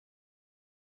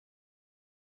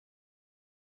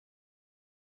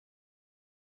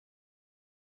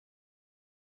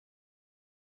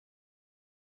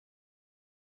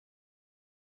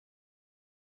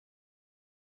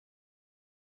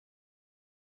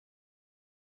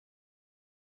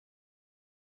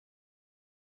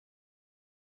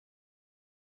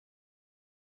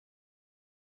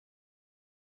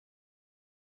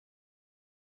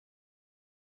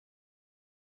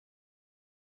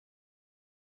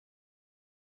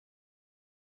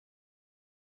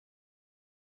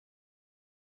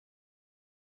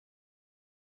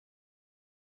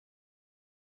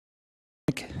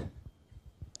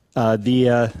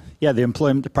The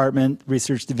Employment Department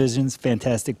Research Division's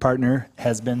fantastic partner,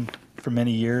 has been for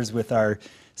many years with our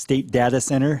state data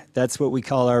center. That's what we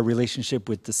call our relationship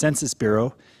with the Census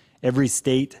Bureau. Every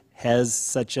state has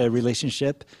such a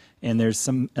relationship, and there's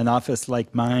an office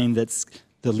like mine that's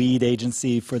the lead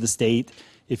agency for the state.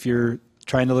 If you're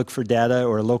trying to look for data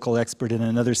or a local expert in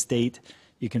another state,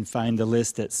 you can find the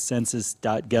list at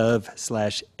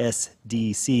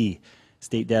census.gov/SDC,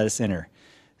 State Data Center.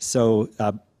 So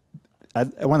I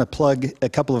want to plug a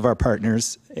couple of our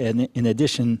partners in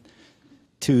addition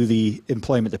to the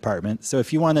Employment Department. So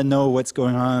if you want to know what's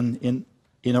going on in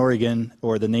Oregon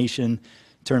or the nation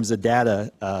in terms of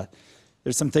data,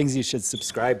 there's some things you should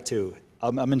subscribe to.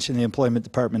 I'll mention the Employment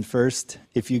Department first.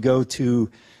 If you go to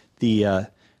the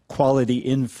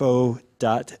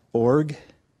qualityinfo.org,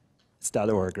 it's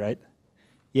 .org, right?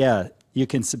 Yeah, you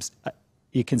can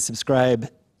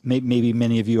subscribe. Maybe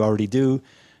many of you already do.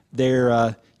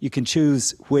 There, you can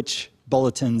choose which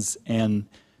bulletins and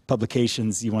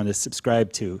publications you want to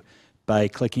subscribe to by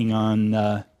clicking on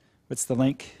what's the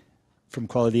link from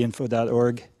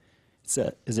qualityinfo.org? Is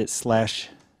it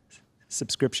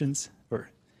 /subscriptions? Or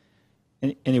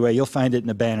anyway, you'll find it in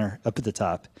a banner up at the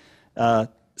top.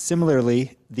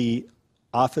 Similarly, the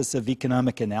Office of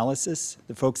Economic Analysis,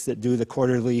 the folks that do the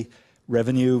quarterly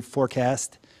revenue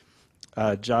forecast,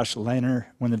 Josh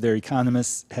Lanner, one of their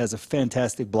economists, has a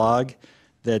fantastic blog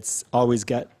that's always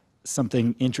got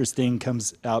something interesting,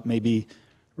 comes out maybe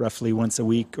roughly once a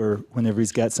week or whenever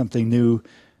he's got something new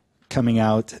coming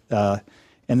out. And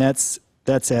that's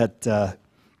at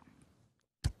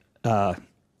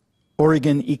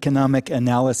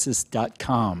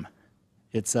OregonEconomicAnalysis.com.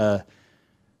 It's a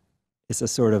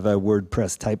sort of a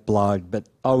WordPress type blog, but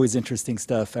always interesting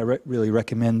stuff. I really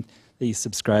recommend that you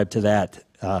subscribe to that.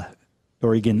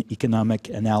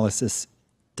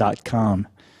 OregonEconomicAnalysis.com.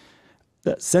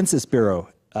 The Census Bureau.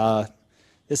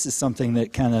 This is something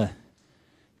that kind of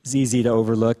is easy to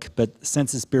overlook, but the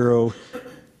Census Bureau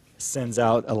sends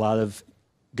out a lot of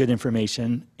good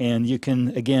information, and you can,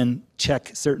 again, check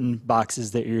certain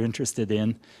boxes that you're interested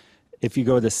in. If you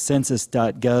go to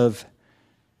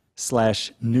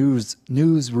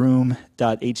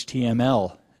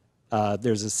census.gov/newsroom.html,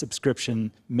 there's a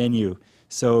subscription menu.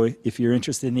 So if you're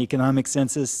interested in the economic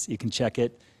census, you can check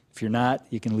it. If you're not,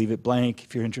 you can leave it blank.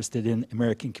 If you're interested in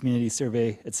American Community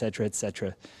Survey, et cetera,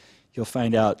 you'll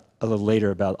find out a little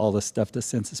later about all the stuff the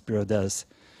Census Bureau does.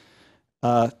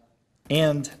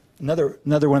 And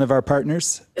another one of our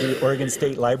partners, the Oregon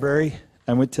State Library.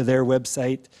 I went to their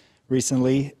website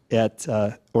recently at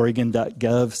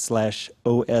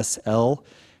oregon.gov/OSL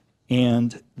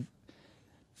and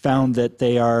found that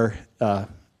they are going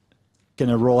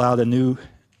to roll out a new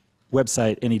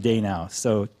website any day now.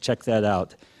 So check that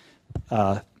out.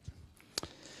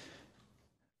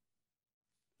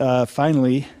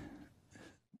 Finally,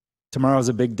 tomorrow's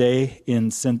a big day in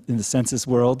the census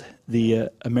world. The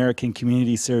American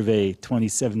Community Survey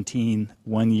 2017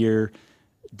 one-year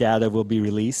data will be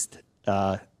released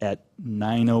at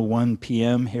 9:01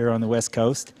 p.m. here on the West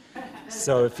Coast.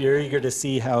 So if you're eager to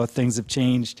see how things have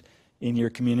changed in your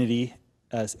community,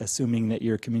 assuming that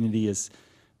your community is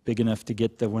big enough to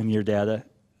get the one-year data,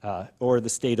 or the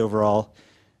state overall,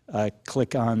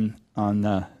 click on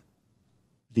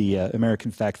the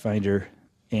American Fact Finder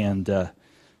and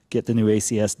get the new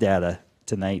ACS data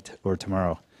tonight or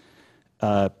tomorrow.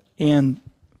 And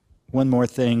one more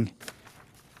thing,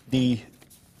 two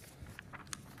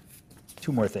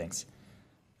more things.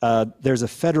 There's a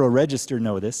Federal Register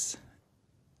notice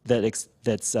that's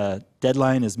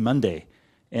deadline is Monday.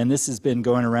 And this has been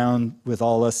going around with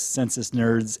all us census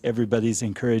nerds. Everybody's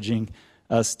encouraging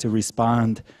us to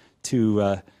respond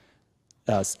to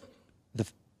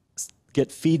get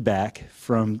feedback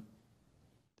from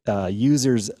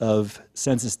users of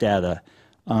census data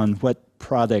on what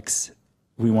products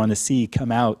we want to see come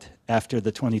out after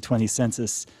the 2020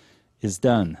 census is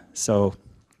done. So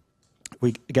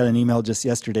we got an email just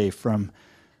yesterday from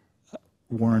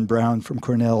Warren Brown from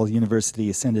Cornell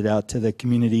University. Sent it out to the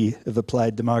community of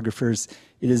applied demographers.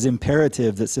 It is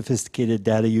imperative that sophisticated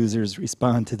data users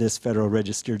respond to this Federal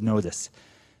Register notice.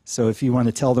 So if you want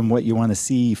to tell them what you want to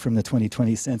see from the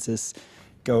 2020 census,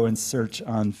 go and search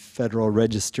on Federal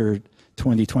Register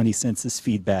 2020 census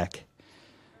feedback.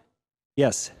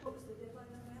 Yes? What was the deadline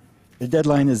on that? The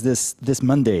deadline is this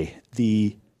Monday.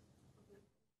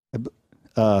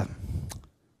 I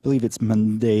believe it's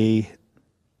Monday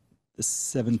the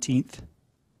 17th.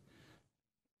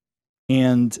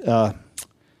 And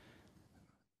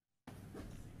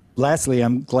lastly,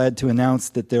 I'm glad to announce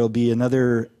that there will be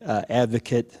another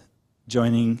advocate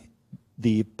joining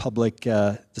the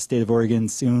state of Oregon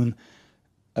soon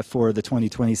for the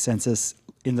 2020 census.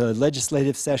 In the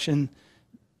legislative session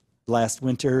last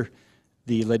winter,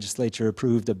 the legislature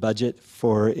approved a budget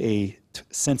for a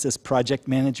census project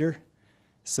manager.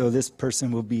 So this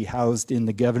person will be housed in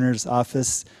the governor's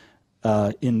office,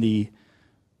 in the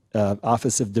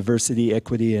Office of Diversity,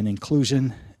 Equity, and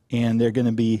Inclusion, and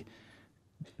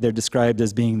they're described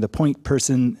as being the point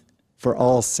person for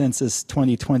all Census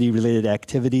 2020 related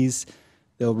activities.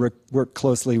 They'll work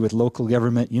closely with local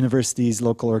government, universities,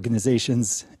 local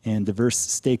organizations, and diverse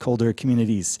stakeholder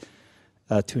communities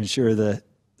to ensure the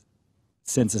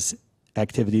census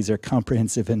activities are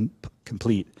comprehensive and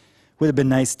complete. Would have been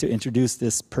nice to introduce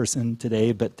this person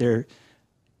today, but they're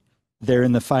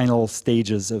in the final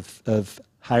stages of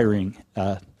hiring.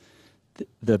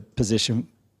 The position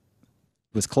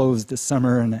was closed this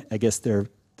summer, and I guess they're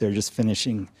just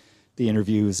finishing the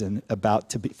interviews and about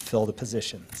to fill the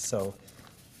position. So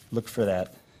look for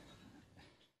that.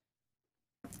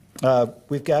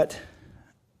 We've got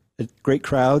a great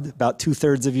crowd. About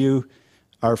 2/3 of you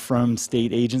are from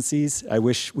state agencies. I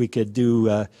wish we could do,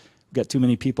 we've got too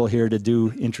many people here to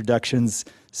do introductions,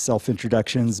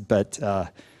 self-introductions, but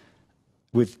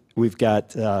we've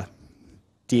got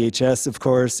DHS, of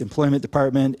course, Employment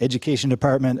Department, Education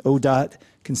Department, ODOT,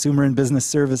 Consumer and Business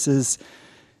Services,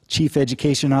 Chief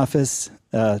Education Office,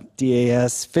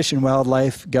 DAS, Fish and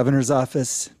Wildlife, Governor's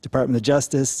Office, Department of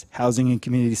Justice, Housing and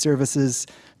Community Services,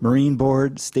 Marine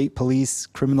Board, State Police,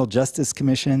 Criminal Justice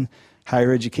Commission,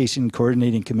 Higher Education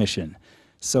Coordinating Commission.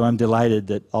 So I'm delighted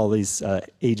that all these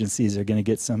agencies are going to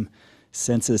get some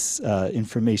census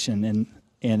information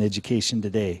and education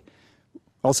today.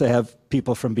 Also have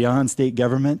people from beyond state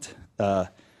government,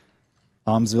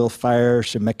 Almsville Fire,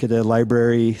 Chemeketa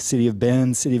Library, City of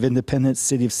Bend, City of Independence,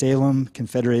 City of Salem,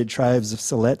 Confederated Tribes of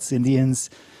Siletz Indians,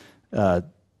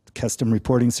 Custom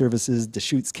Reporting Services,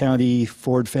 Deschutes County,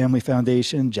 Ford Family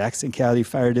Foundation, Jackson County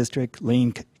Fire District,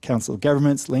 Lane Council of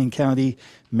Governments, Lane County,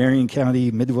 Marion County,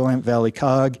 Mid-Willamette Valley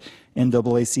COG,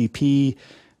 NAACP,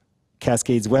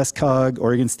 Cascades West COG,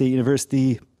 Oregon State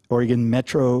University, Oregon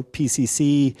Metro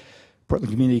PCC,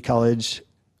 Portland Community College,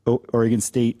 Oregon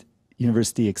State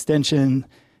University Extension,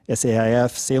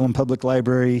 SAIF, Salem Public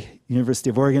Library, University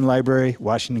of Oregon Library,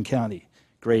 Washington County.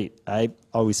 Great. I'm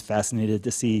always fascinated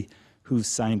to see who's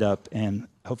signed up, and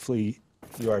hopefully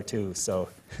you are too. So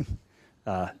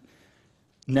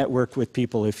network with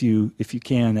people if you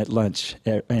can at lunch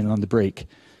and on the break.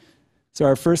 So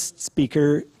our first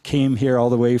speaker came here all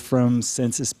the way from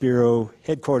Census Bureau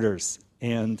headquarters,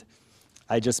 and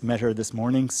I just met her this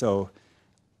morning, so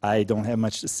I don't have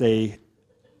much to say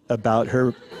about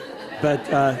her,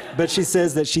 but she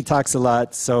says that she talks a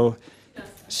lot, so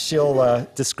she'll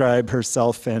describe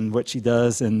herself and what she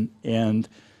does and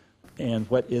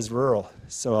what is rural.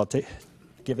 So I'll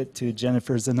give it to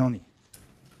Jennifer Zanoni.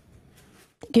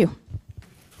 Thank you.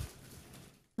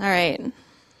 All right, let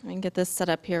me get this set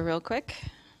up here real quick.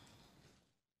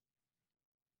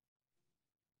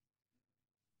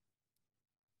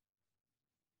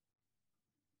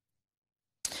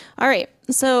 All right,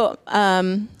 so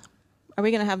are we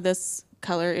going to have this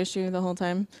color issue the whole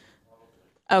time?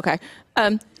 Okay.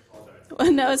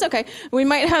 No, it's okay. We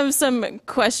might have some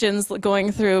questions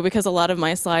going through because a lot of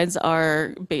my slides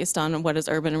are based on what is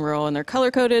urban and rural and they're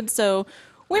color-coded, so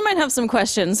we might have some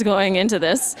questions going into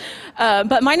this.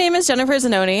 But my name is Jennifer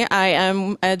Zanoni. I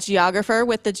am a geographer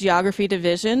with the Geography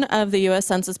Division of the U.S.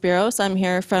 Census Bureau, so I'm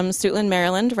here from Suitland,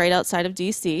 Maryland, right outside of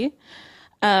D.C.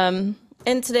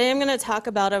 And today I'm going to talk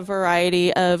about a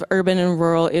variety of urban and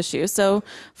rural issues. So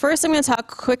first I'm going to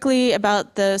talk quickly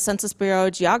about the Census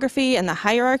Bureau geography and the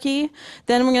hierarchy.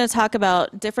 Then we're going to talk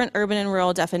about different urban and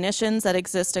rural definitions that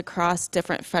exist across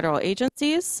different federal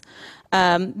agencies.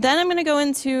 Then I'm going to go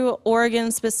into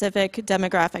Oregon-specific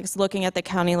demographics, looking at the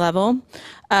county level.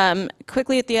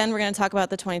 Quickly at the end, we're going to talk about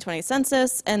the 2020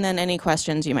 census and then any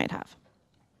questions you might have.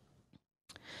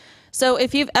 So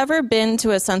if you've ever been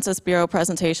to a Census Bureau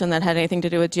presentation that had anything to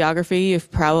do with geography,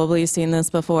 you've probably seen this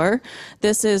before.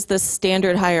 This is the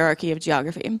standard hierarchy of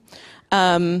geography.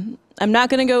 I'm not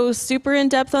going to go super in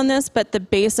depth on this, but the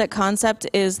basic concept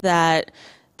is that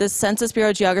the Census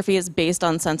Bureau geography is based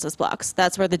on census blocks.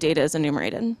 That's where the data is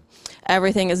enumerated.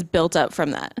 Everything is built up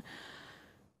from that.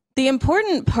 The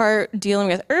important part dealing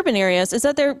with urban areas is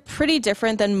that they're pretty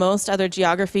different than most other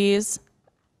geographies.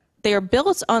 They are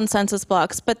built on census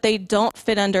blocks, but they don't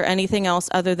fit under anything else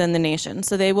other than the nation.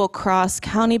 So they will cross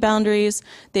county boundaries,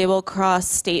 they will cross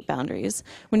state boundaries.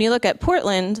 When you look at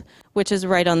Portland, which is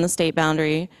right on the state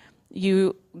boundary,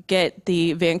 you get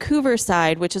the Vancouver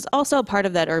side, which is also a part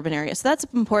of that urban area. So that's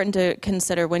important to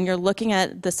consider when you're looking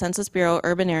at the Census Bureau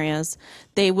urban areas.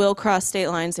 They will cross state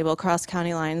lines, they will cross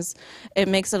county lines. It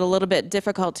makes it a little bit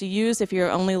difficult to use if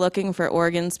you're only looking for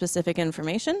Oregon-specific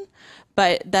information,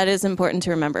 but that is important to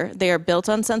remember. They are built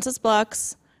on census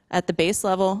blocks at the base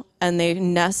level, and they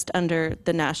nest under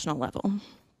the national level.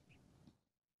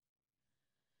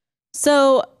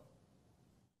 So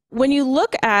when you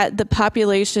look at the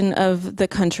population of the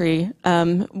country,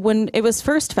 when it was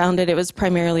first founded, it was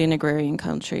primarily an agrarian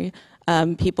country.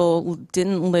 People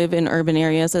didn't live in urban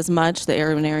areas as much. The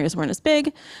urban areas weren't as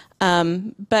big.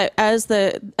 But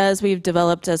as we've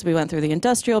developed, as we went through the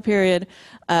industrial period,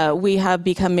 we have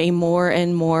become a more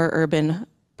and more urban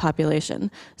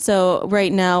population. So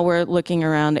right now we're looking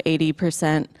around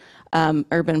 80%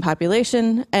 urban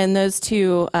population, and those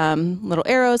two little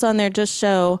arrows on there just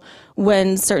show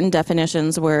when certain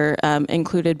definitions were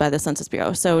included by the Census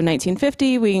Bureau. So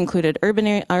 1950, we included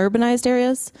urbanized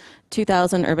areas,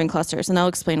 2000 urban clusters, and I'll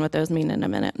explain what those mean in a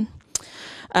minute.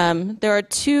 There are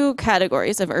two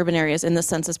categories of urban areas in the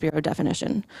Census Bureau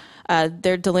definition.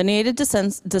 They're delineated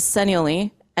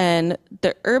decennially, and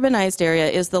the urbanized area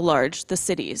is the large, the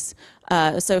cities,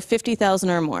 so 50,000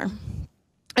 or more.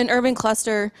 An urban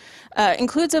cluster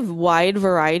includes a wide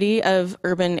variety of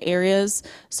urban areas.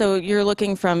 So you're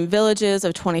looking from villages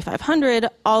of 2,500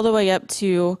 all the way up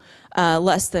to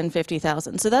less than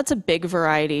 50,000. So that's a big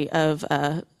variety of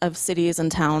cities and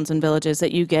towns and villages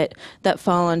that you get that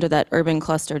fall under that urban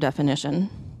cluster definition.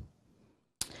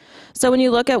 So when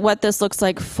you look at what this looks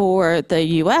like for the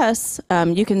US,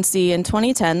 you can see in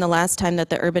 2010, the last time that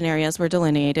the urban areas were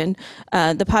delineated,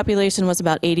 the population was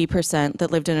about 80%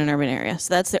 that lived in an urban area.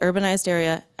 So that's the urbanized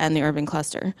area and the urban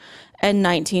cluster. And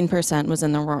 19% was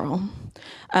in the rural.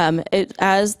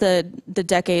 As the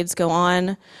decades go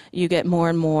on, you get more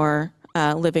and more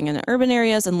living in the urban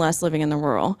areas and less living in the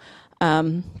rural.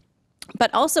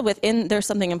 But also there's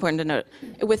something important to note.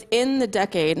 Within the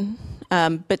decade,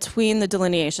 between the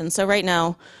delineation. So right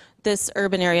now, this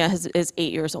urban area is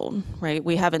 8 years old, right?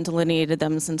 We haven't delineated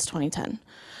them since 2010.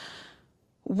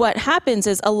 What happens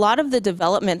is a lot of the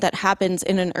development that happens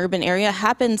in an urban area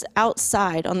happens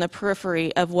outside on the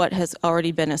periphery of what has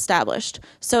already been established.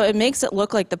 So it makes it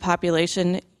look like the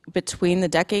population between the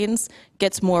decades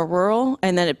gets more rural,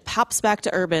 and then it pops back to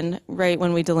urban right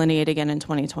when we delineate again in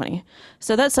 2020.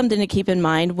 So that's something to keep in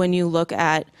mind when you look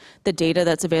at the data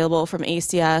that's available from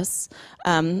ACS,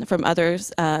 from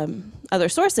other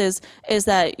sources, is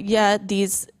that, yeah,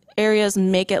 these areas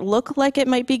make it look like it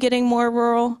might be getting more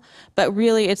rural, but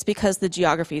really it's because the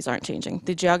geographies aren't changing.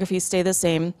 The geographies stay the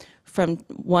same from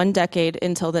one decade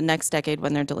until the next decade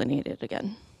when they're delineated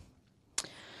again.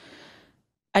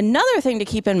 Another thing to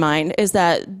keep in mind is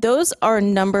that those are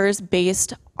numbers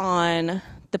based on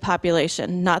the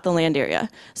population, not the land area.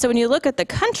 So when you look at the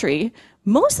country,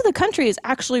 most of the country is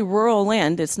actually rural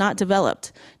land. It's not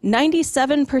developed.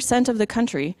 97% of the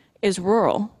country is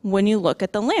rural when you look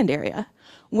at the land area.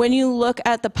 When you look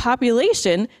at the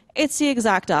population, it's the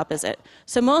exact opposite.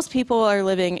 So most people are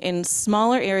living in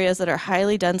smaller areas that are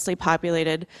highly densely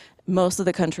populated. Most of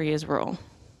the country is rural.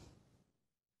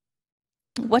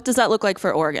 What does that look like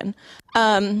for Oregon?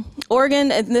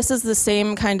 Oregon, and this is the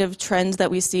same kind of trend that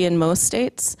we see in most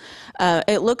states.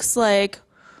 It looks like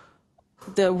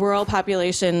the rural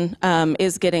population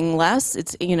is getting less.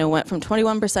 It's, went from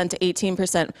 21% to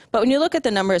 18%. But when you look at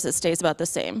the numbers, it stays about the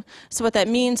same. So what that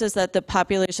means is that the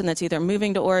population that's either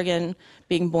moving to Oregon,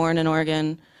 being born in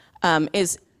Oregon,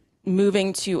 is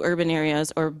moving to urban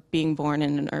areas or being born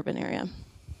in an urban area.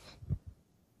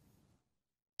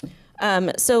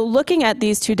 So looking at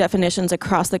these two definitions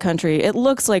across the country, it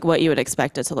looks like what you would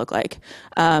expect it to look like.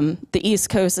 The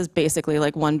East Coast is basically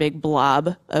like one big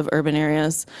blob of urban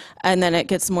areas, and then it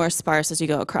gets more sparse as you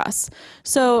go across.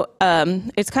 So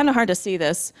it's kind of hard to see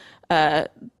this.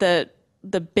 The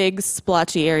big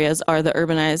splotchy areas are the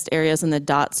urbanized areas, and the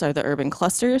dots are the urban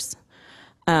clusters.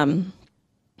 But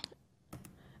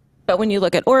when you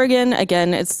look at Oregon,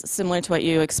 again, it's similar to what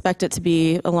you expect it to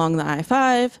be along the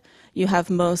I-5. You have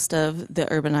most of the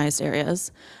urbanized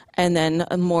areas, and then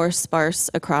more sparse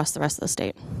across the rest of the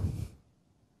state.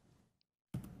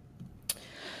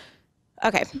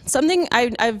 Okay, something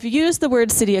I've used the word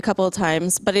city a couple of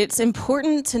times, but it's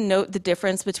important to note the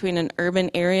difference between an urban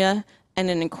area and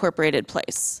an incorporated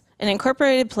place. An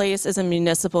incorporated place is a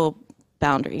municipal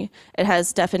boundary. It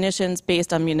has definitions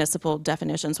based on municipal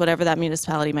definitions, whatever that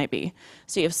municipality might be.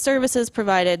 So you have services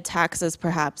provided, taxes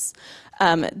perhaps.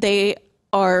 They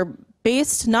are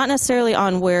based not necessarily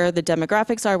on where the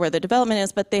demographics are, where the development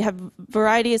is, but they have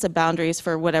varieties of boundaries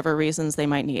for whatever reasons they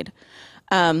might need.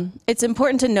 It's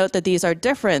important to note that these are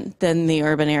different than the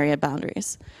urban area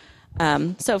boundaries.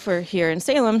 So for here in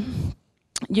Salem,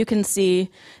 you can see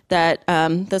that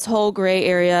this whole gray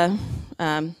area,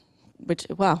 which,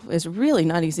 wow, is really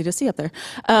not easy to see up there.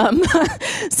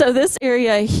 So this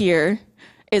area here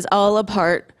is all a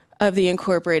part of the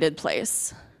incorporated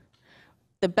place.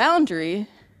 The boundary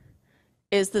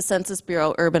is the Census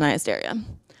Bureau urbanized area.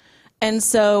 And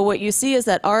so what you see is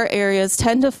that our areas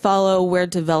tend to follow where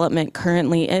development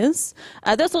currently is.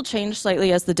 This will change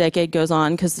slightly as the decade goes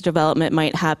on because the development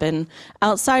might happen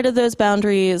outside of those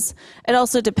boundaries. It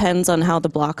also depends on how the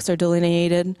blocks are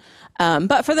delineated.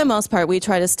 But for the most part, we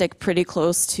try to stick pretty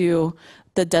close to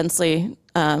the densely,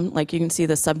 like you can see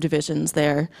the subdivisions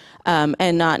there,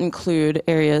 and not include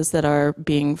areas that are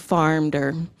being farmed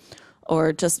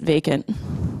or just vacant.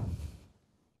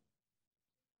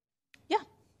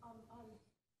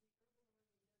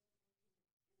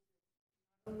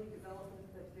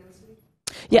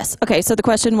 Yes, okay, so the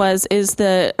question was, is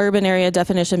the urban area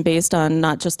definition based on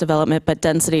not just development, but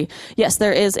density? Yes,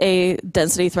 there is a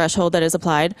density threshold that is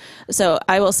applied. So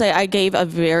I will say I gave a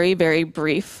very, very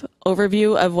brief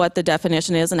overview of what the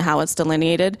definition is and how it's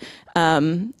delineated.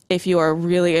 If you are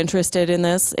really interested in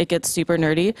this, it gets super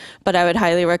nerdy, but I would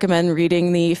highly recommend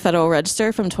reading the Federal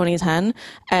Register from 2010,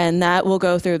 and that will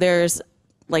go through, there's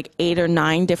like 8 or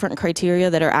 9 different criteria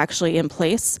that are actually in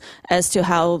place as to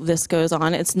how this goes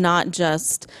on. It's not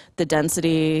just the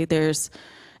density, there's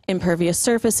impervious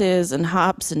surfaces and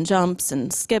hops and jumps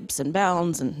and skips and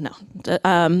bounds and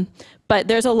no. But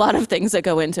there's a lot of things that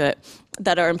go into it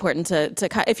that are important to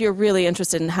if you're really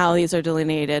interested in how these are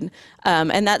delineated.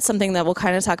 And that's something that we'll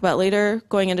kind of talk about later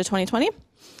going into 2020.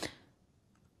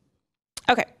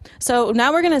 Okay, so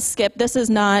now we're going to skip. This is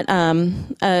not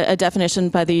a definition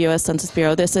by the U.S. Census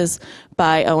Bureau. This is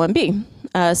by OMB,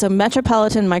 so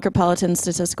Metropolitan Micropolitan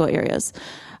Statistical Areas.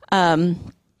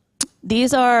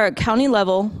 These are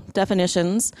county-level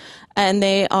definitions, and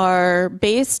they are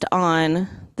based on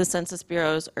the Census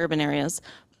Bureau's urban areas,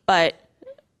 but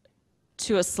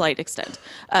to a slight extent.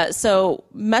 So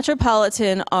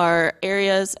metropolitan are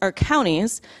areas or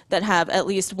counties that have at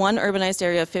least one urbanized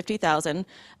area of 50,000.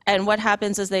 And what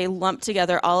happens is they lump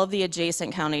together all of the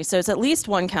adjacent counties. So it's at least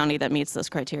one county that meets this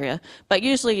criteria. But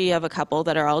usually you have a couple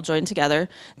that are all joined together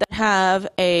that have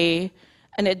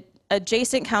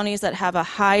adjacent counties that have a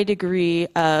high degree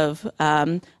of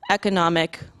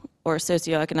economic or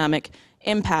socioeconomic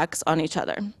impacts on each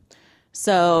other.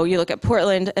 So you look at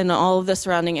Portland, and all of the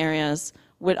surrounding areas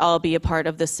would all be a part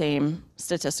of the same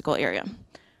statistical area.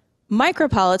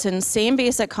 Micropolitan, same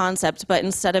basic concept, but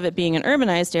instead of it being an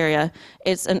urbanized area,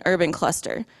 it's an urban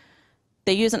cluster.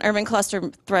 They use an urban cluster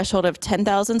threshold of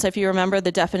 10,000. So if you remember,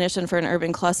 the definition for an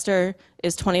urban cluster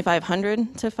is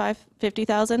 2,500 to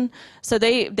 50,000. So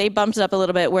they bumped it up a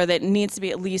little bit where it needs to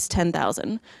be at least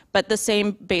 10,000. But the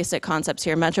same basic concepts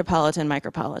here, metropolitan,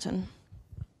 micropolitan.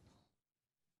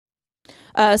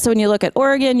 So when you look at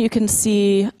Oregon, you can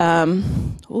see,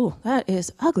 oh, that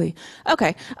is ugly.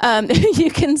 Okay,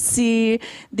 you can see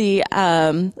the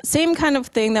same kind of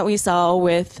thing that we saw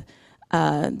with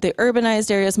the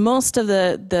urbanized areas. Most of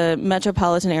the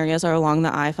metropolitan areas are along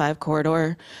the I-5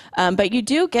 corridor, but you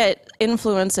do get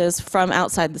influences from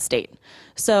outside the state.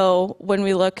 So when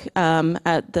we look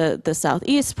at the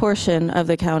southeast portion of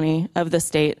the county, of the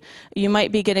state, you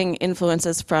might be getting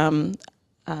influences from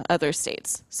other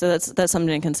states. So that's something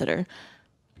to consider.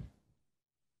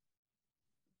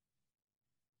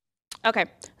 Okay,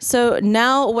 so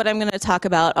now what I'm going to talk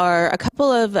about are a couple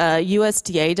of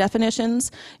USDA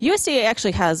definitions. USDA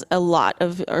actually has a lot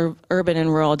of urban and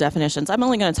rural definitions. I'm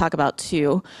only going to talk about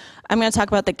 2. I'm going to talk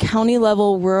about the county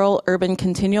level rural urban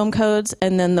continuum codes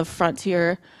and then the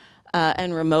frontier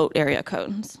and remote area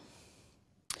codes.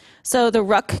 So the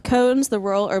RUC codes, the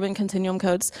Rural Urban Continuum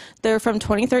Codes, they're from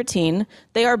 2013.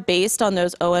 They are based on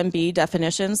those OMB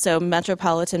definitions, so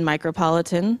metropolitan,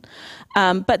 micropolitan,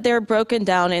 but they're broken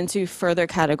down into further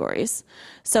categories.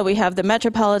 So we have the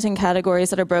metropolitan categories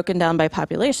that are broken down by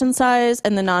population size,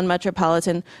 and the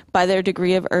non-metropolitan by their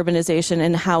degree of urbanization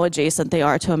and how adjacent they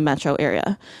are to a metro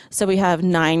area. So we have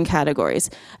 9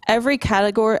 categories. Every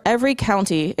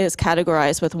county is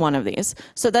categorized with one of these.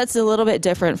 So that's a little bit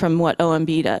different from what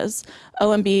OMB does.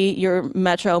 OMB, you're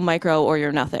metro, micro, or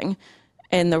you're nothing.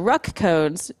 In the RUC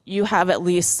codes, you have at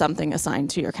least something assigned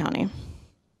to your county.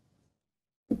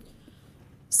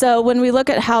 So when we look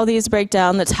at how these break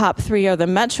down, the top 3 are the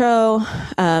metro.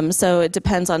 So it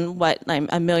depends on what,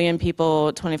 1 million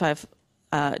people, 25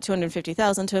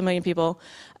 250,000 to 1 million people.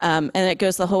 And it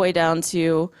goes the whole way down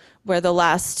to where the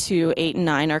last two, 8 and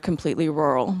 9, are completely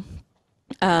rural.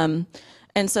 And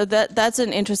so that's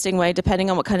an interesting way, depending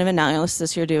on what kind of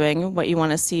analysis you're doing, what you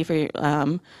want to see for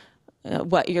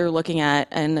what you're looking at,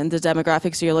 and the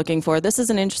demographics you're looking for. This is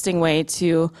an interesting way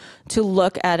to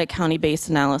look at a county-based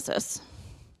analysis.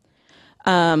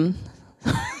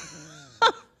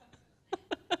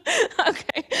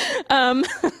 Okay.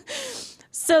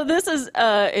 So this is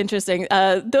interesting.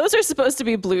 Those are supposed to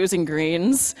be blues and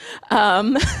greens.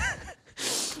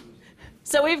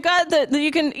 So we've got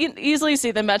you can easily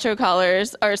see the metro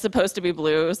colors are supposed to be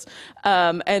blues,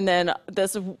 and then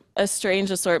a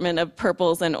strange assortment of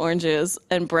purples and oranges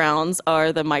and browns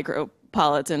are the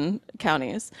micropolitan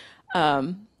counties.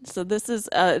 So this is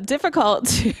difficult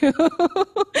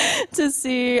to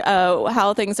see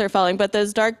how things are falling, but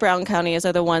those dark brown counties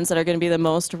are the ones that are going to be the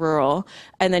most rural,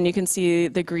 and then you can see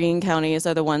the green counties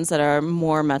are the ones that are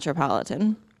more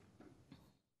metropolitan.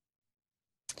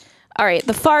 All right,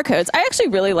 the FAR codes. I actually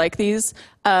really like these.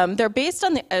 They're based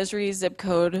on the Esri zip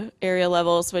code area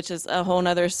levels, which is a whole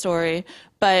nother story.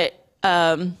 But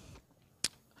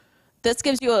this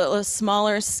gives you a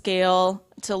smaller scale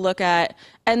to look at,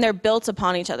 and they're built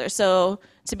upon each other. So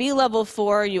to be level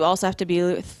 4, you also have to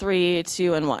be 3,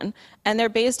 2, and 1. And they're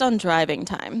based on driving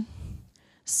time.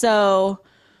 So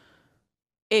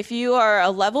if you are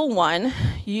a level 1,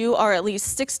 you are at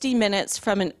least 60 minutes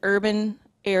from an urban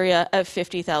area of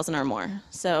 50,000 or more.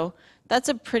 So that's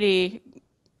a pretty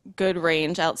good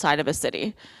range outside of a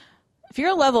city. If you're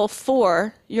a level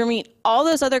 4, you meet all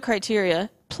those other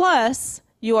criteria, plus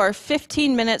you are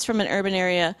 15 minutes from an urban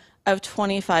area of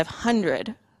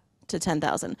 2,500 to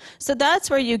 10,000. So that's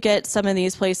where you get some of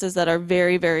these places that are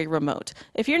very, very remote.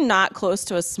 If you're not close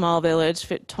to a small village,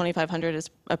 2,500 is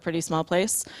a pretty small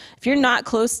place. If you're not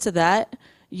close to that,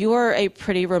 you are a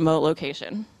pretty remote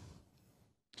location.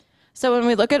 So when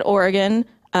we look at Oregon,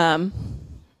 okay,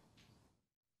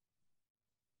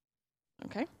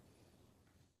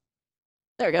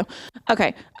 there we go.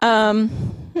 Okay, all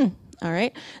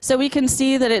right. So we can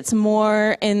see that it's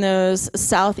more in those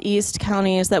southeast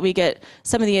counties that we get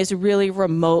some of these really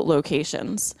remote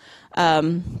locations.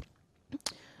 And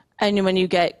when you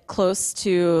get close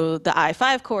to the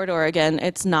I-5 corridor again,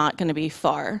 it's not going to be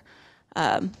far.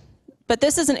 But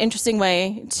this is an interesting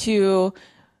way to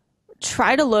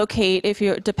try to locate,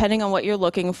 depending on what you're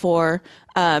looking for,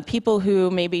 people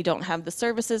who maybe don't have the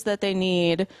services that they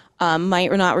need,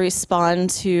 might not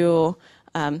respond to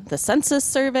the census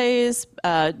surveys,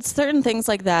 certain things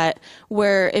like that,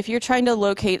 where if you're trying to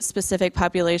locate specific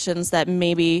populations that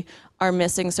maybe are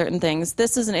missing certain things,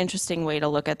 this is an interesting way to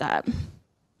look at that.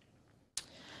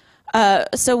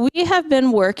 So we have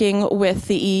been working with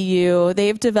the EU.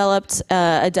 They've developed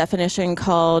a definition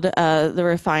called the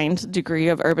refined degree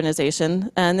of urbanization,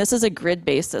 and this is a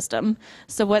grid-based system.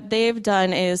 So what they've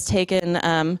done is taken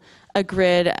a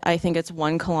grid, I think it's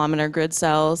 1 kilometer grid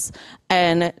cells,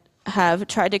 and have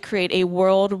tried to create a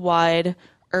worldwide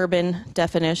urban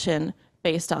definition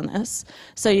based on this.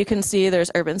 So you can see there's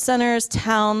urban centers,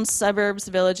 towns, suburbs,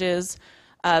 villages.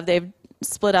 They've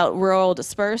split out rural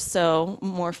dispersed, so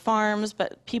more farms,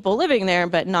 but people living there,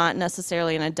 but not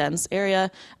necessarily in a dense area,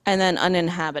 and then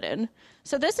uninhabited.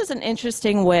 So this is an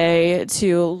interesting way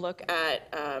to look at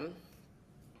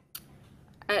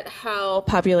how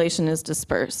population is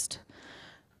dispersed.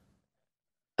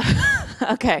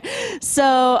 Okay,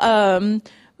 so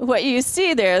what you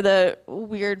see there, the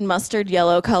weird mustard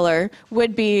yellow color,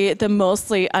 would be the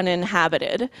mostly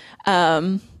uninhabited.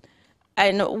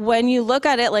 And when you look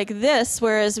at it like this,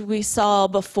 whereas we saw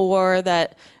before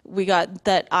that we got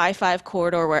that I-5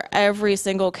 corridor where every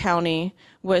single county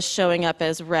was showing up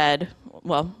as red,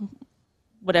 well,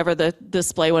 whatever the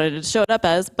display wanted to show it up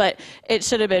as, but it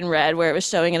should have been red where it was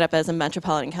showing it up as a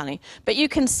metropolitan county. But you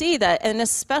can see that, and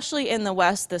especially in the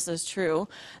West, this is true,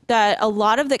 that a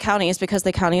lot of the counties, because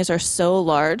the counties are so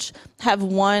large, have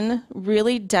one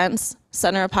really dense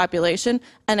center of population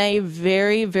and a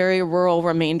very, very rural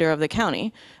remainder of the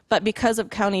county. But because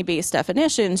of county-based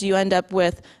definitions, you end up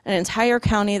with an entire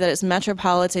county that is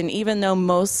metropolitan, even though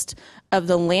most of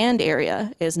the land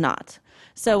area is not.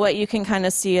 So what you can kind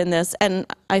of see in this, and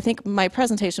I think my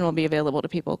presentation will be available to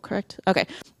people, correct? Okay,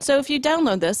 so if you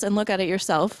download this and look at it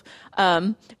yourself,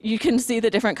 you can see the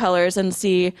different colors and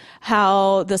see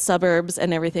how the suburbs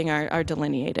and everything are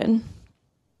delineated.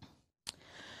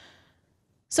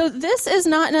 So this is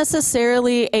not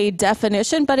necessarily a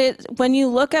definition, but when you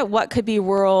look at what could be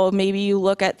rural, maybe you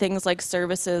look at things like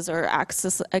services or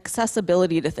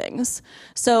accessibility to things.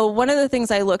 So one of the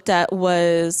things I looked at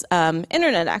was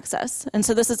internet access. And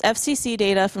so this is FCC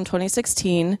data from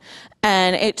 2016,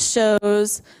 and it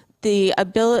shows the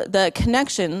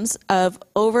connections of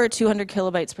over 200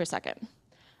 kilobytes per second.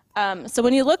 So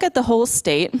when you look at the whole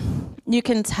state, you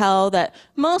can tell that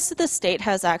most of the state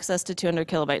has access to 200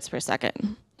 kilobytes per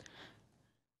second.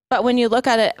 But when you look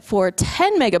at it for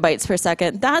 10 megabytes per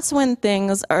second, that's when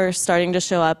things are starting to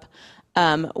show up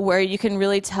where you can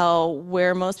really tell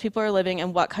where most people are living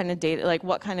and what kind of data, like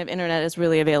what kind of internet is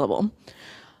really available.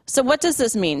 So what does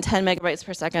this mean, 10 megabytes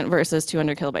per second versus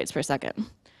 200 kilobytes per second?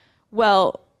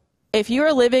 Well, if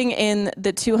you're living in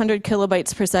the 200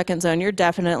 kilobytes per second zone, you're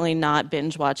definitely not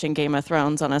binge watching Game of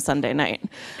Thrones on a Sunday night.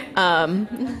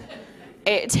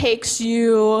 It takes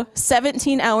you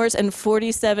 17 hours and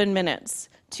 47 minutes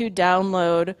to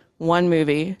download one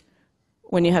movie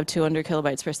when you have 200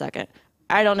 kilobytes per second.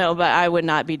 I don't know, but I would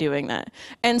not be doing that.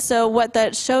 And so what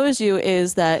that shows you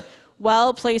is that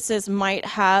while places might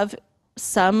have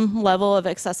some level of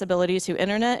accessibility to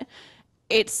internet,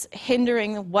 it's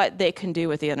hindering what they can do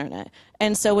with the internet.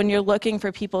 And so when you're looking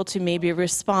for people to maybe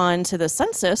respond to the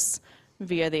census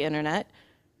via the internet,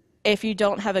 if you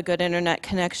don't have a good internet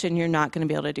connection, you're not going to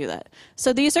be able to do that.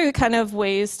 So these are kind of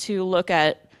ways to look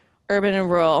at urban and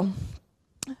rural.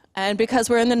 And because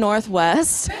we're in the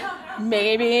Northwest,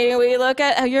 maybe we look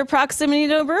at your proximity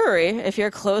to a brewery. If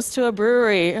you're close to a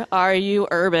brewery, are you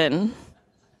urban?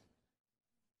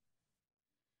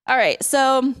 All right,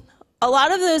 so a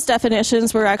lot of those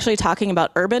definitions were actually talking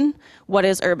about urban. What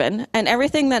is urban? And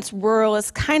everything that's rural is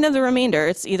kind of the remainder.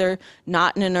 It's either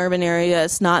not in an urban area,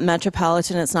 it's not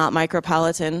metropolitan, it's not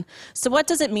micropolitan. So what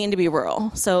does it mean to be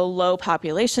rural? So low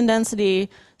population density,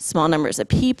 small numbers of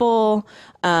people,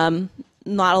 not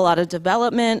a lot of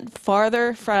development,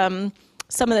 farther from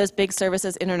some of those big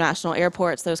services, international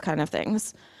airports, those kind of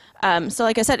things. So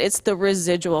like I said, it's the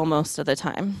residual most of the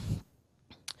time.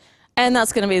 And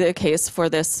that's going to be the case for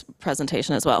this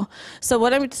presentation as well. So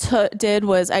what I did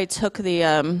was I took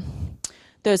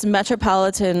those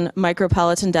metropolitan,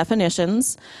 micropolitan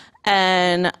definitions,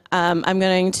 and I'm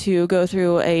going to go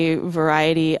through a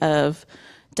variety of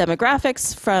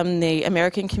demographics from the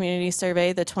American Community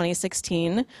Survey, the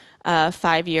 2016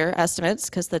 5-year estimates,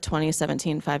 because the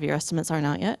 2017 5-year estimates aren't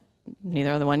out yet.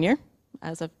 Neither are the 1 year,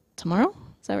 as of tomorrow.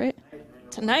 Is that right?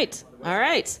 Tonight. All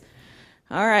right.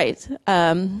 All right.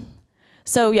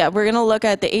 So yeah, we're going to look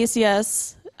at the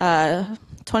ACS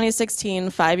 2016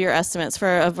 5-year estimates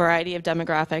for a variety of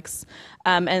demographics,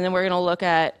 and then we're going to look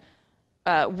at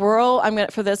rural.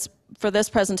 For this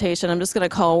presentation, I'm just going to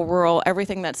call rural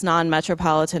everything that's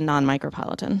non-metropolitan,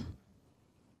 non-micropolitan.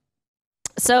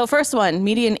 So first one,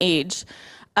 median age.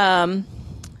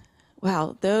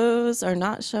 Wow, those are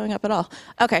not showing up at all.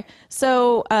 Okay,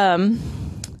 so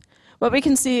what we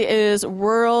can see is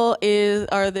rural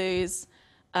are these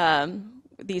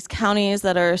counties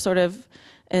that are sort of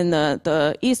in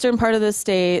the eastern part of the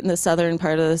state and the southern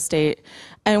part of the state.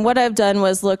 And what I've done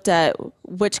was looked at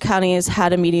which counties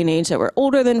had a median age that were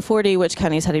older than 40, which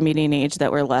counties had a median age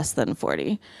that were less than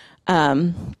 40.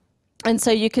 And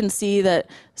so you can see that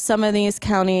some of these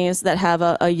counties that have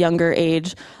a younger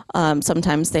age,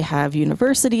 sometimes they have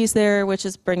universities there, which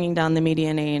is bringing down the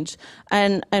median age.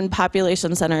 And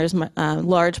population centers,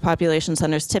 large population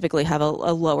centers typically have a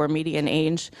lower median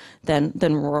age than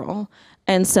rural.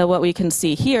 And so what we can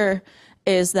see here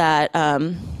is that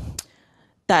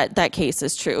that case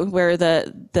is true, where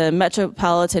the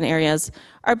metropolitan areas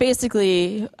are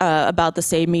basically about the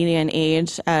same median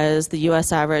age as the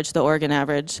US average, the Oregon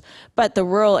average, but the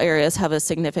rural areas have a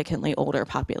significantly older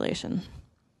population.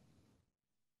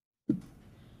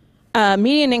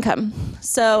 Median income.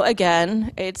 So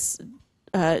again, it's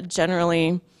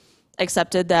generally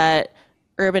accepted that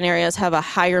urban areas have a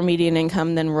higher median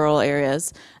income than rural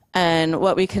areas. And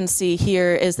what we can see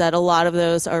here is that a lot of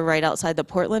those are right outside the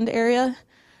Portland area.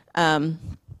 And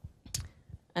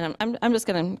I'm just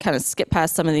going to kind of skip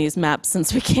past some of these maps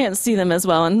since we can't see them as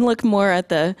well and look more at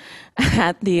the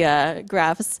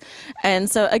graphs. And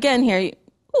so again here,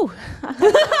 ooh.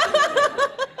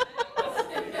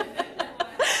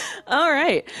 All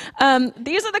right,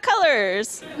 these are the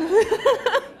colors.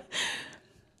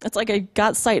 It's like I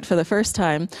got sight for the first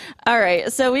time. All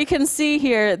right, so we can see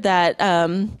here that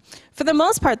for the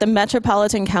most part, the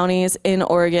metropolitan counties in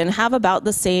Oregon have about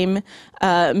the same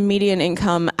median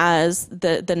income as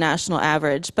the national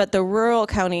average, but the rural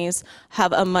counties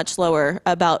have a much lower,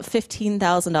 about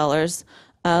 $15,000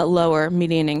 lower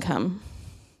median income.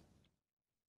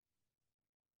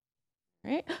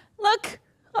 Right? Look.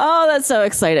 Oh, that's so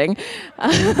exciting.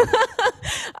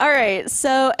 All right,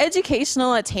 so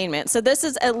educational attainment. So this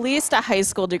is at least a high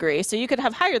school degree. So you could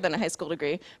have higher than a high school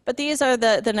degree, but these are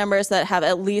the numbers that have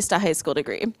at least a high school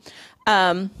degree.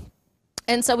 And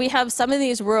so we have some of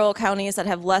these rural counties that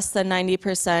have less than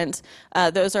 90%.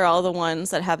 Those are all the ones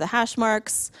that have the hash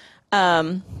marks.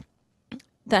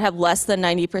 That have less than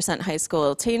 90% high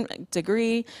school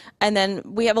degree. And then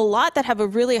we have a lot that have a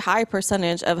really high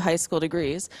percentage of high school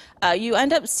degrees. You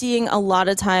end up seeing a lot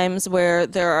of times where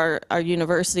there are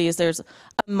universities, there's a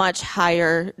much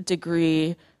higher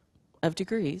degree of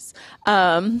degrees.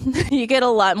 You get a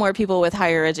lot more people with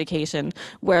higher education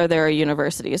where there are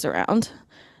universities around.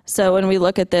 So when we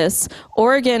look at this,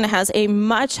 Oregon has a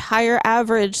much higher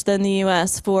average than the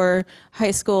US for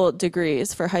high school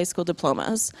degrees, for high school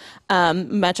diplomas.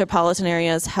 Metropolitan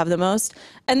areas have the most.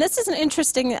 And this is an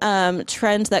interesting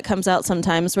trend that comes out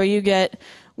sometimes where you get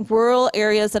rural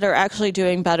areas that are actually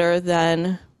doing better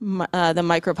than the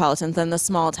micropolitans, than the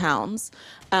small towns.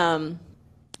 And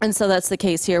so that's the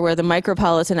case here where the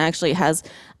micropolitan actually has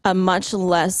a much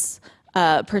less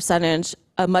percentage,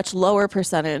 a much lower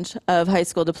percentage of high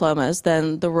school diplomas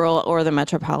than the rural or the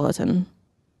metropolitan.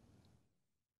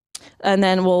 And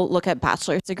then we'll look at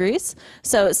bachelor's degrees.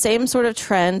 So same sort of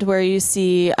trend where you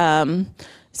see some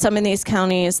of these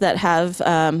counties that have,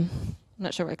 I'm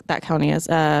not sure what that county is,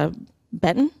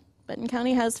 Benton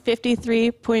County has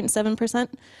 53.7%.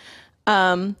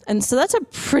 And so that's a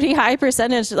pretty high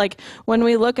percentage. Like when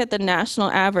we look at the national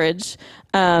average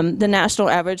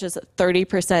is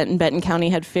 30%, and Benton County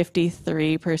had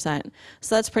 53%.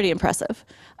 So that's pretty impressive.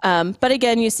 But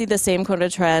again, you see the same kind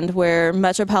of trend where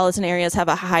metropolitan areas have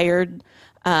a higher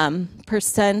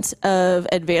percent of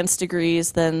advanced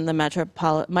degrees than the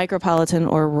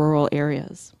micropolitan or rural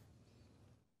areas.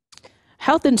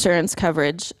 Health insurance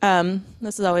coverage.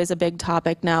 This is always a big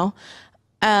topic now.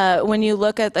 When you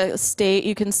look at the state,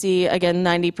 you can see, again,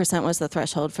 90% was the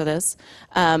threshold for this.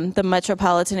 The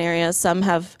metropolitan areas, some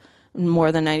have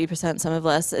more than 90%, some have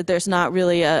less. There's not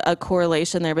really a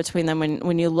correlation there between them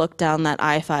when you look down that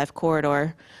I-5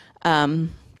 corridor.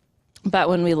 But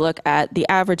when we look at the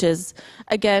averages,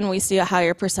 again, we see a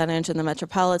higher percentage in the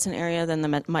metropolitan area than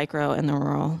the micro and the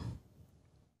rural.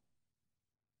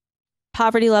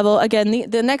 Poverty level, again,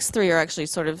 the next three are actually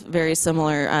sort of very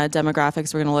similar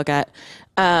demographics we're going to look at.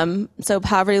 So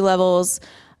poverty levels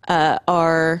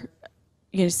are,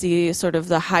 you see sort of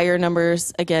the higher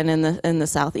numbers, again, in the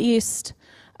southeast,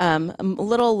 a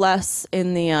little less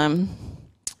in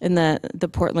the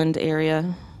Portland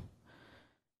area.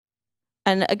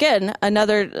 And again,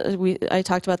 I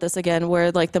talked about this again,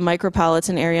 where like the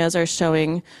micropolitan areas are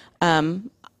showing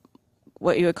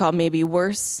what you would call maybe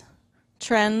worse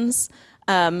trends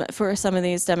for some of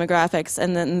these demographics,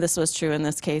 and then this was true in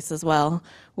this case as well,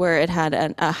 where it had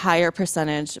a higher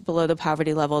percentage below the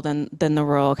poverty level than the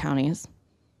rural counties.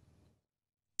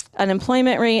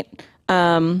 Unemployment rate.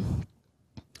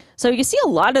 So you see a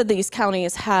lot of these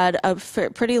counties had a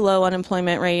pretty low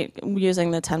unemployment rate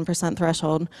using the 10%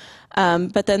 threshold,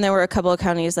 but then there were a couple of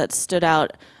counties that stood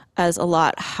out as a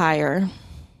lot higher.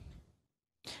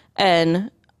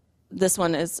 And this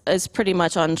one is pretty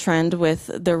much on trend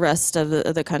with the rest of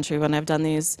the country. When I've done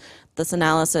this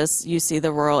analysis, you see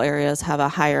the rural areas have a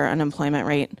higher unemployment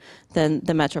rate than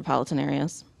the metropolitan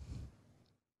areas.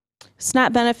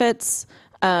 SNAP benefits,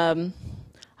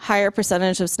 higher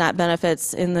percentage of SNAP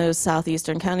benefits in those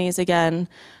southeastern counties again.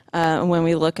 When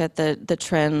we look at the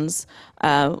trends,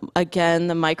 again,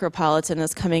 the micropolitan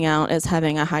is coming out as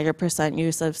having a higher percent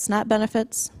use of SNAP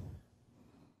benefits.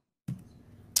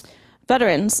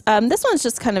 Veterans. This one's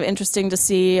just kind of interesting to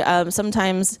see.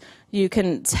 Sometimes you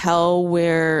can tell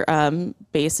where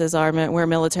bases are, where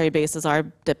military bases are,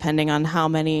 depending on how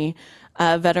many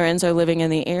veterans are living in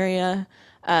the area.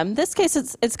 This case,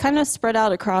 it's kind of spread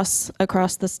out across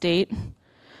the state.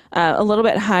 A little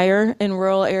bit higher in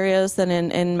rural areas than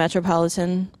in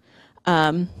metropolitan,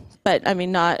 but I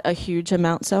mean, not a huge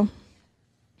amount so.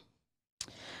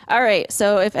 All right,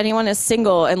 so if anyone is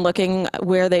single and looking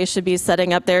where they should be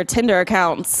setting up their Tinder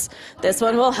accounts, this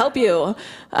one will help you.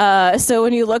 So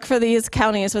when you look for these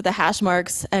counties with the hash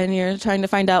marks and you're trying to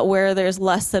find out where there's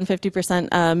less than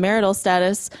 50% marital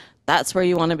status, that's where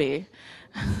you want to be.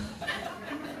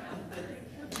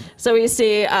 So we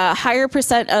see a higher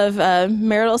percent of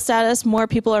marital status. More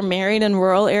people are married in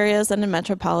rural areas than in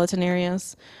metropolitan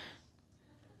areas.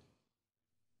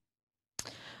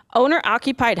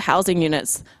 Owner-occupied housing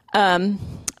units. I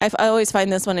always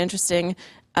find this one interesting,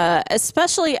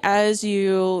 especially as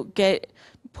you get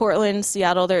Portland,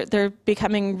 Seattle, they're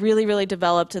becoming really, really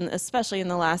developed, and especially in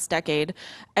the last decade.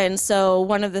 And so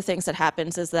one of the things that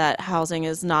happens is that housing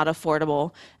is not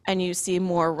affordable, and you see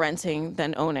more renting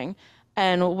than owning.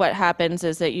 And what happens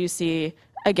is that you see,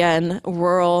 again,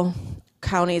 rural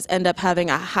counties end up having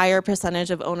a higher percentage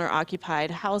of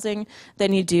owner-occupied housing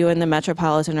than you do in the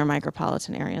metropolitan or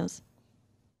micropolitan areas.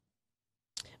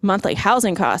 Monthly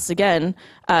housing costs, again,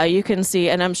 you can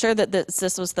see, and I'm sure that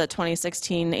this was the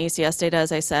 2016 ACS data,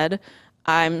 as I said.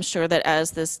 I'm sure that as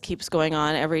this keeps going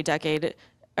on every decade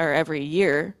or every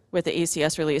year with the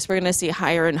ACS release, we're going to see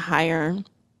higher and higher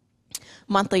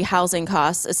monthly housing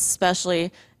costs,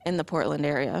 especially in the Portland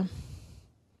area.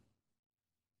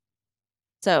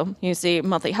 So you see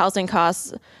monthly housing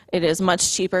costs, it is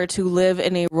much cheaper to live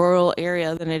in a rural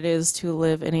area than it is to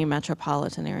live in a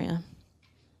metropolitan area.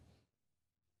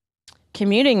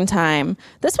 Commuting time.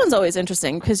 This one's always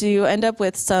interesting because you end up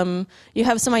with you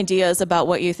have some ideas about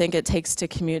what you think it takes to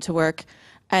commute to work,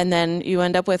 and then you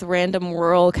end up with random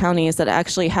rural counties that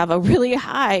actually have a really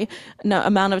high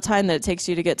amount of time that it takes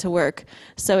you to get to work.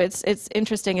 So it's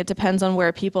interesting. It depends on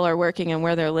where people are working and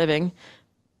where they're living.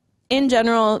 In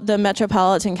general, the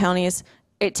metropolitan counties,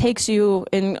 it takes you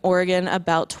in Oregon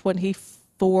about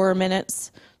 24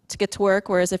 minutes to get to work,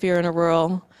 whereas if you're in a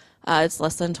rural, it's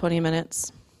less than 20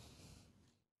 minutes.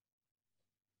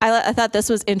 I thought this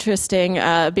was interesting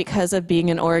because of being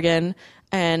in Oregon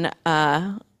and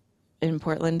in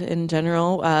Portland in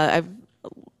general. I've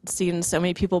seen so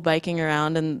many people biking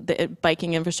around, and the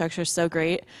biking infrastructure is so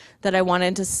great that I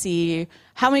wanted to see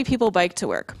how many people bike to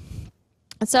work.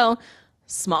 So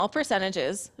small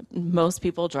percentages, most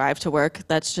people drive to work.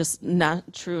 That's just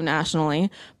not true nationally.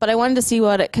 But I wanted to see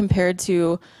what it compared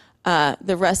to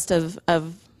the rest of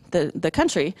the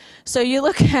country. So you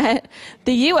look at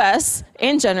the US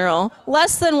in general,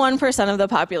 less than 1% of the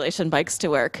population bikes to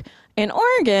work. In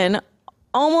Oregon,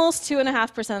 almost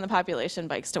 2.5% of the population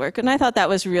bikes to work. And I thought that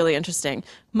was really interesting.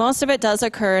 Most of it does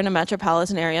occur in a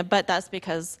metropolitan area, but that's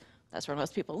because that's where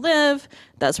most people live,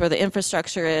 that's where the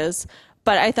infrastructure is.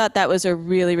 But I thought that was a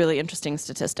really, really interesting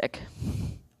statistic.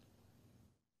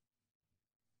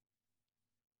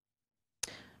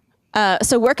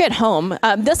 So work at home.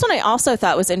 This one I also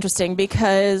thought was interesting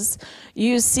because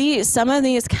you see some of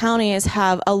these counties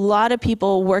have a lot of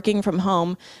people working from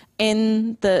home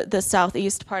in the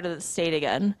southeast part of the state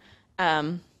again.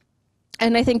 And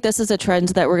I think this is a trend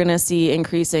that we're going to see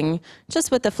increasing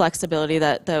just with the flexibility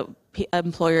that the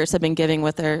employers have been giving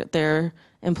with their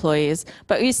employees.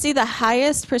 But you see the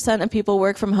highest percent of people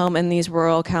work from home in these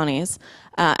rural counties.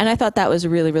 And I thought that was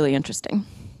really, really interesting.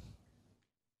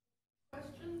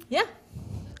 Yeah. Does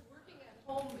working at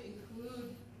home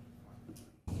include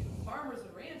farmers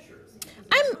and ranchers?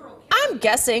 I'm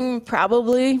guessing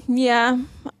probably, yeah.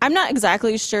 I'm not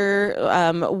exactly sure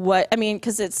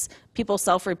because it's people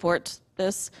self-report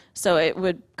this, so it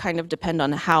would kind of depend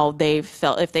on how they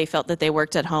felt. If they felt that they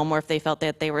worked at home or if they felt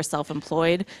that they were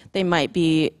self-employed, they might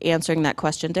be answering that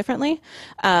question differently.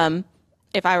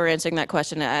 If I were answering that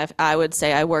question, I would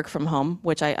say I work from home,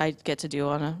 which I get to do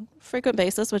on a frequent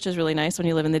basis, which is really nice when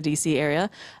you live in the DC area.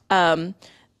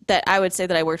 That I would say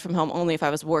that I worked from home only if I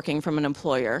was working from an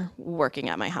employer working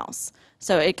at my house.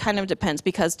 So it kind of depends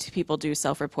because people do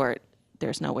self-report.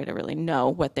 There's no way to really know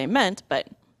what they meant, but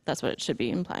that's what it should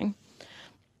be implying.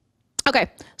 Okay,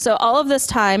 so all of this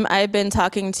time I've been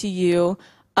talking to you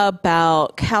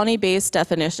about county-based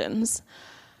definitions.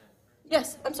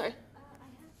 Yes, I'm sorry.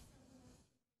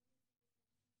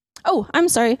 Oh, I'm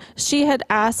sorry. She had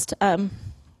asked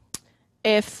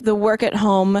if the work at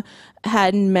home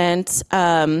had meant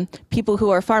people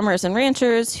who are farmers and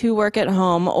ranchers who work at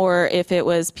home, or if it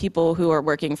was people who are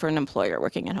working for an employer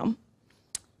working at home.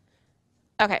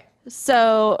 Okay,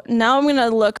 so now I'm going to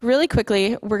look really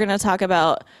quickly. We're going to talk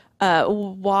about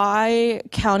why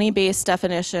county-based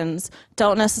definitions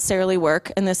don't necessarily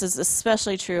work, and this is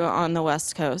especially true on the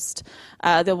West Coast.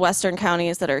 The western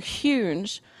counties that are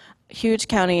huge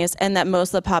counties, and that most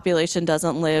of the population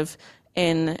doesn't live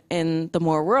in the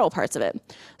more rural parts of it.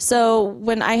 So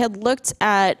when I had looked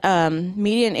at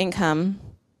median income,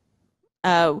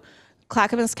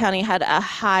 Clackamas County had a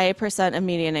high percent of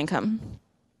median income.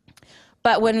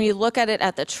 But when we look at it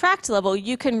at the tract level,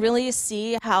 you can really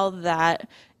see how that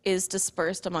is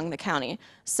dispersed among the county.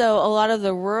 So a lot of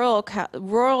the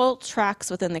rural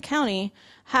tracts within the county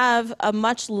have a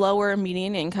much lower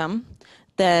median income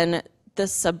than the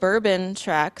suburban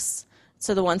tracts,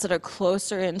 so the ones that are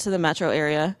closer into the metro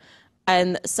area,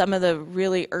 and some of the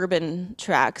really urban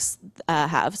tracts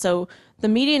have. So the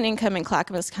median income in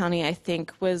Clackamas County, I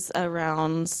think, was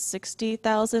around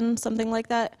 $60,000, something like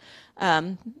that.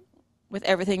 with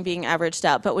everything being averaged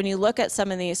out. But when you look at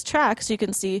some of these tracks, you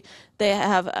can see they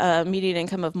have a median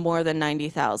income of more than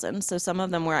 90,000. So some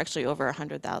of them were actually over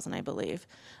 100,000, I believe.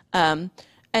 And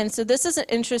so this is an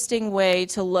interesting way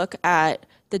to look at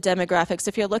the demographics.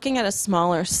 If you're looking at a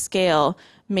smaller scale,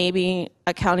 maybe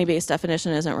a county-based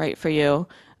definition isn't right for you.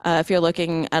 If you're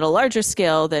looking at a larger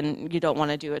scale, then you don't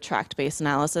want to do a tract-based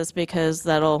analysis because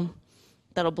that'll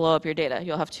blow up your data.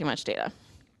 You'll have too much data.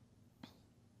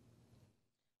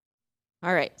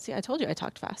 All right, see, I told you I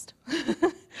talked fast.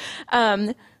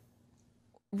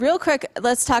 Real quick,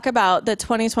 let's talk about the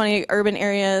 2020 urban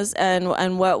areas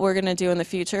and what we're gonna do in the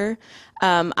future.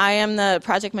 I am the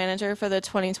project manager for the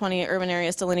 2020 urban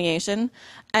areas delineation.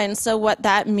 And so what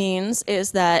that means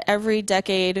is that every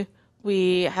decade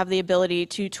we have the ability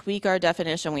to tweak our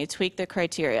definition. We tweak the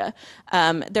criteria.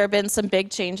 There have been some big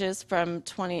changes from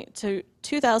 2000 to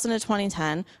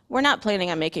 2010. We're not planning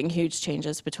on making huge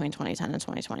changes between 2010 and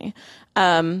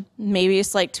 2020. Maybe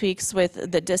slight tweaks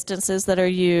with the distances that are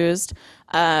used,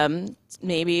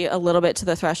 maybe a little bit to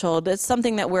the threshold. It's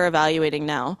something that we're evaluating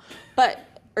now. But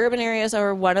urban areas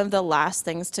are one of the last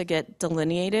things to get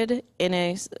delineated in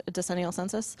a decennial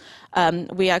census.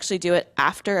 We actually do it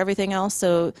after everything else,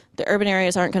 so the urban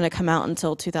areas aren't going to come out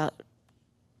until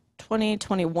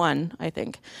 2021, I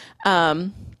think.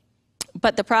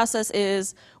 But the process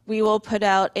is we will put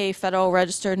out a Federal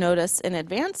Register notice in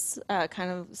advance,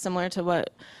 kind of similar to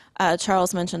what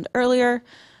Charles mentioned earlier.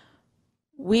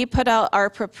 We put out our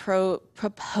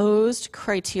proposed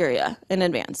criteria in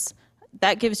advance.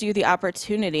 That gives you the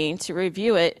opportunity to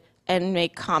review it and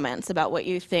make comments about what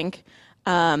you think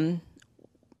about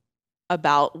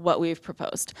what we've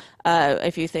proposed.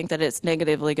 If you think that it's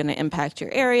negatively going to impact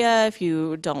your area, if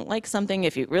you don't like something,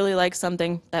 if you really like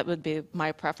something, that would be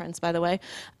my preference, by the way.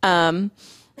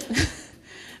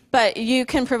 But you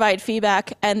can provide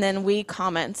feedback, and then we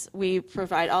comment. We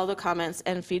provide all the comments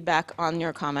and feedback on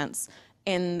your comments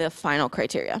in the final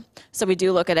criteria. So we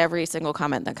do look at every single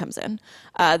comment that comes in.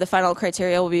 The final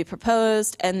criteria will be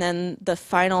proposed, and then the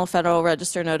final Federal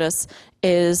Register notice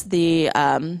is the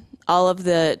all of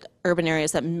the urban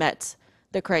areas that met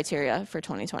the criteria for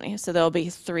 2020. So there'll be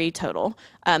 3 total.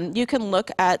 You can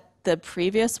look at the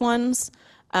previous ones.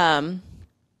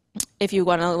 If you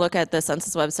want to look at the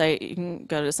Census website, you can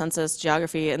go to Census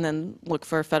Geography and then look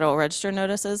for Federal Register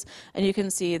notices, and you can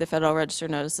see the Federal Register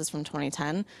notices from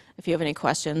 2010. If you have any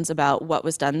questions about what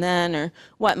was done then or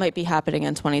what might be happening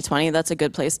in 2020, that's a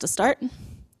good place to start.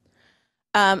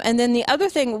 And then the other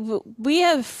thing, we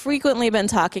have frequently been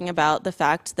talking about the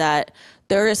fact that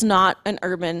there is not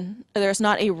there's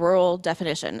not a rural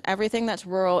definition. Everything that's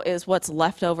rural is what's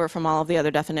left over from all of the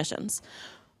other definitions.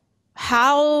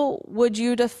 How would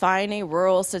you define a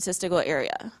rural statistical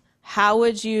area? How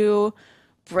would you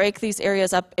break these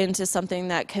areas up into something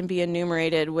that can be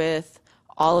enumerated with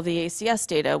all of the ACS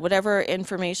data, whatever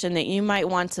information that you might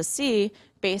want to see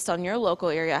based on your local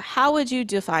area? How would you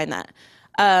define that?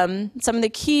 Some of the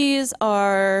keys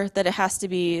are that it has to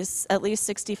be at least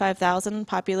 65,000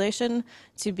 population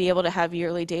to be able to have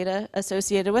yearly data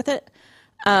associated with it.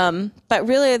 But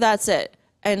really, that's it.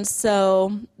 And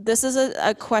so this is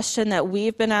a question that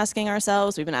we've been asking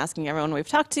ourselves. We've been asking everyone we've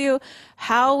talked to.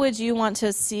 How would you want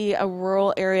to see a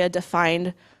rural area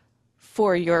defined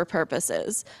for your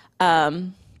purposes?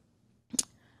 It's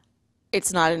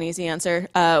not an easy answer.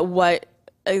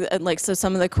 So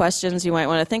some of the questions you might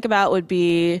want to think about would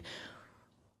be,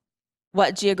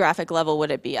 what geographic level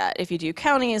would it be at? If you do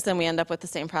counties, then we end up with the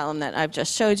same problem that I've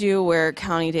just showed you, where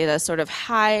county data sort of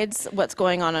hides what's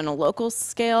going on a local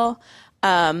scale.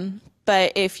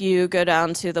 But if you go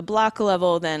down to the block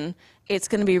level, then it's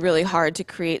going to be really hard to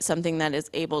create something that is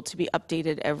able to be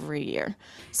updated every year.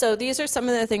 So these are some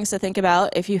of the things to think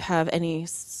about if you have any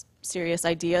serious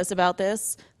ideas about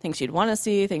this, things you'd want to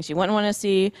see, things you wouldn't want to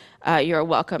see. You're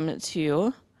welcome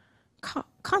to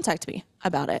contact me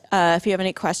about it. If you have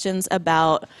any questions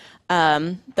about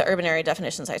the urban area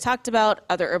definitions I talked about,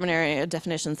 other urban area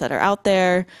definitions that are out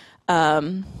there,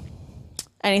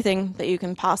 anything that you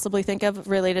can possibly think of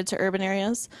related to urban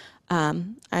areas,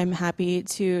 I'm happy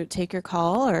to take your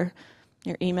call or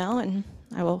your email, and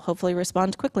I will hopefully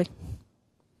respond quickly.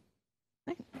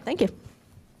 Thank you.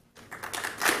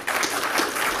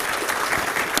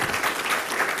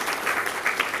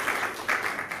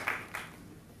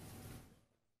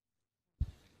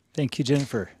 Thank you,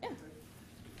 Jennifer. Yeah.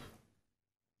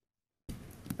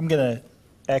 I'm going to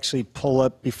actually pull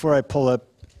up, before I pull up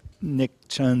Nick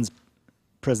Chun's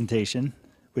presentation,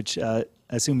 which I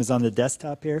assume is on the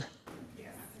desktop here?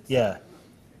 Yeah.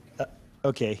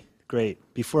 Okay, great.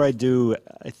 Before I do,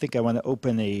 I think I want to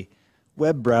open a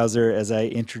web browser as I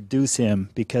introduce him,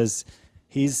 because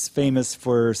He's famous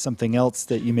for something else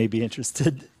that you may be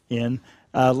interested in.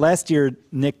 Last year,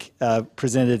 Nick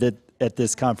presented at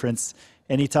this conference,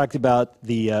 and he talked about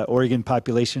the Oregon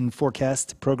Population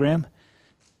Forecast Program,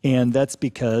 and that's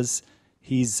because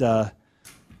he's... do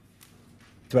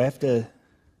I have to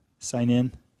sign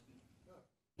in?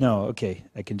 No, okay.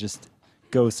 I can just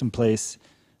go someplace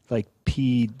like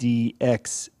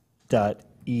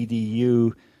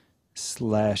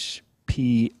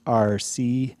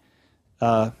pdx.edu/PRC.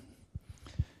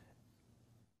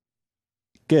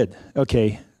 Good.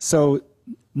 Okay. So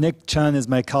Nick Chun is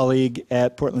my colleague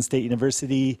at Portland State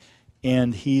University,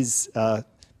 and his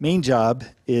main job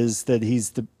is that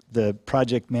he's the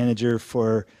project manager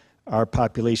for our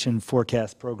population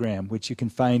forecast program, which you can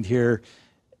find here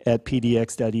at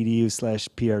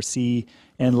pdx.edu/PRC.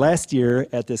 And last year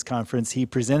at this conference, he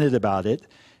presented about it.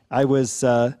 I was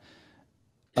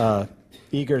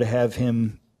eager to have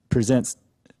him present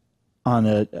on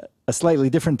a slightly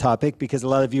different topic because a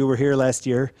lot of you were here last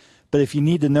year. But if you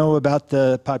need to know about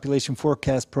the population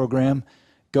forecast program,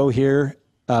 go here.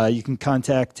 You can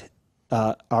contact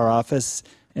our office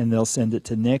and they'll send it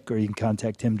to Nick, or you can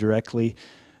contact him directly.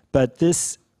 But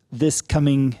this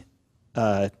coming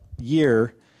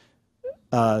year,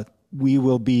 we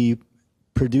will be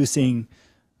producing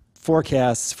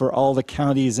forecasts for all the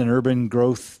counties and urban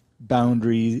growth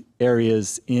boundary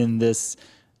areas in this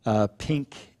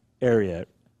pink area.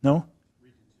 No?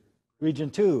 Region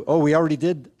 2. Oh, we already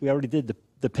did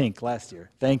the pink last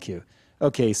year. Thank you.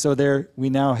 Okay, so there we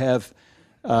now have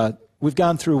we've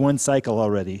gone through one cycle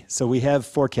already. So we have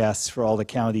forecasts for all the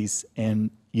counties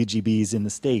and UGBs in the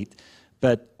state.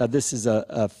 But this is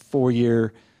a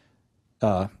 4-year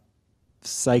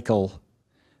cycle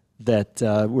that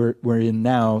we're in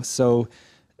now. So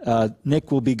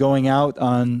Nick will be going out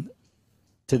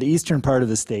to the eastern part of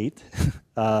the state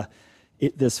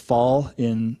this fall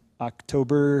in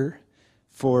October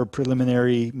for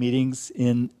preliminary meetings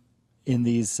in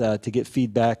these to get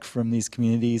feedback from these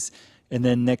communities, and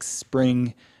then next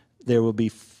spring there will be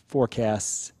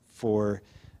forecasts for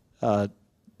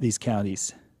these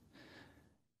counties.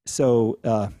 So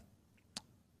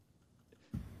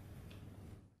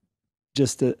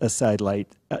just a sidelight.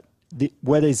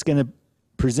 What he's going to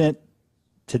present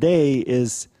today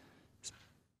is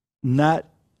not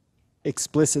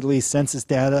explicitly census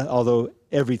data, although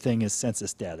everything is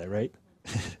census data, right?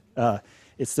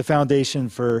 It's the foundation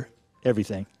for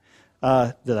everything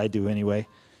that I do anyway.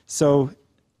 So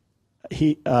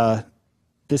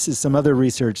this is some other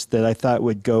research that I thought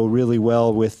would go really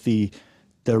well with the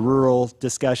rural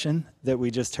discussion that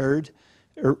we just heard,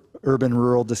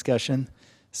 urban-rural discussion.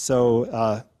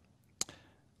 So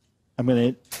I'm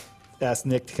going to ask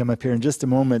Nick to come up here in just a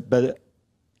moment, but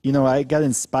you know, I got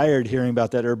inspired hearing about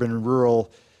that urban and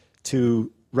rural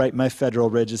to write my Federal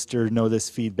Register notice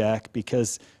feedback,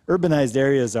 because urbanized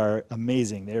areas are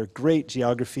amazing. They're great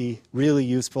geography, really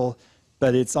useful,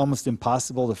 but it's almost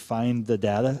impossible to find the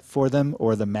data for them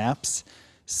or the maps.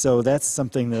 So that's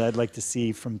something that I'd like to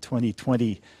see from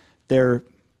 2020. They're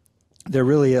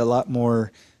really a lot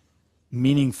more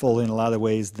meaningful in a lot of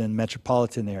ways than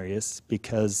metropolitan areas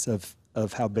because of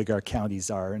how big our counties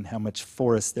are and how much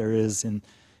forest there is in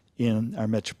our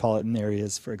metropolitan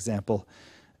areas, for example.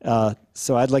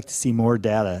 So I'd like to see more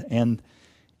data. And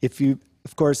if you,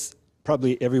 of course,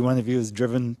 probably every one of you has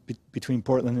driven between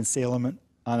Portland and Salem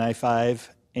on I-5,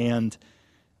 and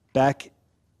back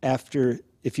after,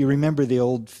 if you remember the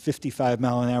old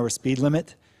 55-mile-an-hour speed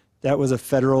limit, that was a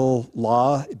federal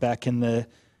law back in the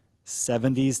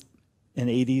 70s and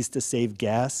 80s to save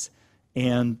gas.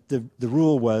 And the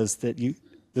rule was that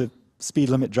the speed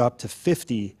limit dropped to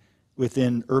 50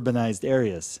 within urbanized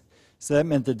areas. So that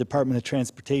meant the Department of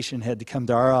Transportation had to come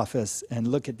to our office and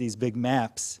look at these big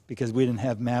maps, because we didn't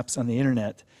have maps on the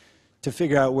internet, to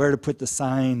figure out where to put the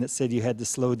sign that said you had to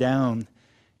slow down.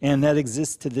 And that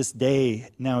exists to this day.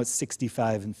 Now it's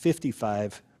 65 and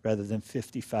 55 rather than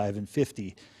 55 and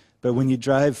 50. But when you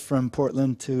drive from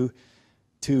Portland to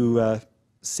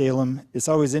Salem, it's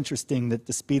always interesting that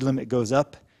the speed limit goes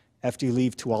up after you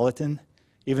leave Tualatin,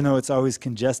 even though it's always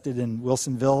congested in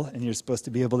Wilsonville and you're supposed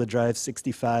to be able to drive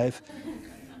 65.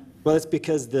 Well, it's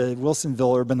because the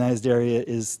Wilsonville urbanized area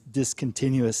is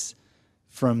discontinuous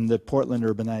from the Portland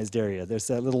urbanized area. There's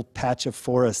that little patch of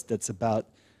forest that's about,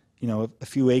 you know, a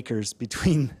few acres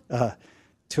between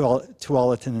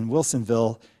Tualatin and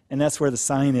Wilsonville, and that's where the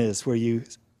sign is, where you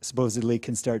supposedly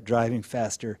can start driving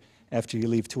faster after you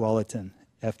leave Tualatin,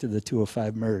 after the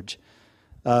 205 merge.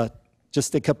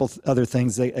 Just a couple other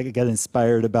things. I got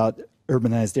inspired about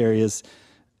urbanized areas.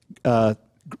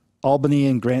 Albany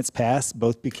and Grants Pass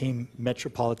both became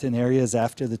metropolitan areas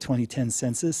after the 2010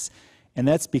 census, and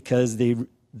that's because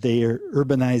their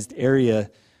urbanized area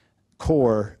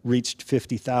core reached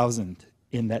 50,000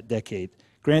 in that decade.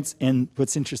 And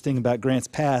what's interesting about Grants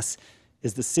Pass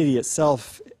is the city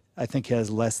itself, I think,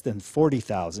 has less than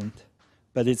 40,000,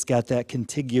 but it's got that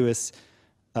contiguous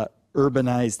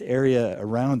urbanized area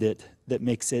around it that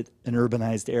makes it an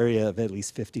urbanized area of at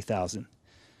least 50,000.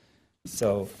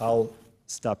 So I'll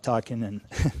stop talking and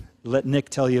let Nick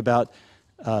tell you about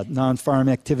non-farm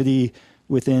activity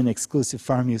within exclusive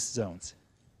farm use zones.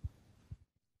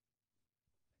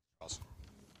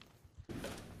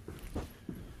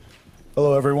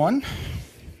 Hello, everyone.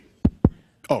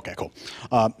 Okay, cool.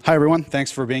 Hi, everyone.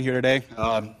 Thanks for being here today.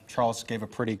 Charles gave a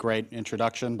pretty great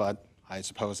introduction, but I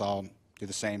suppose I'll do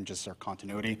the same, just for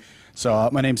continuity. So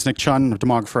my name's Nick Chun. I'm a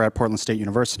demographer at Portland State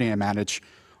University. I manage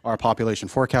our population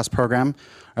forecast program.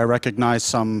 I recognize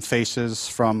some faces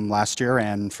from last year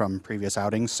and from previous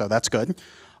outings, so that's good.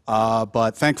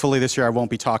 But thankfully, this year I won't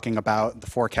be talking about the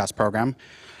forecast program.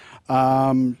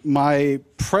 My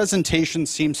presentation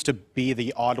seems to be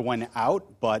the odd one out,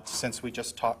 but since we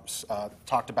just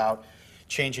talked about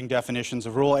changing definitions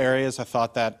of rural areas, I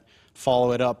thought that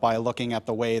follow it up by looking at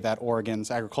the way that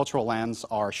Oregon's agricultural lands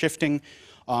are shifting,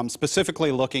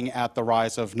 specifically looking at the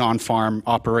rise of non-farm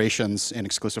operations in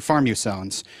exclusive farm use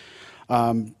zones.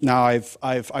 Now,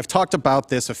 I've talked about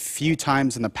this a few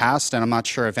times in the past, and I'm not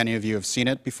sure if any of you have seen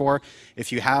it before.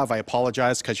 If you have, I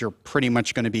apologize, because you're pretty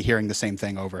much going to be hearing the same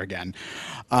thing over again.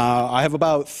 I have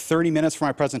about 30 minutes for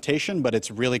my presentation, but it's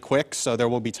really quick, so there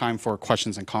will be time for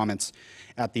questions and comments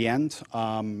at the end.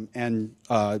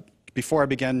 Before I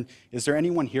begin, is there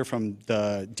anyone here from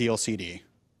the DLCD?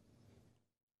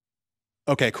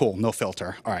 Okay, cool, no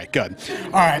filter. All right, good.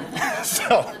 All right,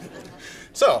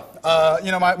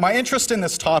 you know, my interest in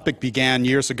this topic began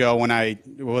years ago when I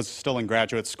was still in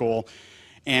graduate school.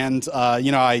 And,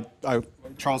 you know,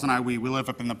 Charles and I, we live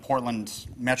up in the Portland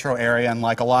metro area, and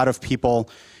like a lot of people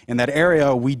in that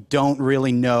area, we don't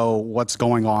really know what's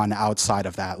going on outside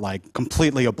of that, like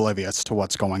completely oblivious to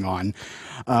what's going on.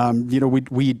 You know,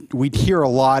 we'd hear a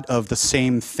lot of the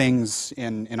same things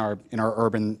in our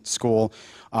urban school,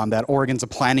 that Oregon's a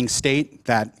planning state,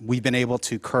 that we've been able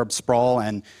to curb sprawl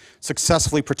and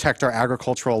successfully protect our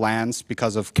agricultural lands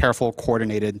because of careful,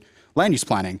 coordinated land use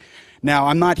planning. Now,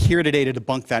 I'm not here today to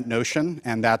debunk that notion,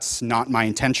 and that's not my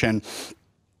intention.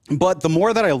 But the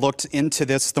more that I looked into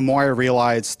this, the more I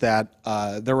realized that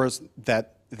there was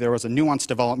a nuanced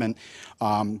development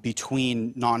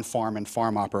between non-farm and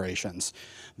farm operations.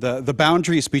 The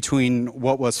boundaries between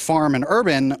what was farm and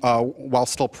urban, while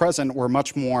still present, were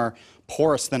much more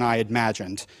porous than I had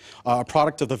imagined, a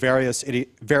product of the various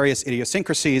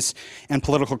idiosyncrasies and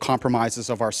political compromises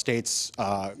of our state's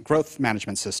growth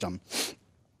management system.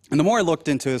 And the more I looked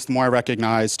into this, the more I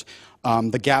recognized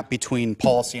the gap between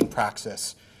policy and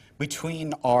praxis,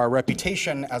 between our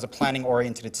reputation as a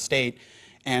planning-oriented state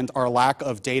and our lack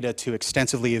of data to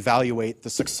extensively evaluate the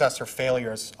success or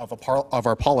failures of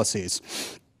our policies.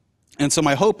 And so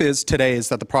my hope today is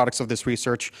that the products of this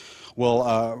research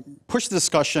will push the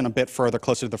discussion a bit further,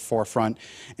 closer to the forefront,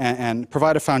 and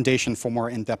provide a foundation for more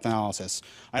in-depth analysis.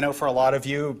 I know for a lot of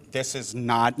you, this is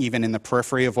not even in the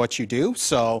periphery of what you do,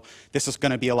 so this is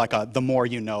going to be like a the more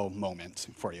you know moment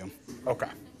for you. Okay.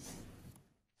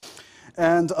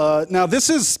 And now this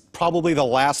is probably the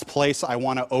last place I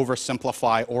want to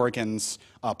oversimplify Oregon's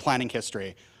planning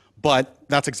history, but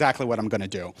that's exactly what I'm going to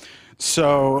do.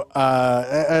 So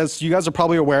as you guys are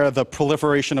probably aware, the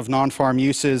proliferation of non-farm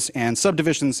uses and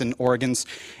subdivisions in Oregon's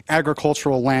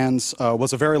agricultural lands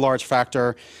was a very large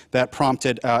factor that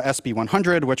prompted SB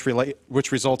 100,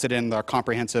 which resulted in the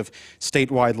comprehensive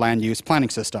statewide land use planning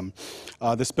system.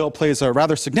 This bill plays a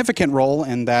rather significant role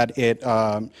in that it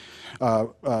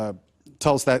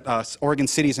tells that Oregon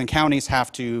cities and counties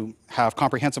have to have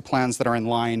comprehensive plans that are in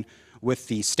line with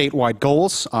the statewide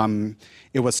goals.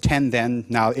 It was 10 then,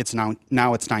 now it's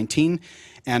 19.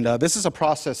 And this is a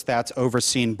process that's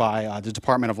overseen by the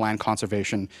Department of Land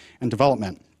Conservation and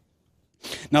Development.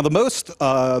 Now,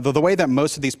 the way that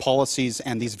most of these policies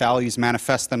and these values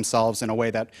manifest themselves in a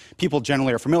way that people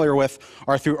generally are familiar with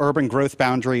are through urban growth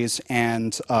boundaries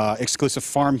and exclusive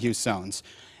farm use zones.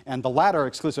 And the latter,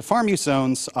 exclusive farm use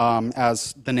zones,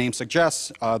 as the name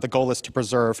suggests, the goal is to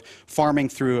preserve farming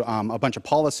through a bunch of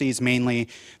policies, mainly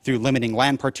through limiting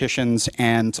land partitions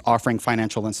and offering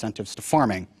financial incentives to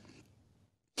farming.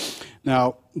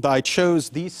 Now, I chose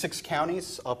these 6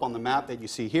 counties up on the map that you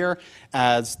see here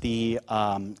as the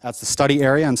study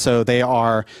area, and so they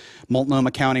are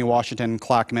Multnomah County, Washington,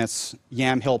 Clackamas,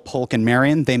 Yamhill, Polk, and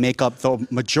Marion. They make up the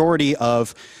majority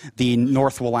of the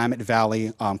North Willamette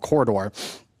Valley corridor.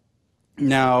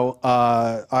 Now,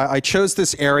 I chose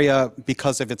this area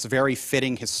because of its very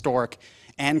fitting historic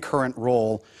and current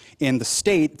role in the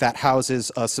state that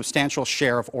houses a substantial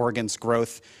share of Oregon's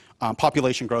growth,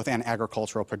 population growth, and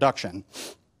agricultural production.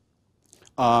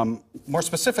 More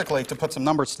specifically, to put some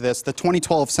numbers to this, the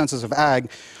 2012 Census of Ag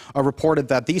reported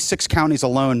that these 6 counties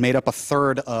alone made up a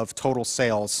third of total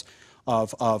sales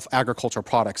of agricultural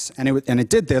products. And it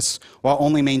did this while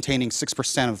only maintaining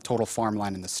 6% of total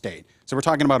farmland in the state. So we're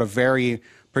talking about a very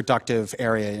productive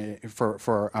area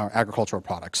for agricultural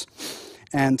products.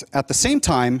 And at the same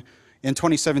time, in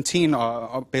 2017,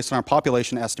 based on our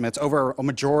population estimates, over a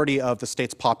majority of the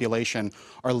state's population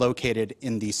are located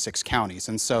in these 6 counties.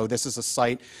 And so this is a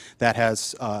site that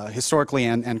has historically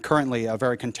and currently a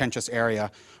very contentious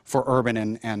area for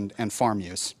urban and farm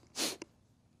use.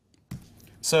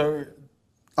 So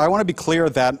I want to be clear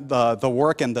that the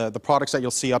work and the products that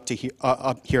you'll see up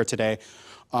here today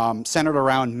centered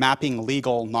around mapping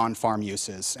legal non-farm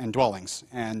uses and dwellings.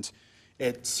 And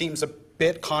it seems a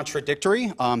bit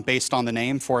contradictory based on the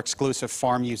name for exclusive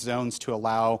farm use zones to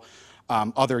allow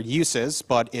other uses,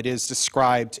 but it is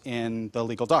described in the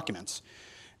legal documents.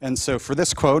 And so for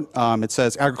this quote, it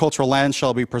says, agricultural land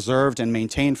shall be preserved and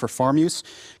maintained for farm use,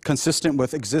 consistent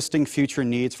with existing future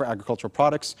needs for agricultural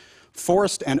products,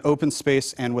 forest and open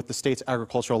space, and with the state's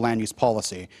agricultural land use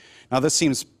policy. Now this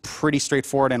seems pretty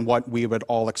straightforward and what we would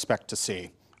all expect to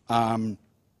see. However,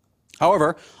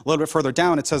 a little bit further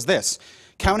down, it says this: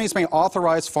 counties may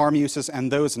authorize farm uses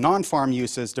and those non-farm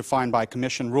uses defined by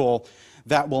commission rule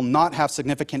that will not have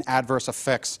significant adverse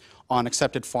effects on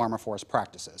accepted farm or forest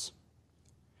practices.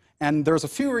 And there's a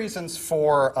few reasons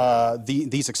for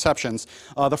these exceptions.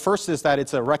 The first is that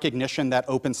it's a recognition that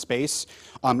open space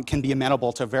can be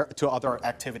amenable to other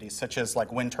activities, such as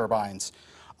like wind turbines.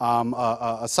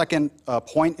 A second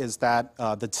point is that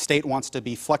the state wants to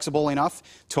be flexible enough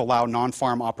to allow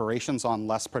non-farm operations on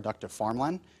less productive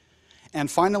farmland.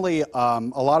 And finally,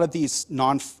 some of these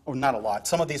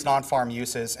non-farm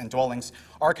uses and dwellings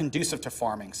are conducive to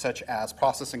farming, such as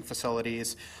processing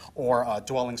facilities or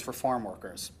dwellings for farm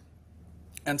workers.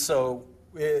 And so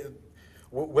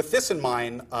with this in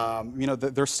mind,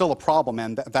 there's still a problem,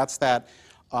 and that's that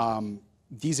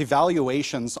these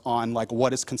evaluations on like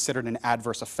what is considered an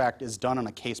adverse effect is done on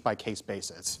a case-by-case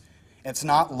basis. It's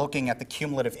not looking at the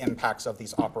cumulative impacts of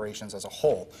these operations as a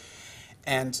whole.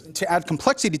 And to add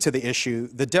complexity to the issue,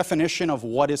 the definition of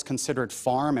what is considered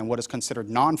farm and what is considered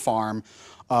non-farm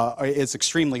is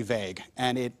extremely vague,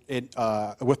 and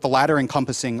with the latter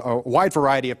encompassing a wide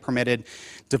variety of permitted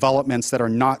developments that are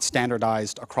not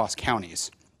standardized across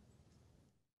counties.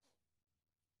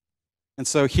 And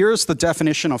so here's the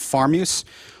definition of farm use: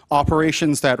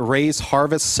 operations that raise,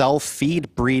 harvest, sell,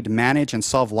 feed, breed, manage, and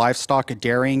sell livestock,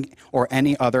 dairying, or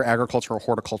any other agricultural or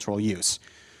horticultural use.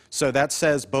 So that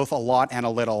says both a lot and a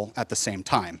little at the same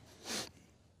time.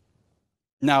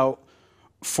 Now,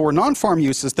 for non-farm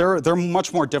uses, they're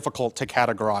much more difficult to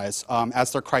categorize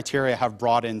as their criteria have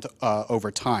broadened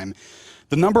over time.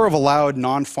 The number of allowed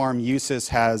non-farm uses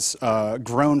has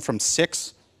grown from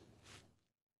 6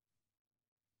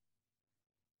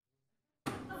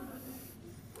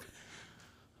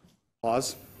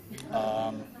 Pause.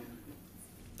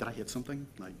 Did I hit something?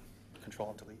 Like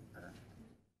Control Delete? Or?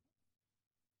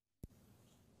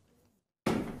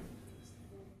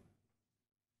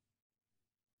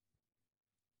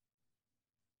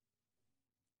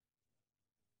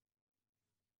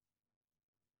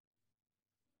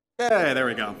 Hey, there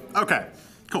we go. Okay,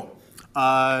 cool.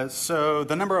 So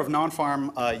the number of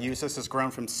non-farm uses has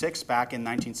grown from 6 back in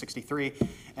 1963,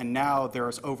 and now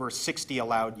there's over 60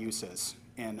 allowed uses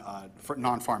for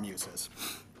non-farm uses.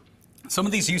 Some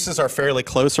of these uses are fairly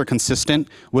close or consistent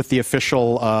with the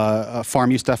official farm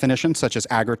use definition, such as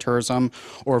agritourism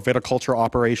or viticulture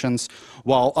operations,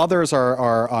 while others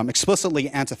are explicitly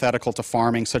antithetical to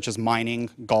farming, such as mining,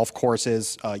 golf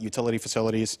courses, utility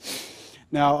facilities.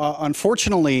 Now,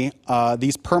 unfortunately,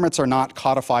 these permits are not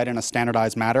codified in a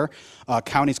standardized manner.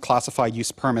 Counties classify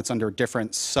use permits under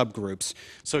different subgroups.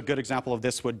 So a good example of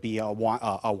this would be a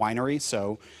winery.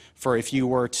 So if you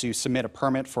were to submit a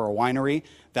permit for a winery,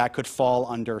 that could fall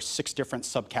under 6 different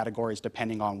subcategories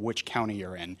depending on which county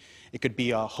you're in. It could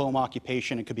be a home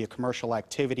occupation, it could be a commercial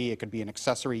activity, it could be an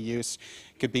accessory use,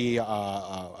 it could be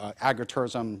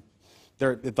agritourism.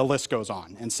 The list goes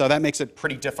on. And so that makes it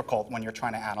pretty difficult when you're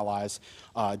trying to analyze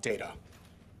data.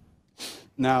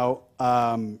 Now,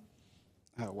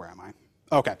 where am I?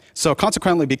 Okay, so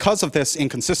consequently, because of this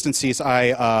inconsistencies,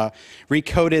 I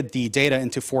recoded the data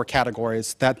into 4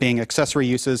 categories, that being accessory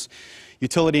uses,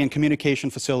 utility and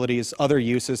communication facilities, other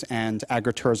uses, and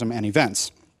agritourism and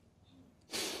events.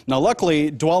 Now, luckily,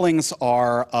 dwellings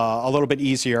are a little bit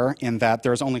easier in that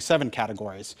there's only 7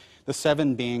 categories, the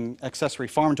 7 being accessory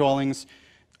farm dwellings,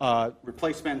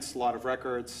 replacements, lot of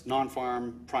records,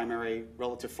 non-farm, primary,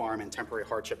 relative farm, and temporary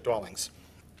hardship dwellings.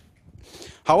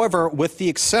 However, with the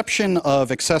exception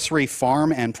of accessory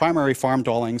farm and primary farm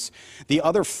dwellings, the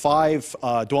other 5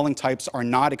 dwelling types are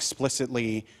not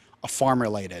explicitly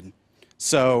farm-related.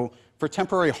 So for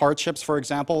temporary hardships, for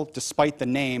example, despite the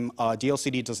name,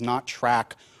 DLCD does not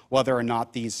track whether or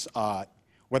not these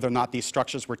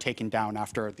structures were taken down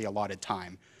after the allotted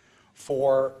time.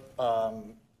 For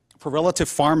relative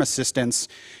farm assistance,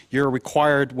 you're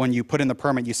required, when you put in the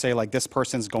permit, you say, like, this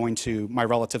person's my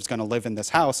relative's going to live in this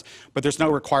house, but there's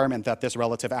no requirement that this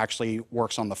relative actually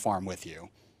works on the farm with you.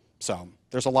 So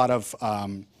there's a lot of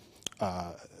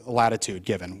latitude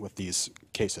given with these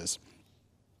cases.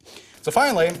 So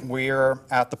finally, we're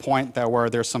at the point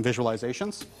where there's some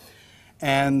visualizations.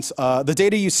 And the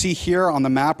data you see here on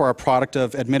the map are a product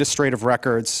of administrative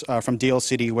records from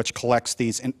DLCD, which collects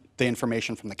the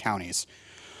information from the counties.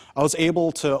 I was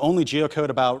able to only geocode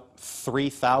about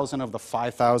 3,000 of the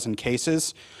 5,000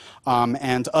 cases.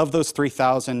 And of those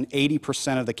 3,000,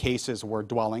 80% of the cases were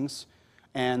dwellings.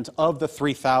 And of the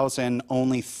 3,000,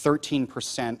 only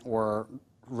 13%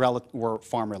 were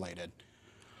farm-related.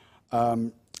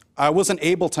 I wasn't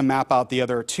able to map out the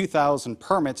other 2,000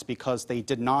 permits because they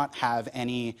did not have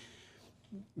any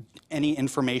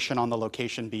information on the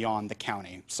location beyond the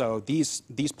county. So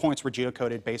these points were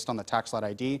geocoded based on the tax lot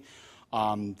ID.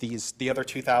 The other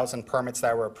 2,000 permits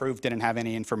that were approved didn't have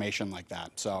any information like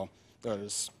that, so it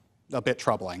was a bit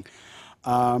troubling.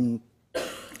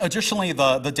 Additionally,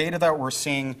 the data that we're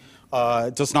seeing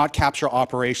does not capture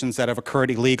operations that have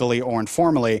occurred illegally or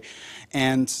informally,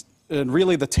 and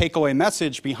really the takeaway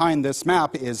message behind this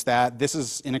map is that this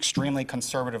is an extremely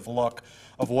conservative look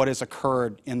of what has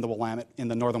occurred in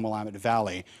the northern Willamette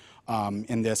Valley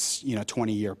in this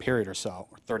 20-year period or so,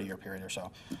 or 30-year period or so.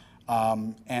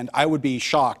 And I would be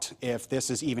shocked if this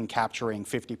is even capturing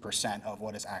 50% of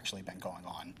what has actually been going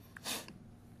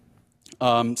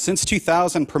on. Since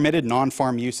 2000, permitted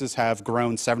non-farm uses have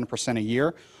grown 7% a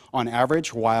year on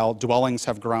average, while dwellings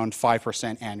have grown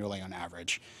 5% annually on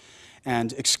average.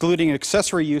 And excluding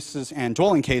accessory uses and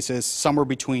dwelling cases, somewhere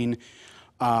between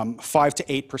 5 to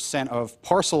 8% of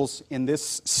parcels in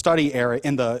this study area,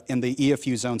 in the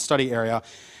EFU zone study area,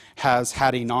 has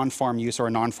had a non-farm use or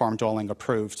a non-farm dwelling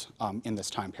approved in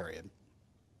this time period.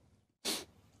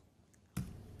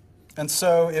 And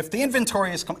so if the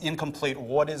inventory is incomplete,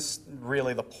 what is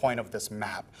really the point of this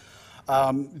map?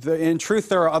 In truth,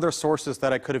 there are other sources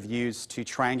that I could have used to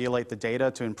triangulate the data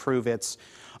to improve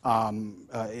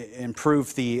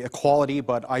improve the quality,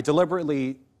 but I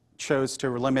deliberately chose to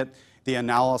limit the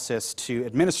analysis to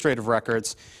administrative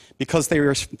records because they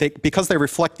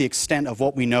reflect the extent of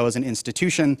what we know as an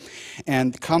institution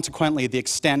and consequently the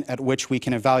extent at which we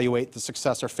can evaluate the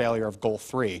success or failure of Goal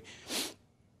 3.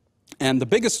 And the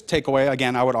biggest takeaway,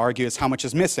 again, I would argue, is how much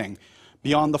is missing.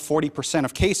 Beyond the 40%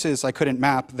 of cases I couldn't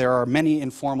map, there are many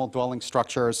informal dwelling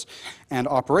structures and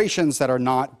operations that are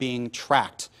not being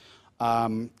tracked.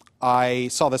 I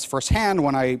saw this firsthand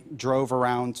when I drove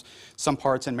around some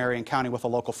parts in Marion County with a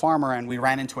local farmer, and we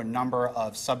ran into a number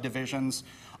of subdivisions,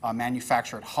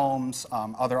 manufactured homes,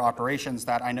 other operations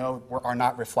that I know are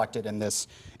not reflected in this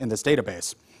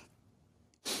database.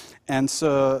 And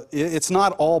so it's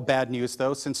not all bad news,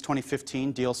 though. Since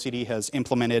 2015, DLCD has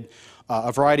implemented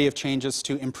a variety of changes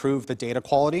to improve the data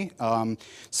quality,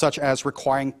 such as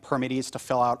requiring permittees to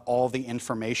fill out all the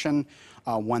information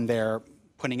when they're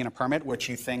putting in a permit, which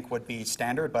you think would be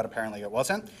standard, but apparently it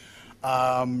wasn't.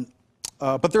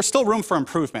 But there's still room for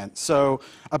improvement. So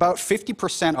about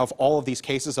 50% of all of these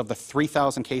cases, of the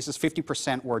 3,000 cases,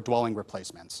 50% were dwelling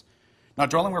replacements. Now,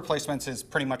 dwelling replacements is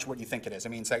pretty much what you think it is. It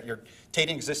means that you're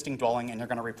taking existing dwelling and you're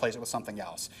going to replace it with something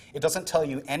else. It doesn't tell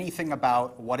you anything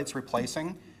about what it's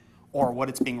replacing or what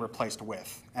it's being replaced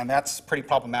with. And that's pretty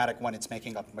problematic when it's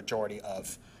making up a majority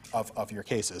of your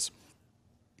cases.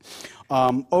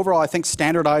 Overall, I think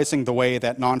standardizing the way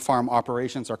that non-farm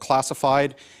operations are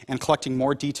classified and collecting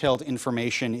more detailed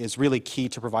information is really key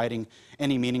to providing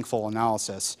any meaningful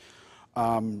analysis.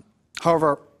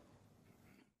 However,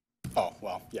 oh,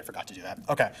 well, yeah, I forgot to do that.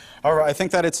 Okay. However, I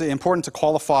think that it's important to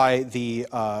qualify the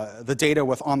data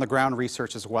with on-the-ground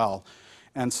research as well.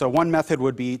 And so one method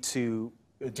would be to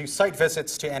do site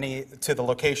visits to the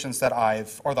locations that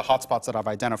or the hotspots that I've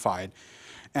identified.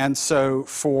 And so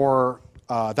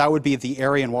that would be the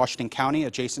area in Washington County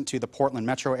adjacent to the Portland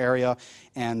metro area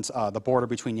and the border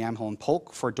between Yamhill and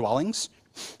Polk for dwellings.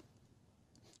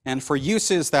 And for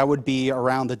uses, that would be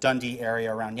around the Dundee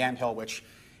area, around Yamhill, which,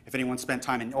 if anyone spent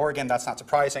time in Oregon, that's not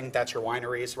surprising. That's your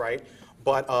wineries, right?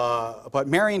 But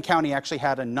Marion County actually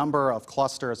had a number of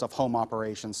clusters of home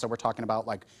operations. So we're talking about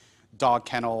like dog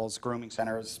kennels, grooming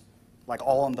centers, like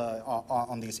all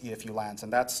on these EFU lands.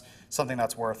 And that's something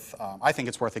that's worth, I think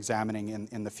it's worth examining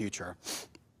in the future.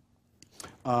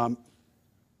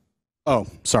 Oh,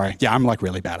 sorry. Yeah, I'm like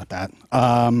really bad at that.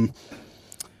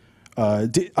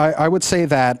 I would say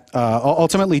that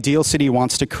ultimately Deal City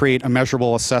wants to create a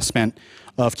measurable assessment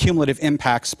of cumulative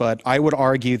impacts, but I would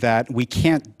argue that we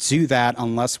can't do that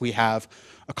unless we have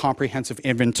a comprehensive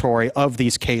inventory of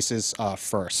these cases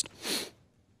first.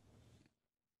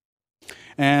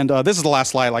 And this is the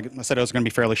last slide. Like I said, it was going to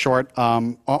be fairly short.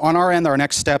 On our end, our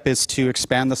next step is to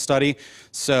expand the study.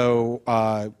 So,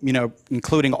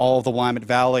 including all of the Willamette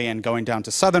Valley and going down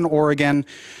to Southern Oregon.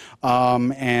 We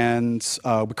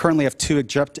currently have two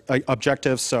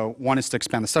objectives. So one is to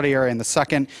expand the study area, and the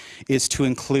second is to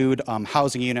include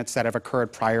housing units that have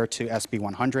occurred prior to SB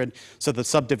 100. So the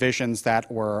subdivisions that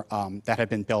had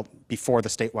been built before the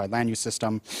statewide land use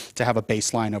system, to have a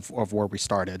baseline of where we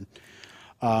started.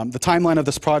 The timeline of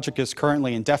this project is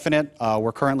currently indefinite.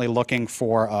 We're currently looking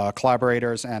for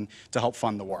collaborators and to help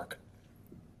fund the work.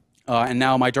 And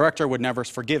now my director would never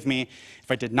forgive me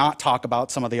if I did not talk about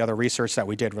some of the other research that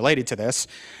we did related to this.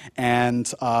 And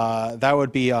that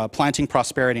would be Planting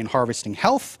Prosperity and Harvesting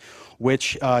Health,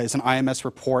 which is an IMS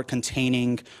report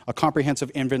containing a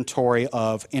comprehensive inventory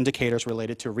of indicators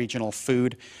related to regional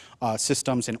food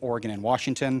systems in Oregon and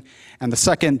Washington. And the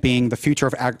second being The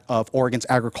Future of Oregon's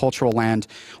Agricultural Land,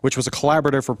 which was a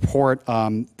collaborative report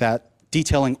that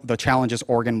detailing the challenges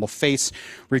Oregon will face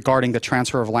regarding the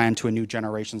transfer of land to a new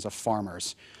generations of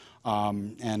farmers.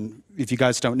 And if you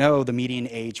guys don't know, the median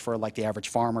age for like the average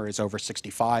farmer is over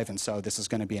 65, and so this is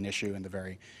going to be an issue in the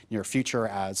very near future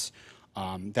as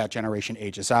that generation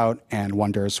ages out and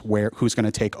wonders who's going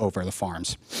to take over the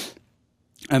farms.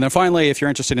 And then finally, if you're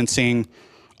interested in seeing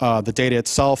the data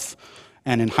itself,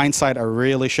 and in hindsight, I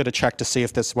really should have checked to see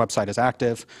if this website is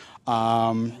active,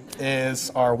 is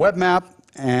our web map.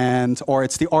 Or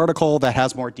it's the article that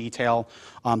has more detail.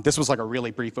 This was like a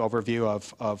really brief overview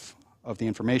of the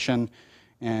information.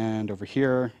 And over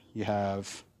here, you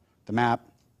have the map.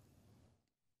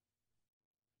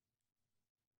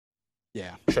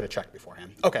 Yeah, should have checked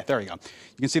beforehand. Okay, there you go.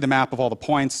 You can see the map of all the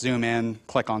points, zoom in,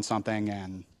 click on something,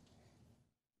 and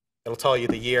it'll tell you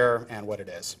the year and what it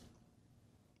is.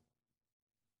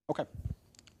 Okay.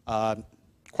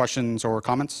 Questions or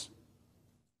comments?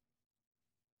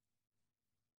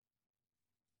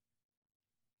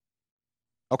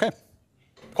 Okay,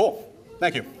 cool.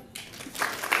 Thank you.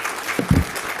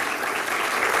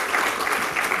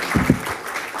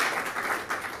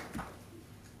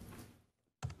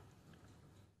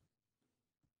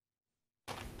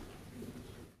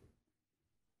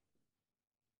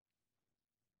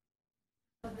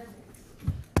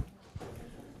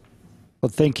 Well,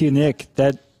 thank you, Nick.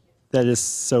 That is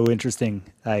so interesting.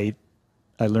 I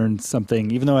learned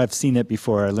something, even though I've seen it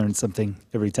before, I learned something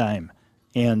every time.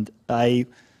 And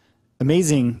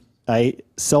amazing, I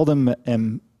seldom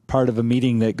am part of a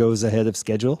meeting that goes ahead of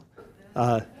schedule.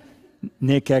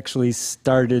 Nick actually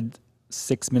started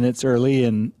 6 minutes early,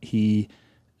 and he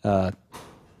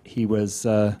was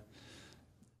 10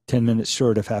 minutes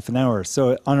short of half an hour.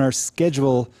 So on our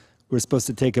schedule, we're supposed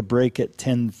to take a break at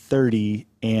 10:30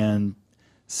 and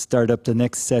start up the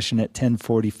next session at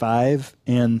 10:45.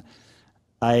 And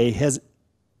I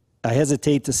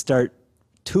hesitate to start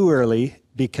too early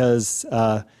because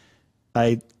I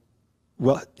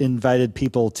invited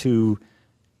people to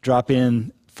drop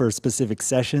in for specific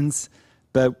sessions,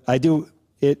 but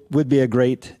it would be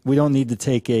we don't need to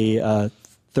take a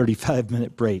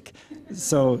 35-minute break.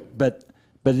 So, but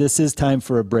this is time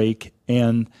for a break,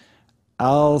 and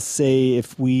I'll say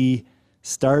if we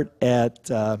start at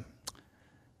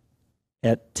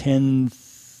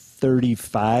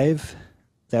 10:35,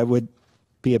 that would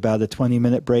be about a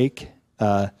 20-minute break.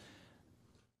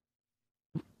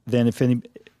 Then if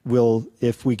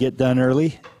we get done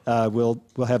early, we'll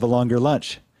have a longer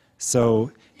lunch.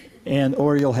 So,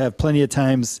 or you'll have plenty of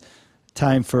time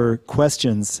for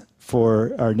questions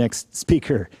for our next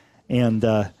speaker and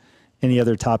any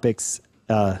other topics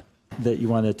that you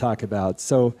want to talk about.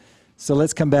 So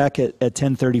let's come back at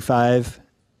 10:35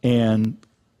 and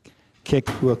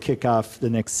we'll kick off the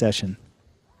next session.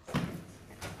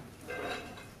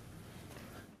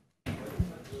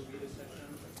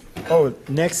 Oh,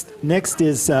 next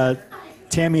is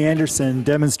Tammy Anderson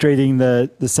demonstrating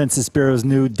the Census Bureau's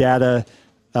new data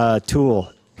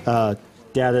tool,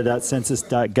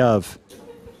 data.census.gov.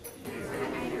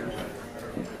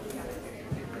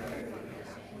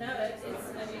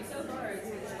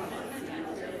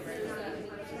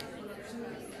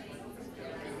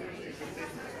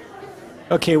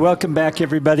 Okay, welcome back,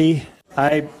 everybody.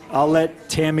 I'll let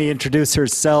Tammy introduce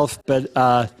herself,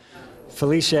 but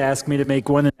Felicia asked me to make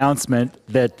one announcement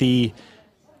that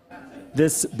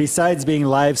this, besides being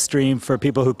live streamed for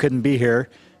people who couldn't be here,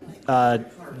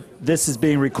 this is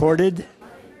being recorded,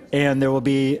 and there will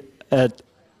be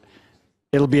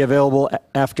it'll be available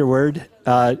afterward.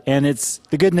 And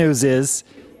the good news is,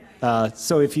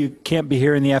 so if you can't be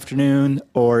here in the afternoon,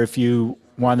 or if you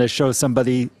want to show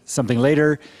somebody something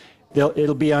later,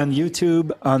 it'll be on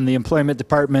YouTube, on the Employment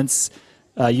Department's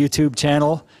YouTube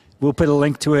channel. We'll put a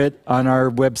link to it on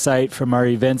our website from our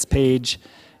events page.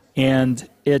 And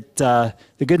the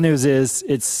good news is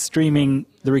it's streaming,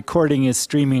 the recording is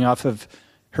streaming off of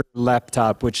her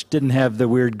laptop, which didn't have the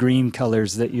weird green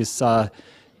colors that you saw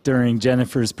during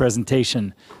Jennifer's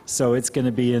presentation. So it's going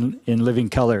to be in living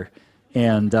color.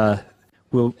 And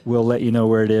we'll let you know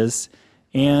where it is.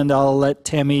 And I'll let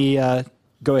Tammy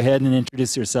go ahead and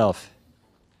introduce herself.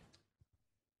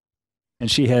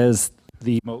 And she has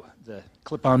the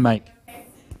clip-on mic.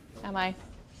 Am I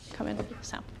coming to the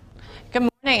sound? Good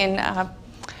morning.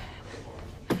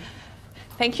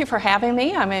 Thank you for having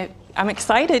me. I'm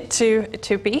excited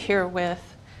to be here with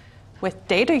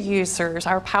data users,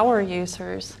 our power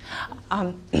users.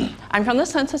 I'm from the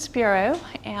Census Bureau,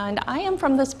 and I am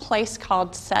from this place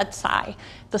called CEDSI,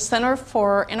 the Center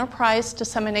for Enterprise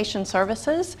Dissemination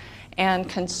Services and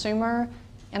Consumer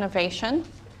Innovation.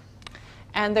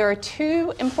 And there are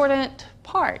two important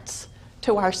parts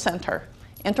to our center: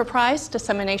 enterprise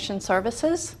dissemination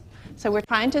services. So we're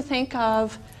trying to think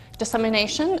of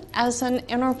dissemination as an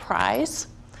enterprise,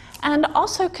 and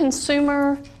also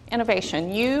consumer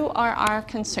innovation. You are our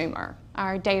consumer,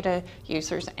 our data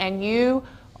users, and you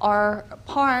are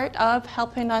part of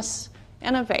helping us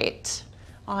innovate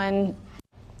on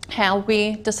how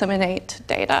we disseminate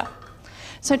data.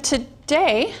 So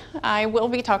today, I will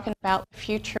be talking about the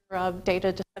future of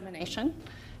data dissemination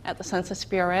at the Census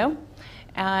Bureau.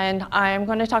 And I'm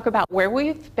going to talk about where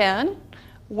we've been,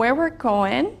 where we're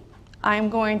going. I'm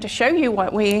going to show you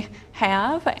what we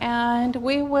have, and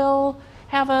we will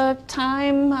have a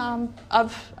time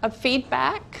of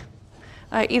feedback,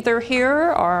 either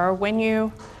here or when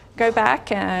you go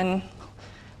back and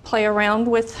play around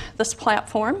with this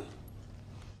platform.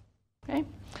 Okay.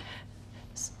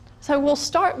 So we'll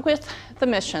start with the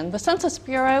mission. The Census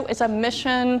Bureau is a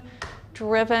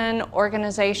mission-driven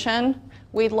organization.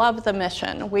 We love the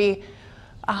mission. We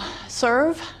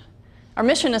our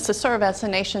mission is to serve as the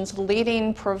nation's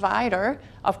leading provider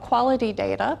of quality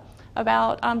data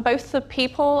about both the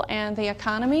people and the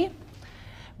economy.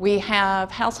 We have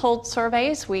household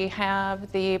surveys, we have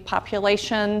the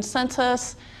population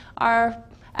census, our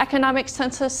economic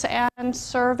census and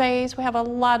surveys. We have a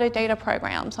lot of data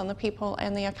programs on the people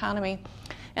and the economy.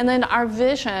 And then our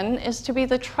vision is to be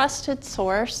the trusted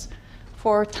source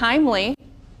for timely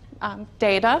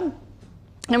data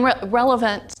and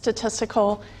relevant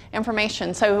statistical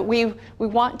information. So we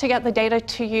want to get the data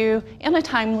to you in a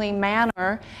timely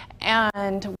manner,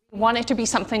 and we want it to be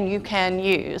something you can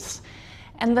use.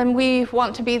 And then we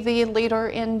want to be the leader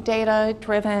in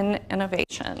data-driven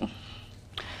innovation.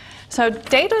 So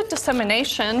data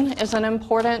dissemination is an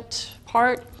important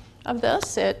part of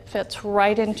this. It fits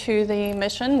right into the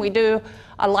mission. We do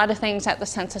a lot of things at the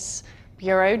Census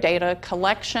Bureau, data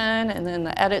collection, and then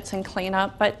the edits and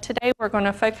cleanup. But today we're going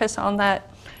to focus on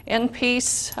that end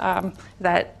piece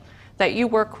that you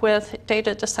work with,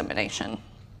 data dissemination.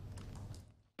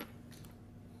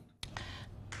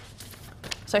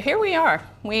 So here we are.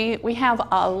 We have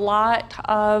a lot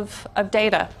of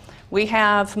data. We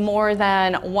have more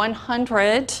than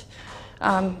 100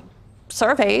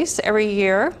 surveys every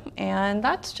year, and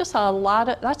that's just a lot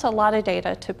of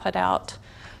data to put out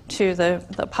to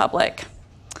the public.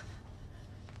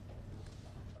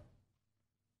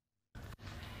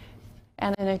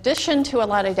 And in addition to a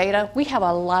lot of data, we have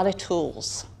a lot of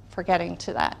tools for getting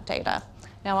to that data.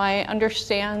 Now, I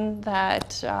understand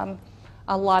that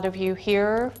a lot of you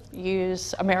here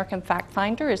use American Fact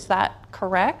Finder. Is that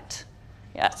correct?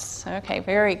 Yes. Okay,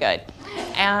 very good.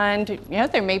 And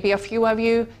there may be a few of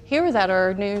you here that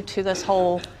are new to this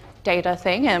whole data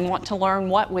thing and want to learn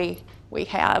what we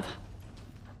have.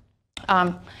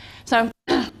 So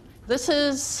this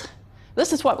is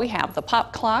what we have, the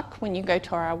pop clock when you go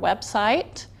to our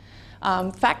website,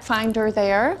 Fact Finder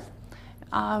there,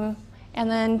 And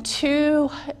then 2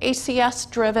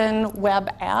 ACS-driven web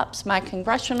apps, my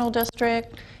congressional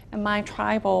district and my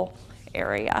tribal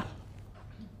area.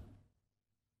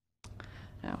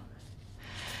 No.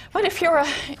 But if you're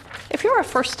a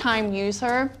first-time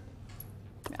user,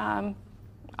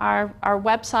 our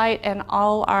website and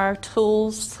all our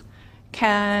tools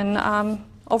can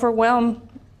overwhelm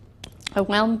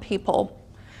people.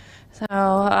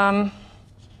 So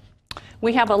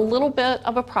we have a little bit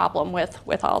of a problem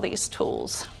with all these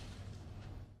tools,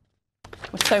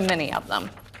 with so many of them.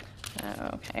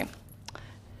 Okay.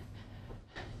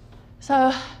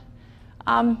 So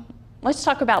let's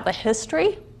talk about the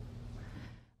history.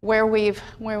 Where we've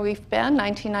been.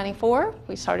 1994,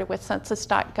 we started with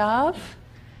census.gov,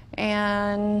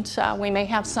 and we may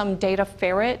have some data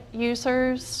ferret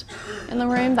users in the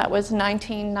room. That was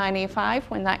 1995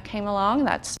 when that came along.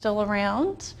 That's still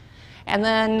around. And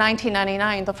then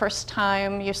 1999, the first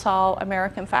time you saw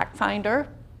American Fact Finder,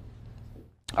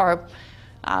 or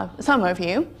some of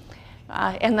you.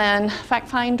 And then Fact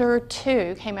Finder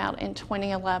 2 came out in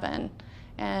 2011,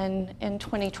 and in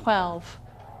 2012,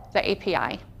 the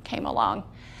API came along.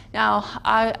 Now,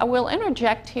 I will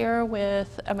interject here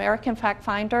with American Fact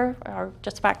Finder, or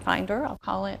just Fact Finder, I'll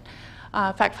call it,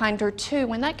 Fact Finder 2.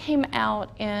 When that came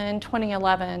out in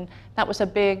 2011, that was a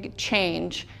big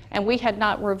change, and we had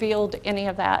not revealed any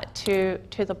of that to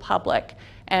the public.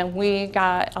 And we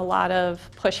got a lot of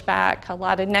pushback, a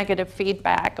lot of negative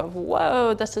feedback of,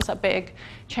 whoa, this is a big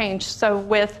change. So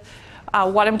with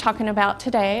what I'm talking about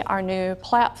today, our new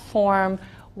platform,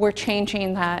 we're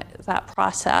changing that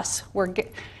process.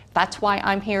 That's why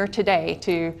I'm here today,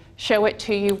 to show it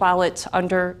to you while it's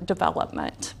under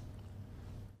development.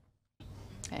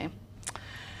 Okay.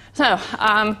 So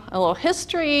a little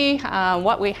history,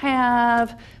 what we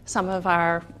have, some of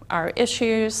our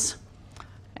issues.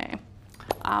 Okay.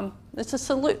 This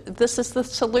is the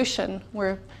solution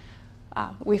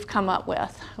we've come up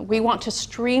with. We want to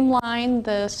streamline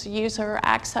this user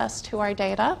access to our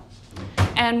data.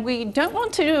 And we don't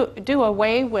want to do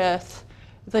away with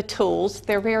the tools.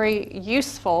 They're very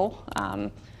useful,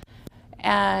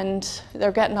 and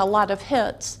they're getting a lot of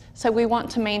hits. So we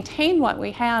want to maintain what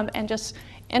we have and just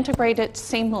integrate it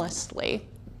seamlessly.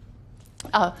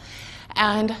 You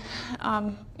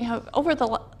know, over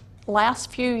the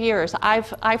last few years,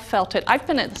 I've felt it. I've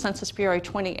been at the Census Bureau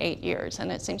 28 years,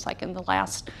 and it seems like in the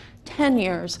last 10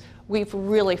 years, we've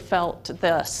really felt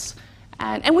this.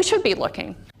 And we should be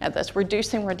looking at this,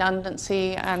 reducing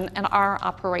redundancy and our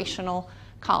operational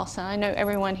costs. And I know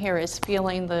everyone here is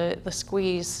feeling the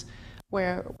squeeze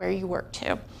where you work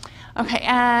too. Okay,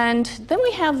 and then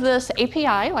we have this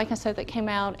API, like I said, that came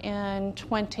out in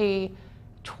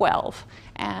 2012.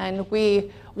 And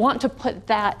we want to put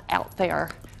that out there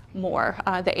more.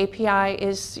 The API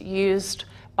is used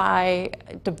by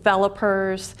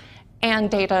developers and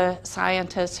data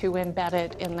scientists who embed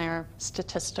it in their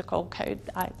statistical code.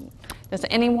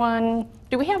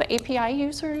 Do we have API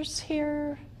users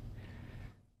here?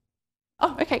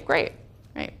 Oh, okay, great.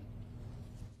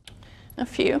 A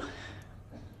few.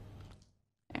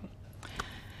 Okay.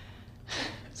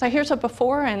 So here's a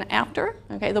before and after.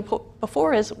 Okay, the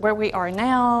before is where we are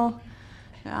now.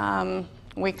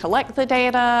 We collect the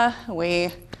data,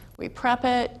 we prep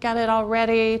it, get it all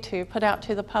ready to put out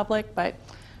to the public, but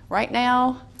right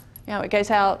now, you know, it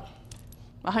goes out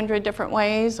 100 different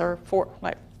ways, or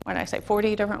when I say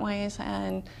 40 different ways,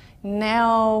 and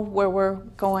now where we're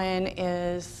going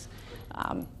is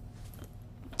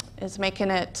making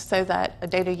it so that a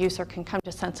data user can come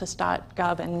to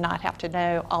census.gov and not have to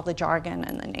know all the jargon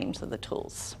and the names of the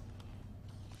tools.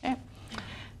 Okay.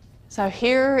 So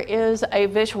here is a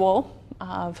visual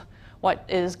of what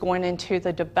is going into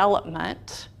the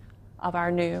development of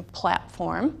our new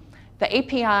platform. The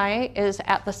API is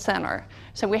at the center.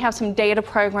 So we have some data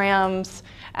programs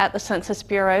at the Census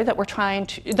Bureau that we're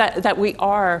that we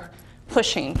are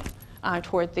pushing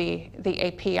toward the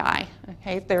API.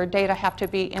 Okay, their data have to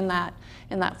be in that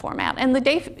format. And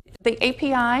the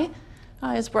API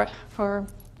is for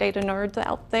data nerds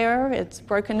out there. It's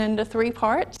broken into 3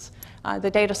 parts: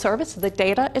 the data service, the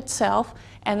data itself,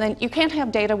 and then you can't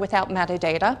have data without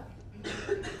metadata.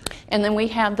 And then we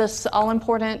have this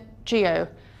all-important geo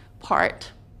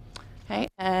part. Okay,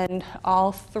 and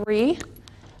all 3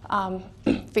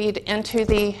 feed into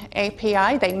the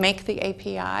API. They make the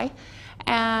API.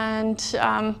 And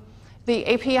the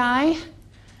API,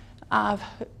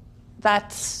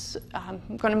 that's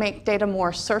going to make data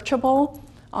more searchable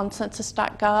on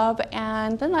census.gov.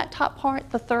 And then that top part,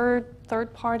 the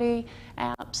third-party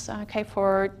apps, okay,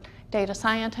 for data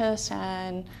scientists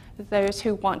and those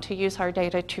who want to use our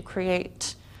data to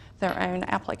create their own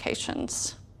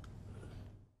applications.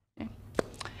 Okay.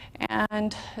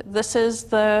 And this is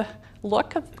the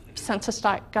look of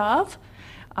Census.gov.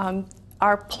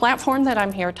 Our platform that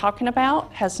I'm here talking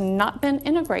about has not been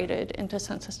integrated into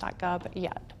Census.gov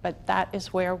yet, but that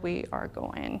is where we are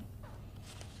going.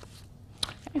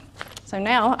 Okay. So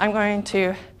now I'm going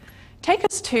to take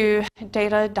us to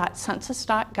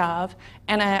data.census.gov,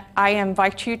 and I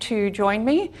invite you to join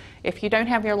me. If you don't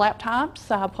have your laptops,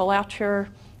 pull out your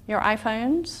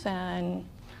iPhones, and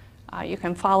you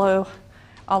can follow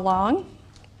along.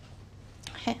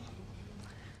 Okay.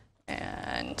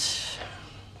 And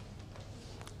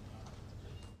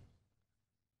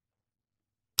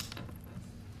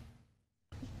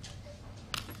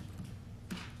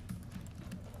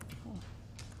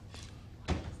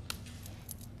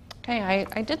okay,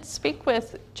 I did speak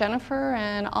with Jennifer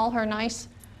and all her nice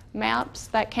maps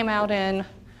that came out in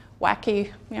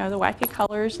wacky, the wacky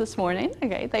colors this morning.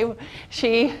 Okay,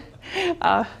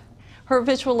 her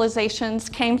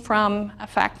visualizations came from a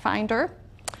fact finder,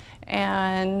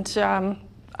 and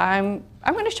I'm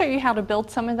going to show you how to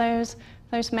build some of those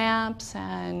maps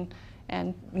and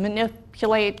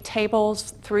manipulate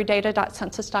tables through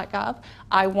data.census.gov.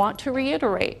 I want to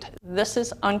reiterate, this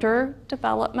is under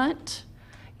development.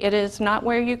 It is not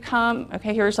where you come.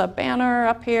 Okay, here's a banner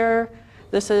up here.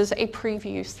 This is a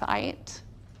preview site.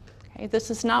 Okay,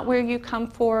 this is not where you come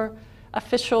for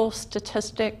official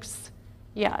statistics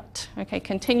yet. Okay,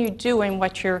 continue doing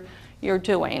what you're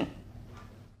doing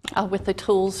with the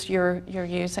tools you're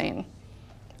using.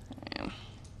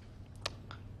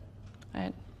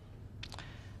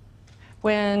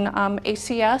 When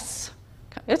ACS,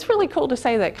 it's really cool to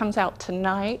say that it comes out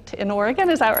tonight in Oregon.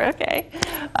 Is that right? Okay.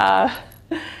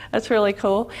 That's really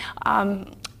cool.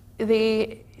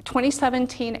 The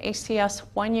 2017 ACS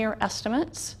one-year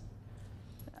estimates,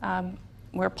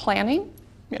 we're planning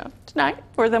tonight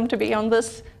for them to be on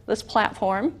this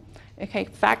platform. Okay,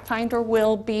 FactFinder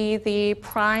will be the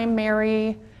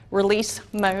primary release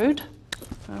mode.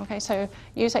 Okay, so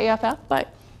use AFF,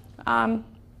 but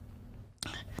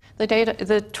the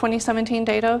 2017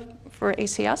 data for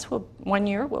ACS 1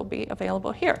 year will be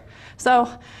available here.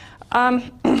 So.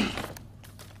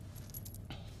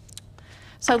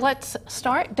 So let's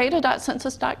start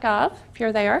data.census.gov, if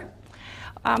you're there.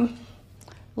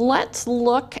 Let's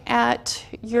look at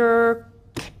your,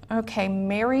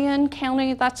 Marion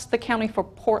County, that's the county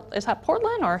for is that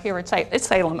Portland or here it's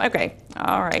Salem? Okay,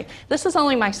 all right. This is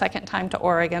only my second time to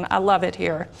Oregon. I love it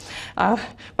here,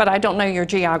 but I don't know your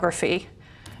geography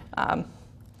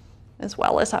as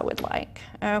well as I would like.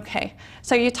 Okay,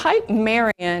 so you type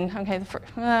Marion,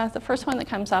 the first one that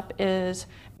comes up is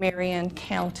Marion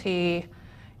County,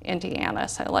 Indiana.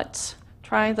 So let's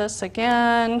try this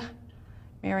again.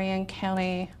 Marion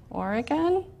County,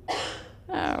 Oregon.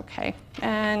 Okay,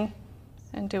 and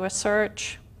do a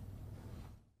search.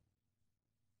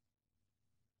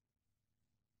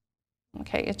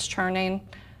 Okay, it's churning.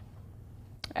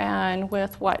 And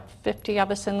with 50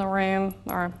 of us in the room,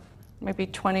 or maybe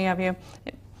 20 of you,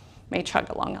 it may chug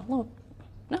along a little.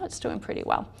 No, it's doing pretty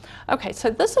well. Okay, so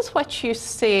this is what you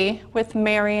see with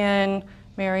Marion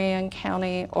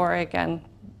County, Oregon.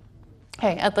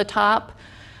 Okay, at the top,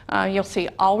 you'll see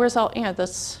all results,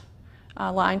 this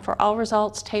line for all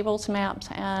results, tables, maps,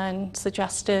 and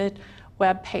suggested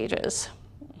web pages.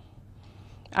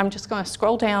 I'm just going to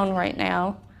scroll down right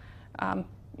now.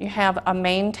 You have a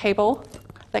main table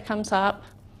that comes up,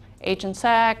 age and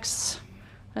sex,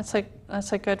 that's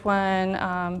a good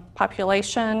one,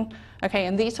 population. Okay,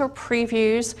 and these are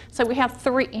previews. So we have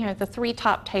the three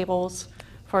top tables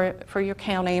for your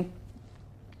county.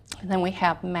 And then we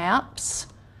have maps,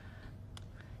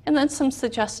 and then some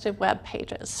suggested web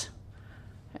pages.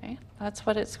 Okay, that's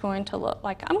what it's going to look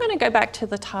like. I'm going to go back to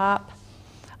the top.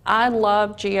 I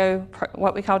love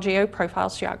what we call geo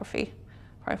profiles, geography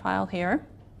profile here.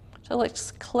 So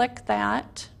let's click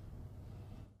that.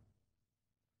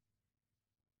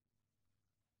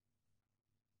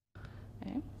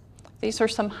 Okay. These are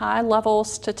some high-level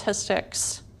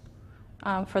statistics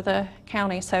for the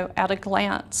county. So at a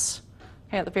glance,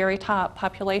 at the very top,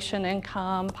 population,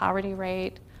 income, poverty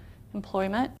rate,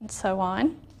 employment, and so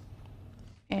on.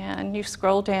 And you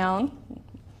scroll down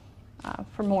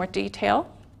for more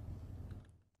detail.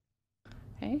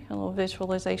 Okay, a little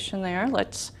visualization there.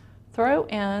 Let's throw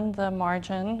in the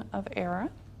margin of error.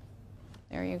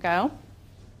 There you go.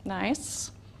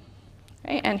 Nice.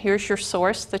 Okay, and here's your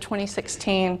source, the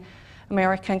 2016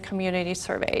 American Community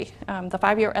Survey, the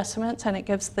 5-year estimates, and it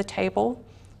gives the table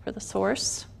for the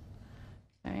source.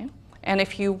 Okay. And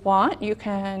if you want, you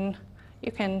can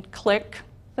click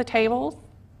the table,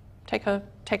 take a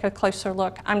take a closer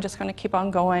look. I'm just going to keep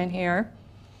on going here.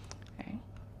 Okay.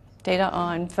 Data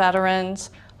on veterans,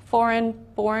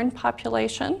 foreign-born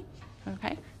population.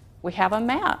 Okay. We have a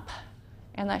map,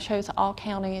 and that shows all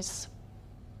counties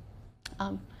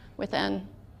within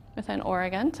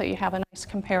Oregon, so you have a nice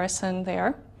comparison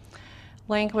there.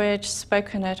 Language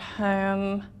spoken at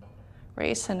home,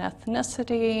 race and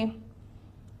ethnicity.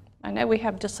 I know we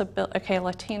have disability, okay,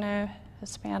 Latino,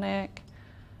 Hispanic,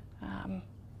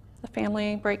 the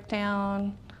family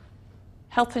breakdown,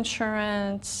 health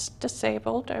insurance,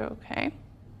 disabled, okay.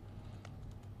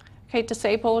 Okay,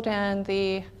 disabled and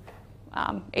the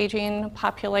aging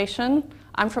population.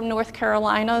 I'm from North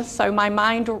Carolina, so my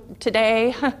mind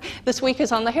today, this week,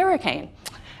 is on the hurricane.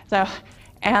 So,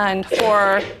 and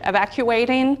for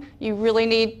evacuating, you really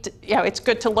need, it's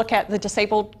good to look at the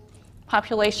disabled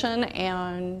population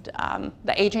and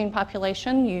the aging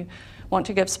population. You want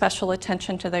to give special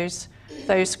attention to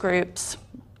those groups.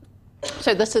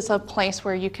 So this is a place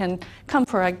where you can come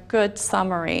for a good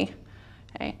summary.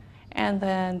 Okay? And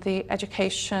then the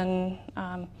education,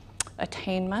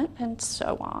 attainment, and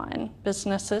so on,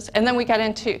 businesses. And then we get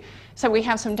into, so we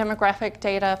have some demographic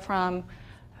data from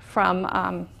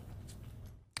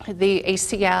the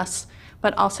ACS,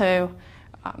 but also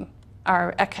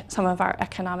some of our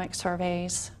economic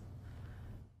surveys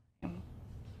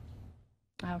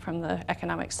from the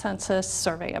economic census,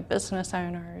 survey of business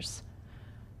owners.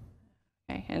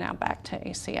 Okay, and now back to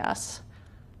ACS,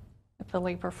 the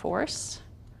labor force.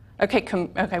 Okay,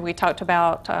 okay, we talked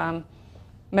about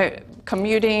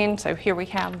commuting, so here we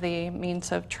have the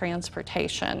means of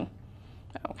transportation.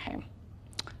 Okay.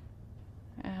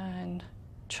 And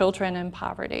children in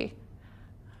poverty.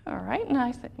 All right, and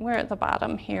I think we're at the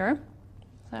bottom here.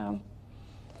 So,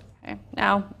 okay.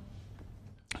 Now,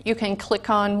 you can click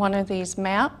on one of these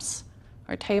maps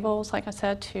or tables, like I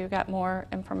said, to get more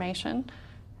information.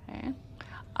 Okay.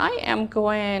 I am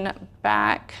going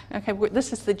back, okay,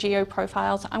 this is the geo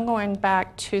profiles. I'm going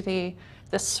back to the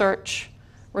search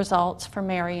results for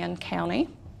Marion County.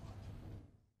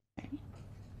 Okay.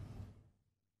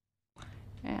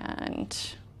 And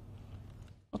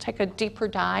we'll take a deeper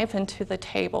dive into the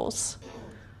tables.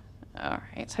 All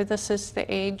right, so this is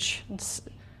the age and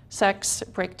sex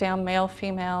breakdown, male,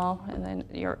 female, and then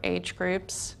your age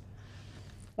groups.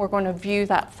 We're going to view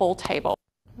that full table.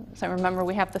 So remember,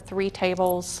 we have the 3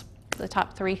 tables, the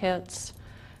top 3 hits.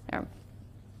 There.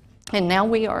 And now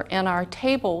we are in our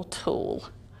table tool.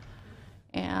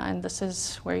 And this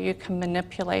is where you can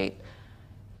manipulate.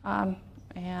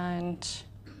 And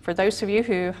for those of you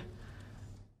who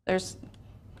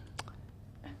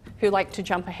like to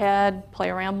jump ahead, play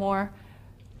around more,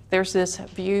 there's this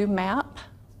view map.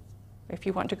 If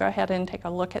you want to go ahead and take a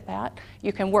look at that,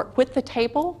 you can work with the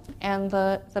table and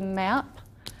the map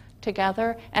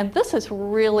together. And this is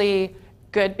really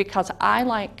good because I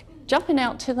like jumping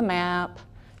out to the map,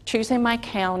 choosing my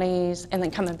counties, and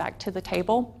then coming back to the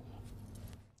table.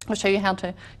 I'll show you how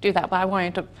to do that, but I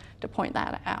wanted to point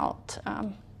that out.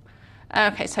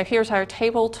 Okay, so here's our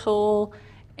table tool,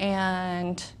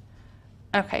 and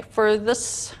okay, for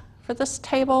this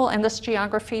table and this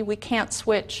geography, we can't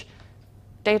switch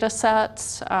data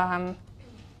sets,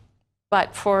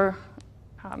 but for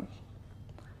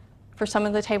some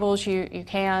of the tables you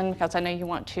can, because I know you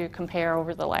want to compare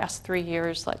over the last 3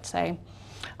 years, let's say.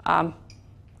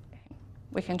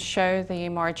 We can show the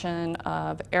margin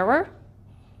of error.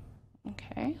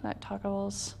 Okay, that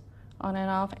toggles on and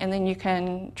off. And then you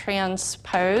can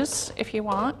transpose if you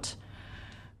want.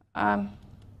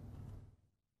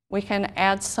 We can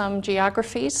add some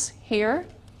geographies here,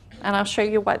 and I'll show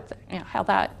you how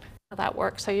that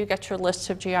works. So you get your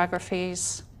list of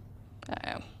geographies.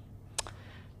 Okay.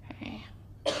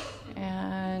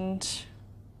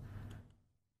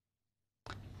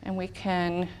 And we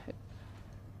can,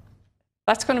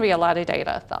 that's going to be a lot of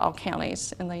data, all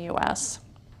counties in the US.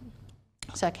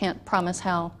 So I can't promise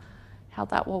how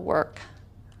that will work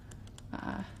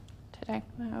today.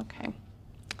 Okay.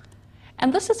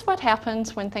 And this is what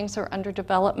happens when things are under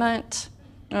development.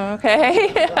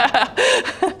 Okay.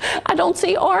 I don't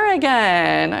see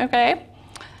Oregon. Okay.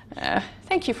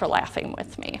 Thank you for laughing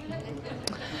with me.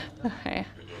 Okay.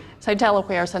 So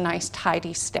Delaware is a nice,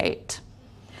 tidy state.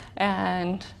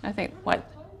 And I think what?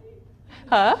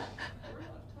 Huh?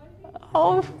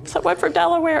 Oh, someone from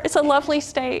Delaware. It's a lovely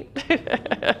state.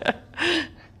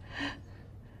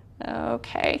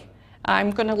 Okay.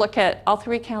 I'm going to look at all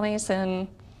 3 counties in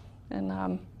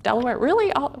Delaware.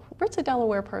 Really? Where's a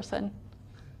Delaware person?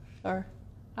 Or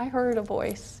I heard a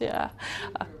voice. Yeah.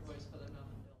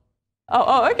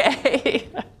 Oh, okay.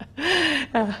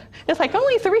 It's like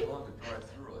only 3.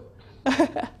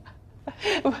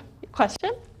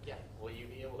 Question? Yeah. Will you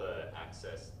be able to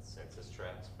access census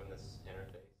tracts from this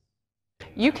interface?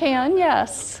 You can,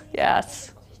 yes,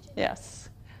 yes, yes.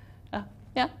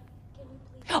 Yeah?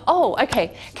 Oh,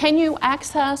 okay. Can you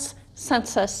access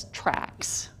census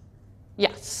tracts?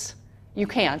 Yes, you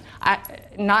can.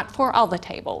 Not for all the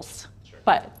tables, Sure.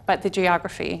 but the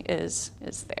geography is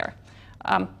there.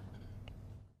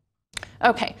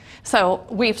 Okay, so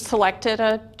we've selected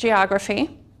a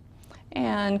geography,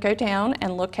 and go down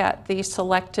and look at the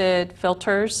selected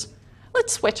filters.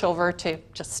 Let's switch over to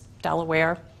just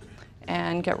Delaware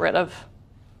and get rid of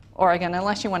Oregon,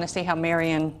 unless you want to see how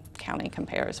Marion County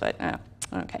compares, but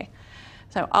okay.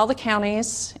 So all the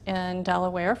counties in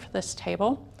Delaware for this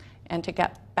table, and to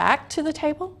get back to the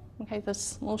table, okay,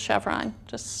 this little chevron,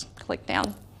 just click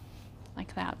down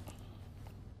like that.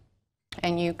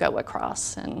 And you go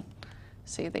across and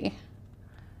see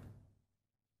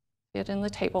it in the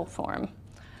table form.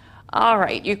 All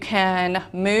right, you can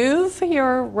move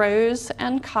your rows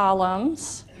and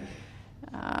columns.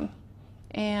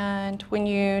 And when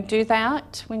you do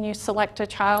that, when you select a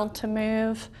child to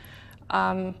move,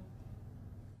 the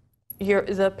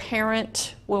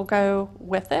parent will go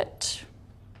with it,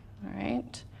 all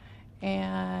right?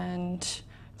 And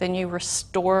then you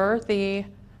restore the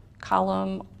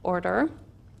column order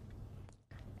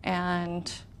and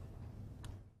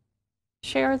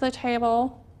share the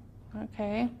table,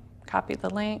 okay? Copy the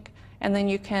link, and then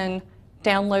you can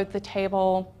download the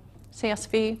table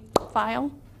CSV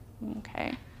file,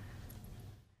 okay?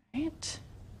 Right.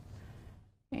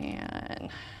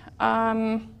 And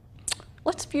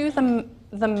let's view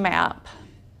the map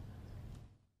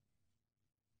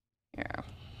here.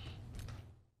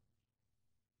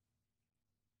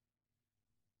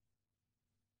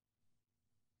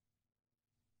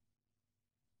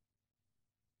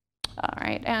 All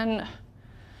right, and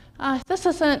this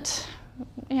isn't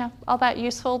all that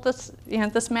useful.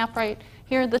 This map right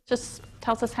here, this just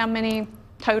tells us how many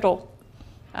total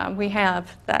we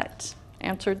have that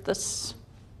answered this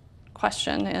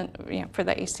question for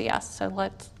the ACS. So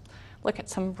let's look at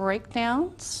some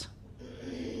breakdowns.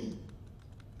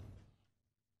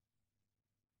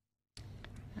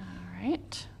 All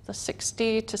right, the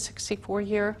 60 to 64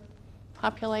 year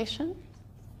population.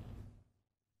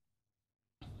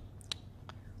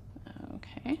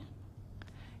 Okay,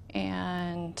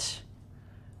 and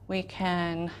we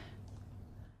can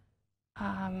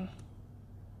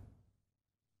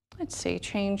let's see,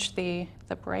 change the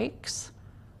breaks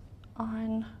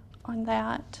on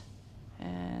that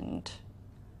and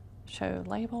show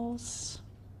labels.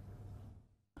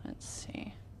 Let's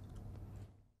see.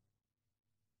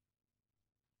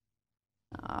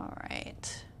 All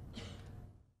right.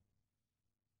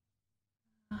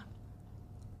 All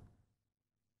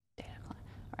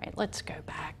right, let's go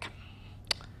back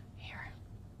here,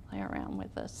 play around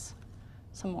with this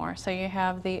some more. So you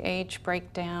have the age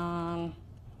breakdown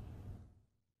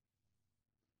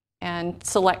and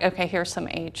select, okay, here's some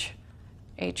age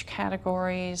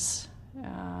categories.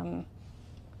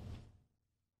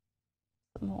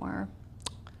 More.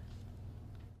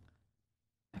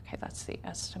 Okay, that's the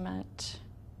estimate.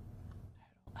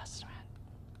 Total estimate.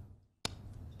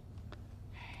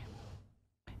 Okay.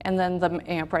 And then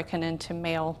broken into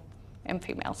male and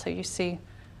female, so you see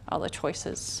all the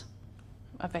choices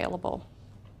available.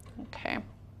 Okay.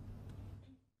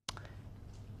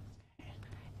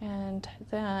 And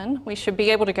then we should be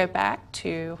able to go back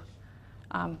to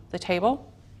the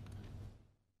table.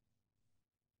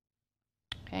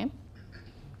 Okay,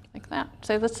 like that.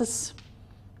 So this is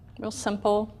real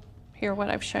simple here,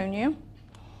 what I've shown you.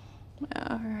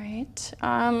 All right.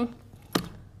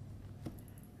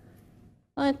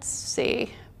 Let's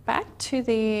see. Back to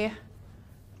the,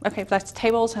 okay, that's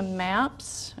tables and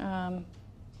maps.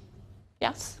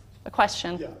 Yes, a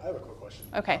question? Yeah, I have a quick question.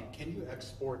 Okay. Can you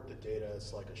export the data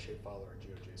as like a shapefile or a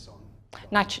GeoJSON?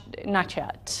 Not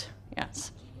yet,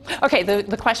 yes. Okay,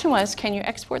 the question was, can you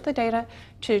export the data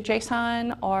to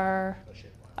JSON or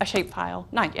a shapefile?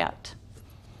 Not yet.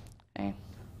 Okay.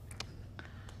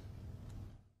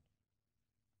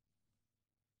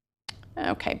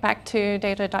 Okay, back to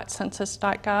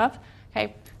data.census.gov.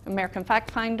 Okay, American Fact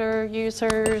Finder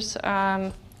users,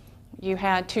 you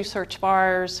had two search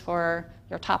bars for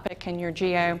your topic and your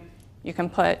geo. You can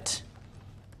put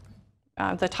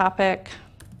the topic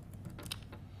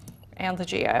and the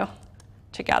geo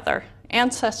together.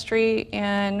 Ancestry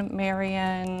in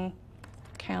Marion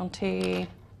County.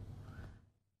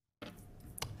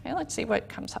 Okay, let's see what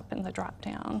comes up in the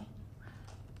drop-down.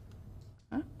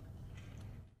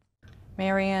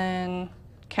 Marion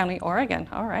County, Oregon.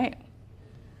 All right.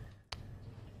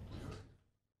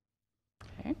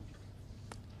 Okay.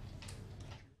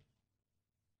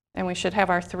 we should have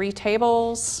our 3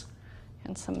 tables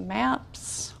and some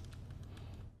maps.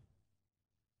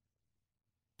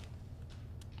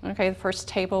 Okay, the first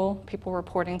table, people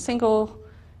reporting single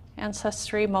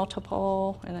ancestry,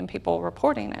 multiple, and then people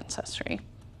reporting ancestry.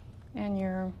 And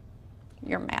your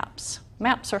maps.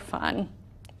 Maps are fun,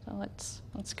 so let's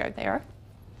go there.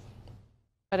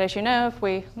 But as you know, if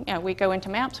we go into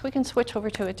maps, we can switch over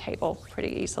to a table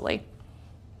pretty easily.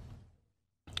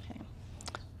 Okay.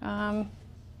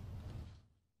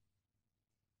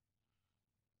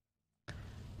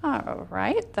 All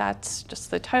right, that's just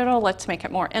the total. Let's make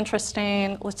it more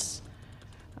interesting.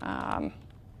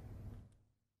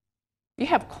 You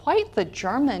have quite the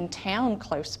German town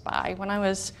close by. When I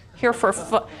was here for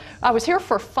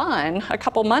fun a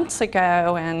couple months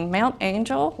ago, and Mount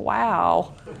Angel,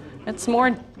 wow, it's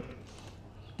more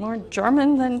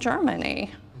German than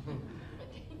Germany.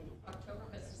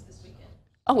 Oktoberfest is this weekend.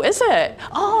 Oh, is it?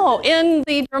 Oh, in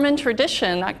the German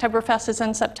tradition, Oktoberfest is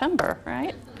in September,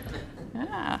 right?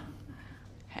 Yeah.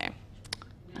 Okay.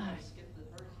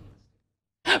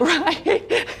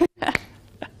 Right.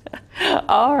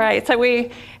 All right. So we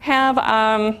have,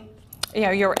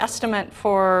 your estimate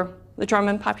for the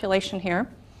German population here.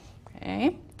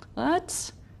 Okay.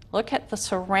 Let's look at the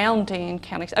surrounding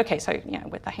counties. Okay. So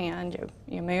with the hand,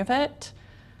 you move it.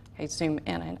 Okay. Zoom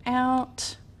in and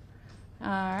out.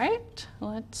 All right.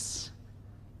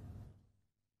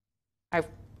 I've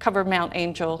covered Mount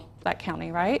Angel, that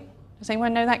county, right? Does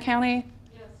anyone know that county?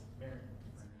 Yes.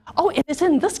 Oh, it is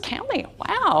in this county.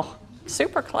 Wow,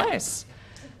 super close.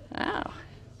 Oh,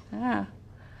 yeah.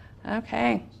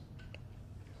 Okay.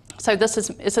 So is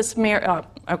this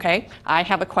okay, I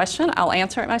have a question. I'll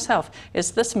answer it myself. Is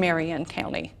this Marion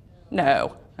County?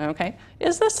 No. Okay.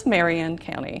 Is this Marion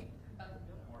County?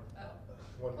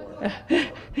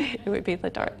 It would be the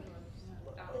dark.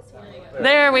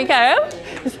 There we go.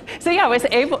 See, I was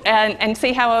able, and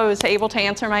see how I was able to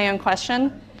answer my own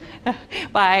question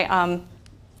by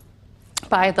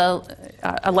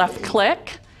a left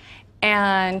click,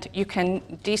 and you can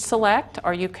deselect,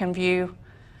 or you can view.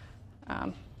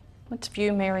 Let's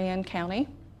view Marion County.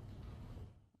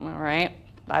 All right,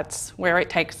 that's where it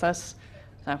takes us.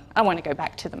 So I want to go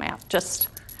back to the map. Just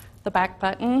the back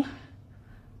button.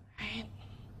 Right.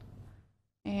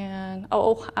 And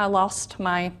I lost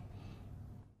my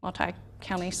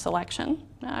multi-county selection.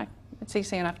 It's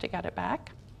easy enough to get it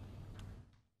back.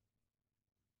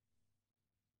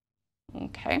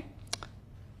 Okay.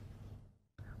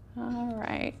 All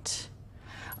right.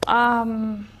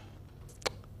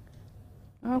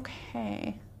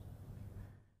 Okay.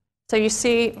 So you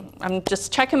see, I'm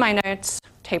just checking my notes.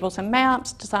 Tables and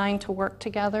maps designed to work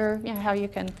together. How you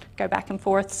can go back and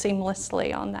forth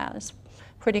seamlessly on that is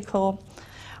pretty cool.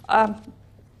 I'm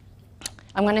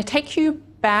going to take you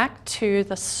back to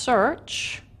the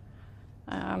search,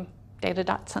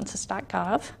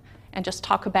 data.census.gov, and just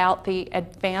talk about the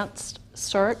advanced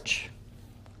search.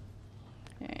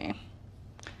 Okay.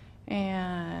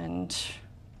 And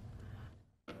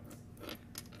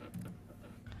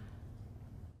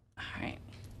all right.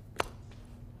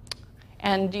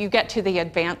 And you get to the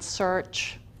advanced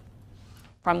search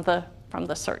from the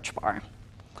search bar.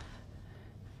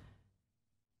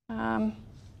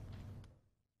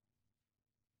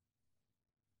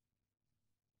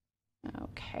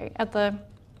 Okay, at the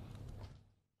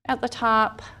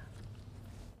top,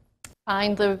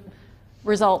 find the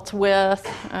results with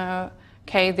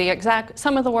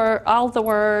some of the all the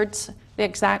words, the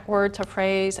exact words or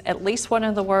phrase, at least one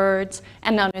of the words,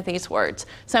 and none of these words.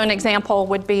 So an example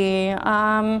would be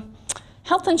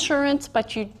health insurance,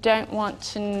 but you don't want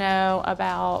to know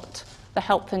about the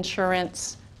health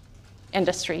insurance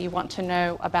industry. You want to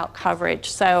know about coverage.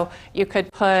 So you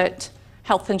could put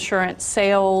health insurance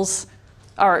sales,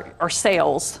 or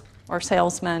sales, or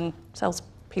salesmen,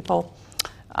 salespeople,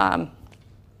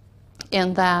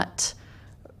 in that,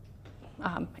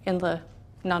 in the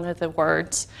none of the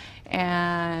words.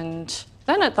 And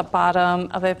then at the bottom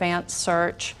of advanced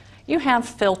search, you have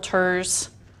filters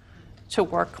to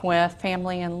work with,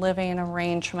 family and living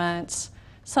arrangements,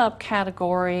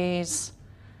 subcategories,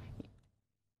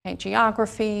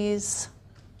 geographies,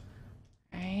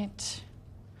 right?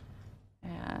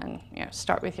 And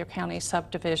start with your county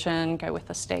subdivision, go with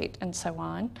the state, and so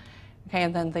on. Okay,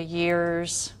 and then the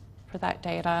years for that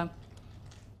data.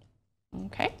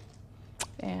 Okay,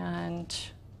 and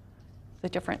the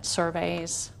different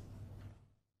surveys.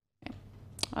 Okay.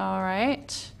 All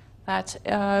right, that's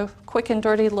a quick and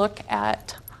dirty look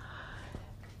at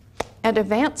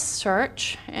advanced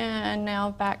search. And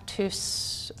now back to,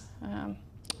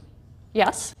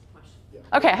 yes?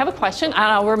 Okay, I have a question.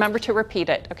 I'll remember to repeat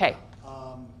it. Okay.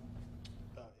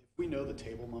 We know the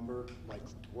table number, like,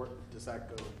 where, does that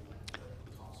go in the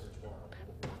top search bar?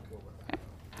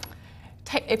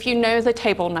 If you know the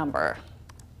table number.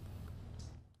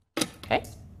 Okay.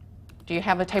 Do you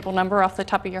have a table number off the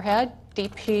top of your head?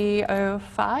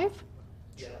 DP05?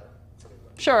 Yeah.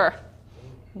 Sure.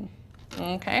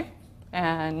 Okay.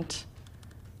 And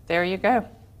there you go.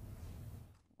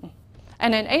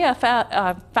 And an AF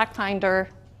fact finder,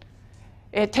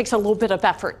 it takes a little bit of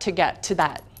effort to get to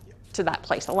that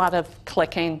place, a lot of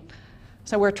clicking.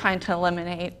 So we're trying to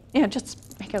eliminate,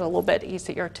 just make it a little bit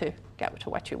easier to get to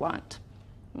what you want.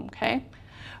 Okay.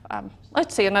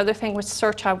 Let's see, another thing with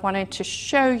search I wanted to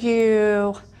show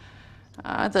you,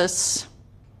 this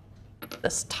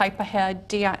type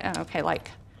ahead,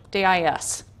 like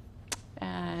DIS.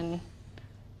 And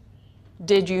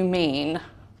did you mean,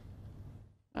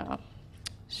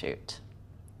 shoot.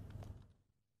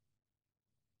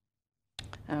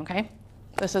 Okay,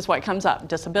 this is what comes up,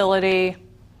 disability,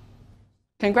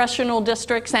 congressional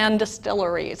districts, and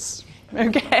distilleries.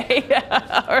 Okay,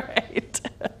 all right.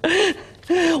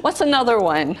 What's another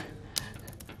one?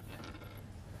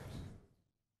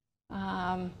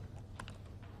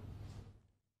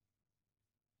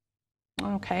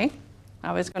 Okay,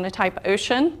 I was going to type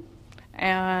ocean,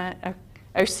 and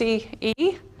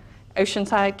OCE,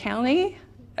 Oceanside County,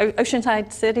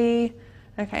 Oceanside City,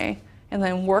 okay, and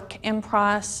then work in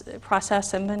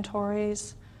process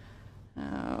inventories.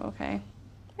 Okay,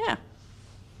 yeah.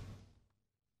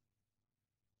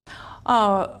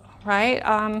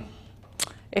 Right.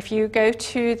 If you go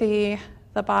to the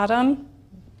bottom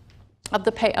of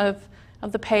the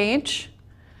page,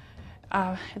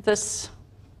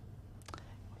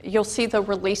 you'll see the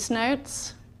release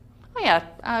notes. Oh yeah,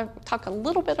 talk a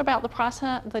little bit about the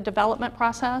process, the development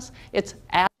process. It's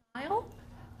agile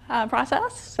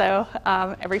process, so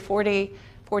every 40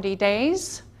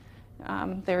 days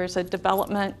there's a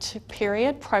development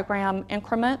period, program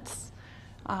increments.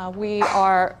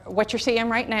 What you're seeing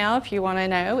right now, if you want to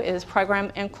know, is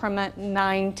program increment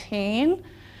 19.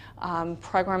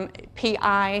 Program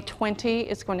PI 20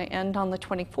 is going to end on the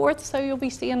 24th, so you'll be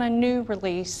seeing a new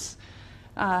release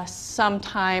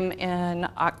sometime in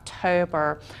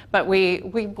October. But we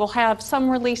will have some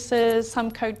releases,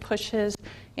 some code pushes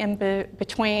in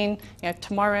between.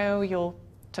 Tomorrow you'll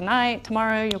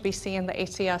be seeing the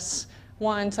ACS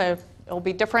 1, so it'll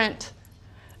be different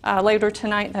later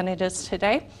tonight than it is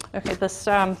today. Okay, this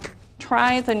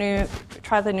try the new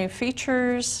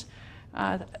features,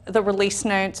 the release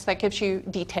notes that gives you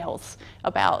details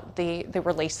about the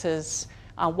releases,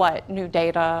 what new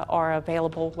data are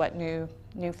available, what new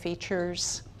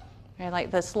features. Okay,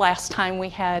 like this last time we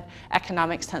had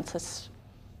economic census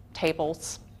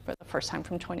tables for the first time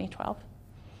from 2012.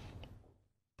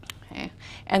 Okay,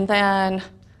 and then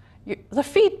the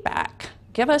feedback.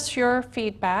 Give us your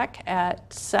feedback at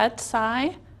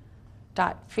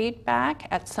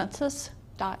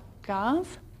cedsi.feedback@census.gov.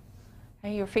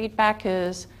 Okay, your feedback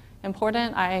is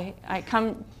important. I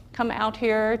come out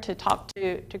here to talk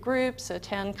to groups,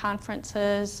 attend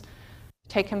conferences,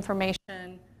 take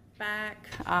information back.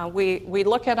 We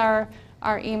look at our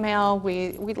email,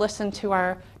 we listen to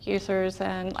our users,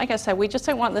 and like I said, we just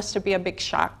don't want this to be a big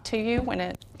shock to you when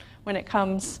it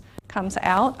comes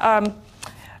out.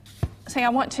 I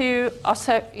want to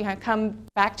also come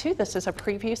back to this as a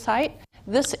preview site.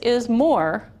 This is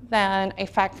more than a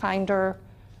fact finder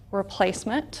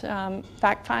replacement.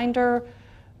 Fact finder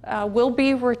will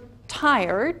be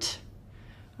retired.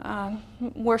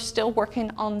 We're still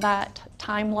working on that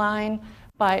timeline,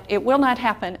 but it will not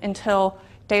happen until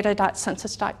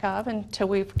data.census.gov, until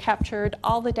we've captured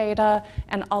all the data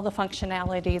and all the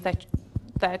functionality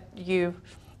that you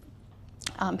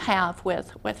have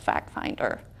with fact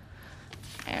finder.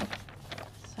 Okay.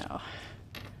 So,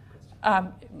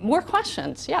 more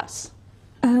questions? Yes.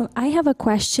 I have a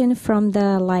question from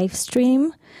the live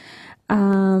stream.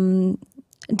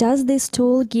 Does this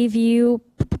tool give you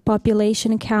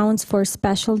population counts for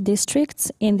special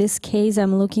districts? In this case,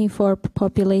 I'm looking for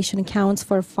population counts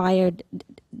for fire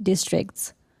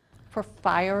districts. For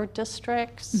fire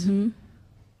districts? Mm-hmm.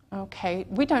 Okay,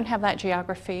 we don't have that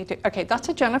geography. Okay, that's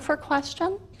a Jennifer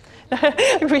question.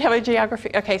 We have a geography.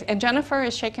 Okay, and Jennifer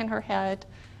is shaking her head.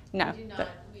 No. We do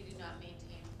not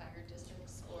maintain fire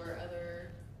districts or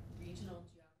other regional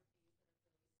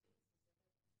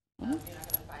geographies. You're not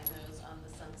going to find those on the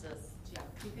census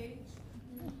geography page.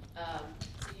 So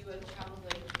you would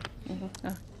probably.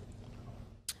 Mm-hmm.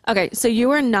 Okay, so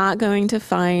you are not going to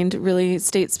find really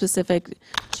state-specific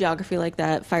geography like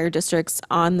that, fire districts,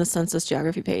 on the census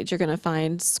geography page. You're going to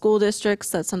find school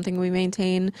districts, that's something we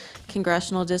maintain,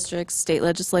 congressional districts, state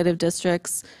legislative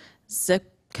districts,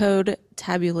 zip code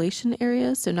tabulation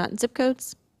areas, so not zip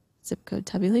codes, zip code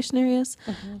tabulation areas.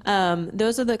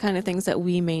 Those are the kind of things that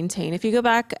we maintain. If you go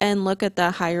back and look at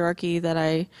the hierarchy that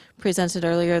I presented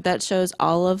earlier, that shows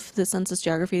all of the census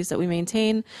geographies that we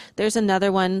maintain. There's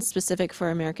another one specific for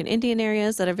American Indian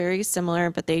areas that are very similar,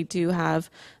 but they do have,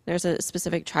 there's a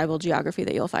specific tribal geography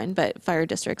that you'll find, but fire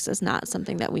districts is not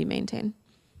something that we maintain.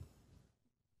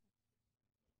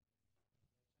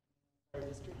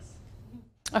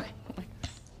 Okay.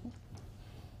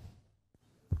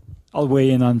 I'll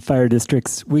weigh in on fire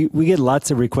districts. We get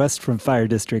lots of requests from fire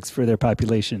districts for their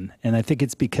population, and I think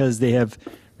it's because they have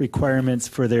requirements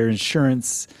for their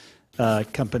insurance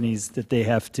companies that they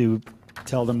have to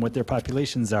tell them what their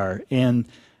populations are. And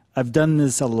I've done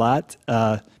this a lot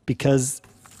because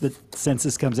the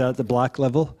census comes out at the block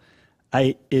level.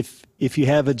 If you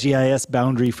have a GIS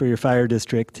boundary for your fire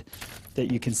district that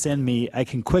you can send me, I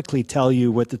can quickly tell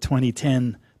you what the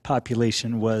 2010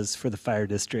 population was for the fire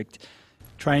district.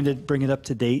 Trying to bring it up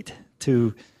to date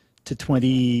to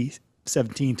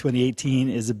 2017, 2018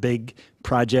 is a big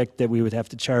project that we would have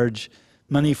to charge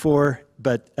money for,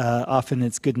 but often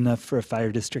it's good enough for a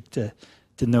fire district to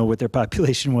know what their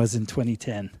population was in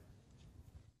 2010.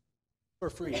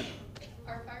 For free.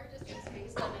 Are fire districts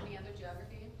based on any other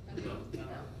geography? No,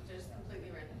 just completely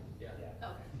random. Yeah.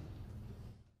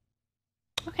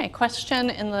 Okay. Okay, question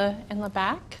in the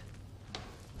back.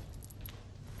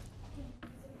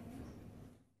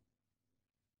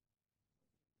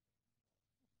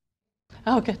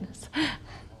 Oh, goodness.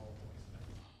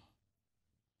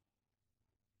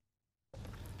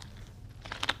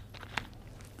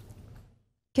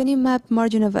 Can you map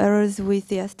margin of errors with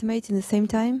the estimates in the same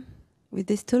time with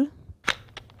this tool?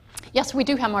 Yes, we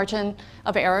do have margin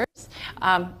of errors.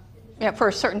 Yeah,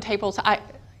 for certain tables,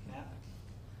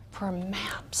 for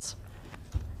maps.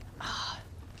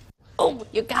 Oh,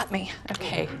 you got me.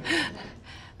 Okay.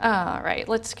 All right,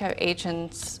 let's go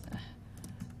agents.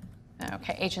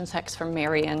 Okay, Agents X for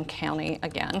Marion County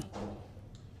again.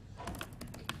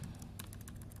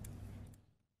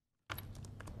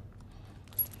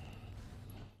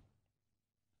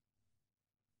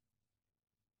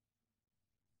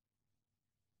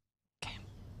 Okay.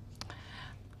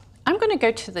 I'm going to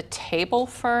go to the table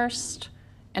first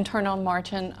and turn on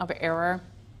margin of error,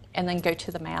 and then go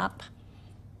to the map.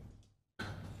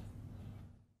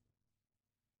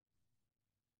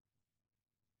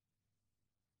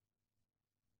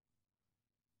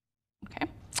 Okay,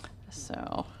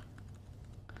 so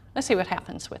let's see what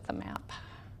happens with the map.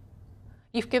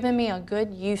 You've given me a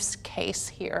good use case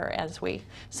here, as we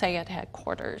say at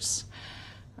headquarters.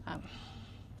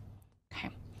 Okay,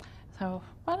 so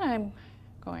what I'm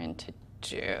going to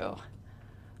do,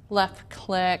 left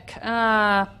click.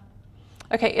 Okay,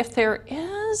 if there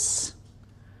is,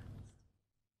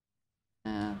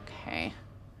 okay,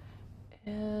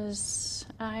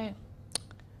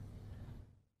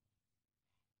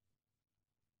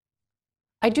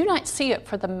 I do not see it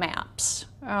for the maps.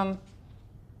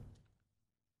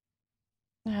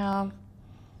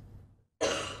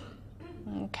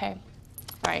 Okay,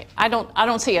 right. I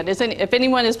don't see it. If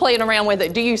anyone is playing around with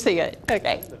it, do you see it?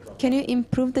 Okay. Can you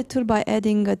improve the tool by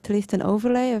adding at least an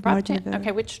overlay of margin of error?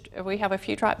 Okay, which we have a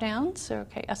few drop downs.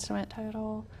 Okay, estimate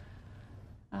total.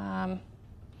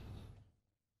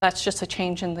 That's just a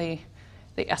change in the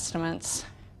estimates.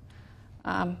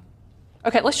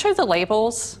 Okay, let's show the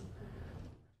labels.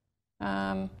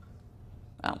 Well,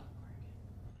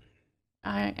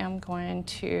 I am going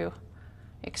to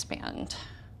expand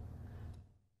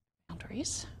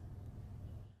boundaries.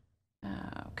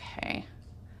 Okay,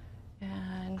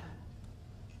 and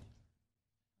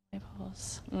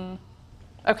labels.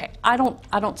 Okay, I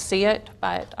don't see it,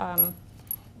 but I think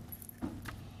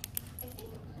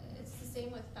it's the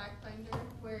same with FactFinder,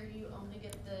 where you only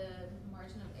get the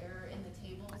margin of error in the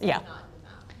tables, yeah, and not in the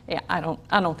map. Yeah,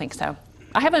 I don't think so.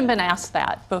 I haven't been asked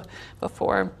that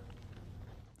before.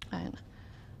 And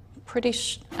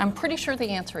I'm pretty sure the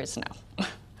answer is no.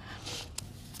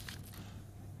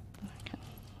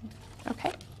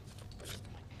 Okay.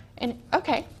 And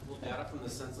okay. Will data from the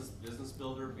Census Business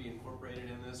Builder be incorporated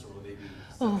in this, or will they be?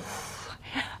 Oh,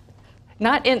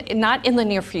 not in the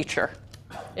near future.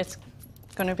 It's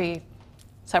going to be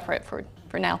separate for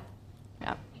now.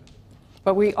 Yeah.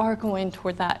 But we are going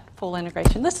toward that full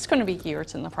integration. This is going to be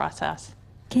years in the process.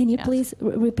 Can you please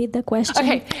repeat the question?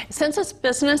 Okay, Census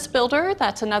Business Builder,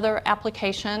 that's another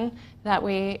application that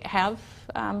we have.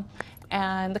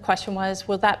 And the question was,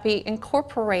 will that be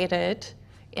incorporated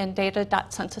in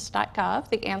data.census.gov?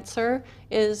 The answer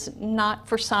is not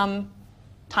for some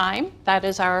time. That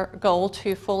is our goal,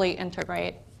 to fully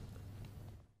integrate.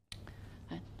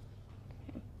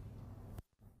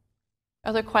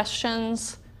 other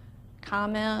questions,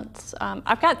 comments?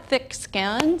 I've got thick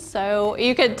skin, so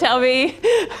you could tell me.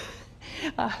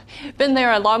 Been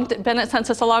at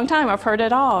Census a long time. I've heard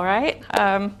it all, right?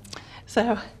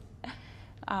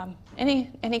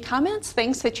 Any comments?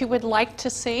 Things that you would like to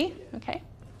see? Okay.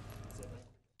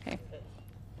 Okay.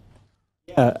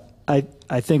 Yeah,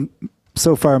 I think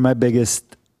so far my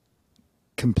biggest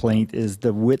complaint is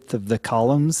the width of the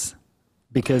columns,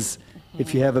 because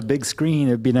if you have a big screen,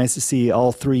 it'd be nice to see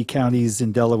all 3 counties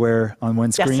in Delaware on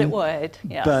one screen. Yes, it would.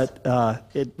 Yes. But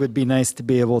it would be nice to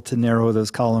be able to narrow those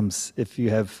columns if you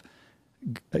have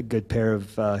a good pair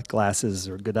of glasses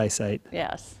or good eyesight.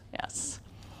 Yes, yes.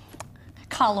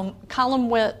 Column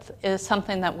width is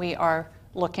something that we are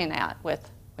looking at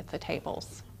with the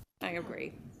tables. I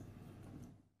agree.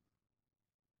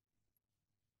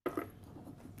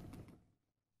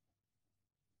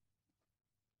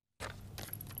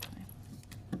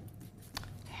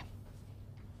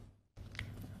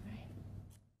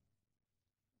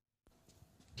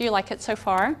 Do you like it so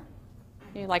far?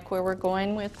 Do you like where we're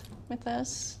going with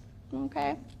this?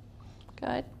 Okay,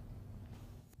 good.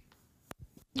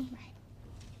 All right.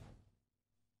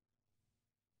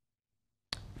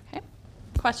 Okay,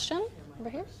 question over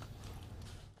here?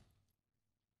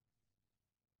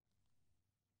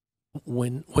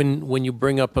 When you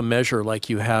bring up a measure like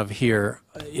you have here,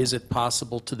 is it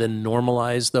possible to then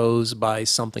normalize those by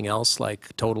something else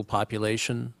like total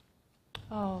population?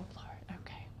 Oh, Lord,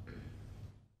 okay.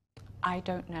 I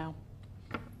don't know.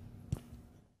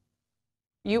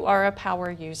 You are a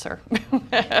power user.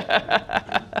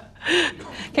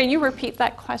 Can you repeat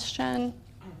that question?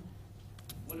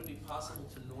 Would it be possible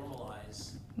to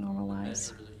normalize the Normalize.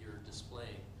 measure that you're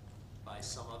displaying by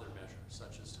some other measure,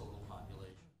 such as total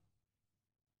population?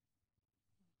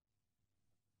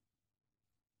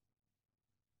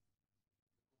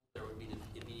 There would be to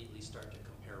immediately start to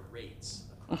compare rates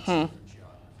across different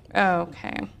geographies.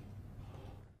 Okay.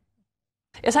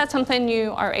 Is that something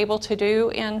you are able to do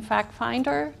in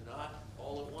FactFinder? Not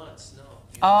all at once, no.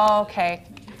 Oh, okay.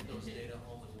 Take those data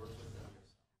home and work with them.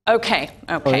 Okay,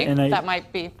 okay. and That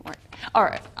might be more. All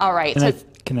right, all right. And So,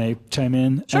 can I chime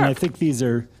in? Sure. And I think these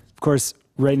are, of course,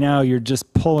 right now you're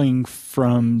just pulling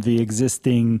from the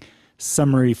existing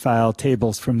summary file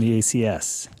tables from the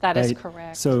ACS. That is right?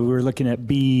 correct. So we're looking at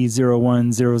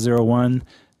B01001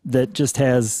 that just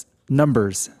has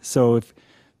numbers. So if,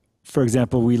 for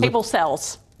example, we look table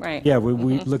cells, right. yeah,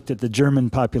 we looked at the German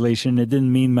population. It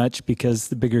didn't mean much because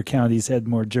the bigger counties had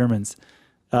more Germans.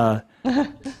 But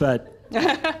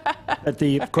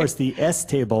of course, the S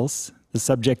tables, the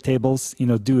subject tables,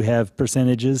 do have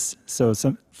percentages. So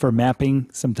for mapping,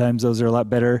 sometimes those are a lot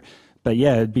better. But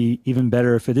yeah, it'd be even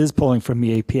better if it is pulling from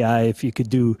the API, if you could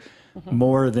do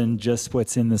more than just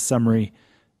what's in the summary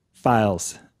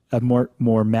files,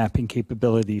 more mapping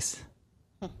capabilities.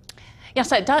 Yes,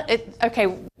 it does.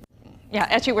 Okay. Yeah,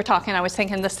 as you were talking, I was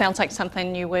thinking this sounds like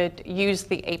something you would use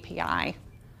the API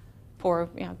for,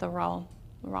 the raw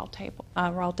table,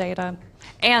 raw data,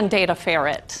 and data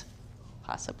ferret,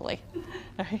 possibly.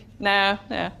 No.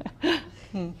 Okay.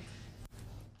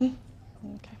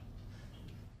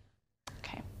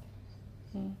 Okay.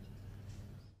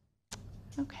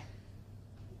 Okay.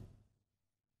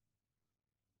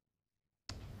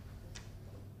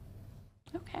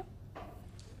 Okay.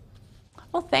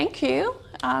 Well, thank you.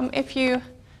 If you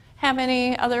have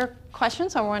any other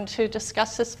questions or want to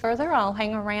discuss this further, I'll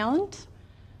hang around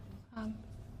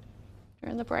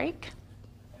during the break.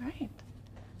 All right.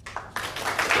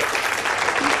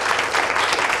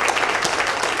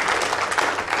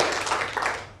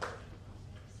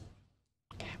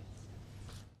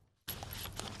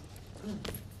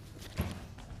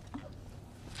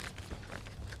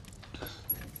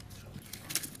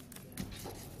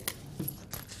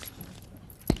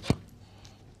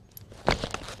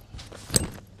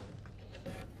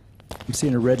 I'm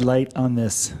seeing a red light on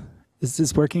this. Is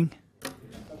this working?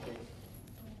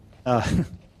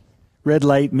 Red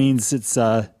light means it's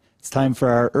time for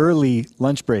our early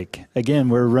lunch break. Again,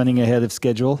 we're running ahead of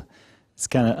schedule. It's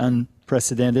kind of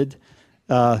unprecedented.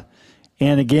 And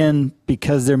again,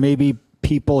 because there may be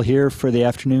people here for the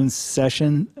afternoon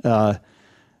session, I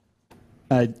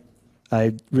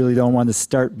really don't want to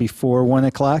start before 1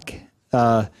 o'clock.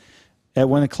 At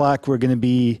 1 o'clock, we're going to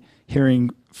be hearing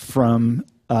from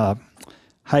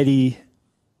Heidi.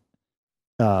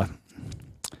 We're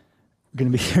going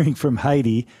to be hearing from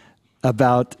Heidi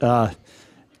about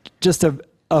just a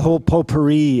whole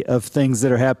potpourri of things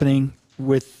that are happening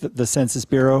with the Census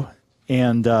Bureau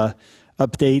and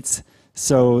updates.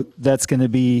 So that's going to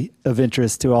be of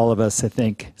interest to all of us, I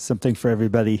think, something for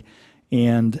everybody.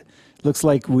 And looks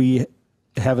like we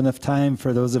have enough time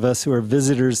for those of us who are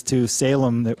visitors to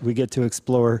Salem that we get to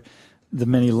explore the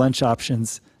many lunch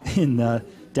options in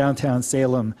downtown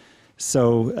Salem.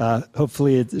 So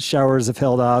hopefully the showers have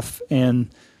held off and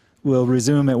we'll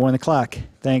resume at 1 o'clock.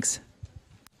 Thanks.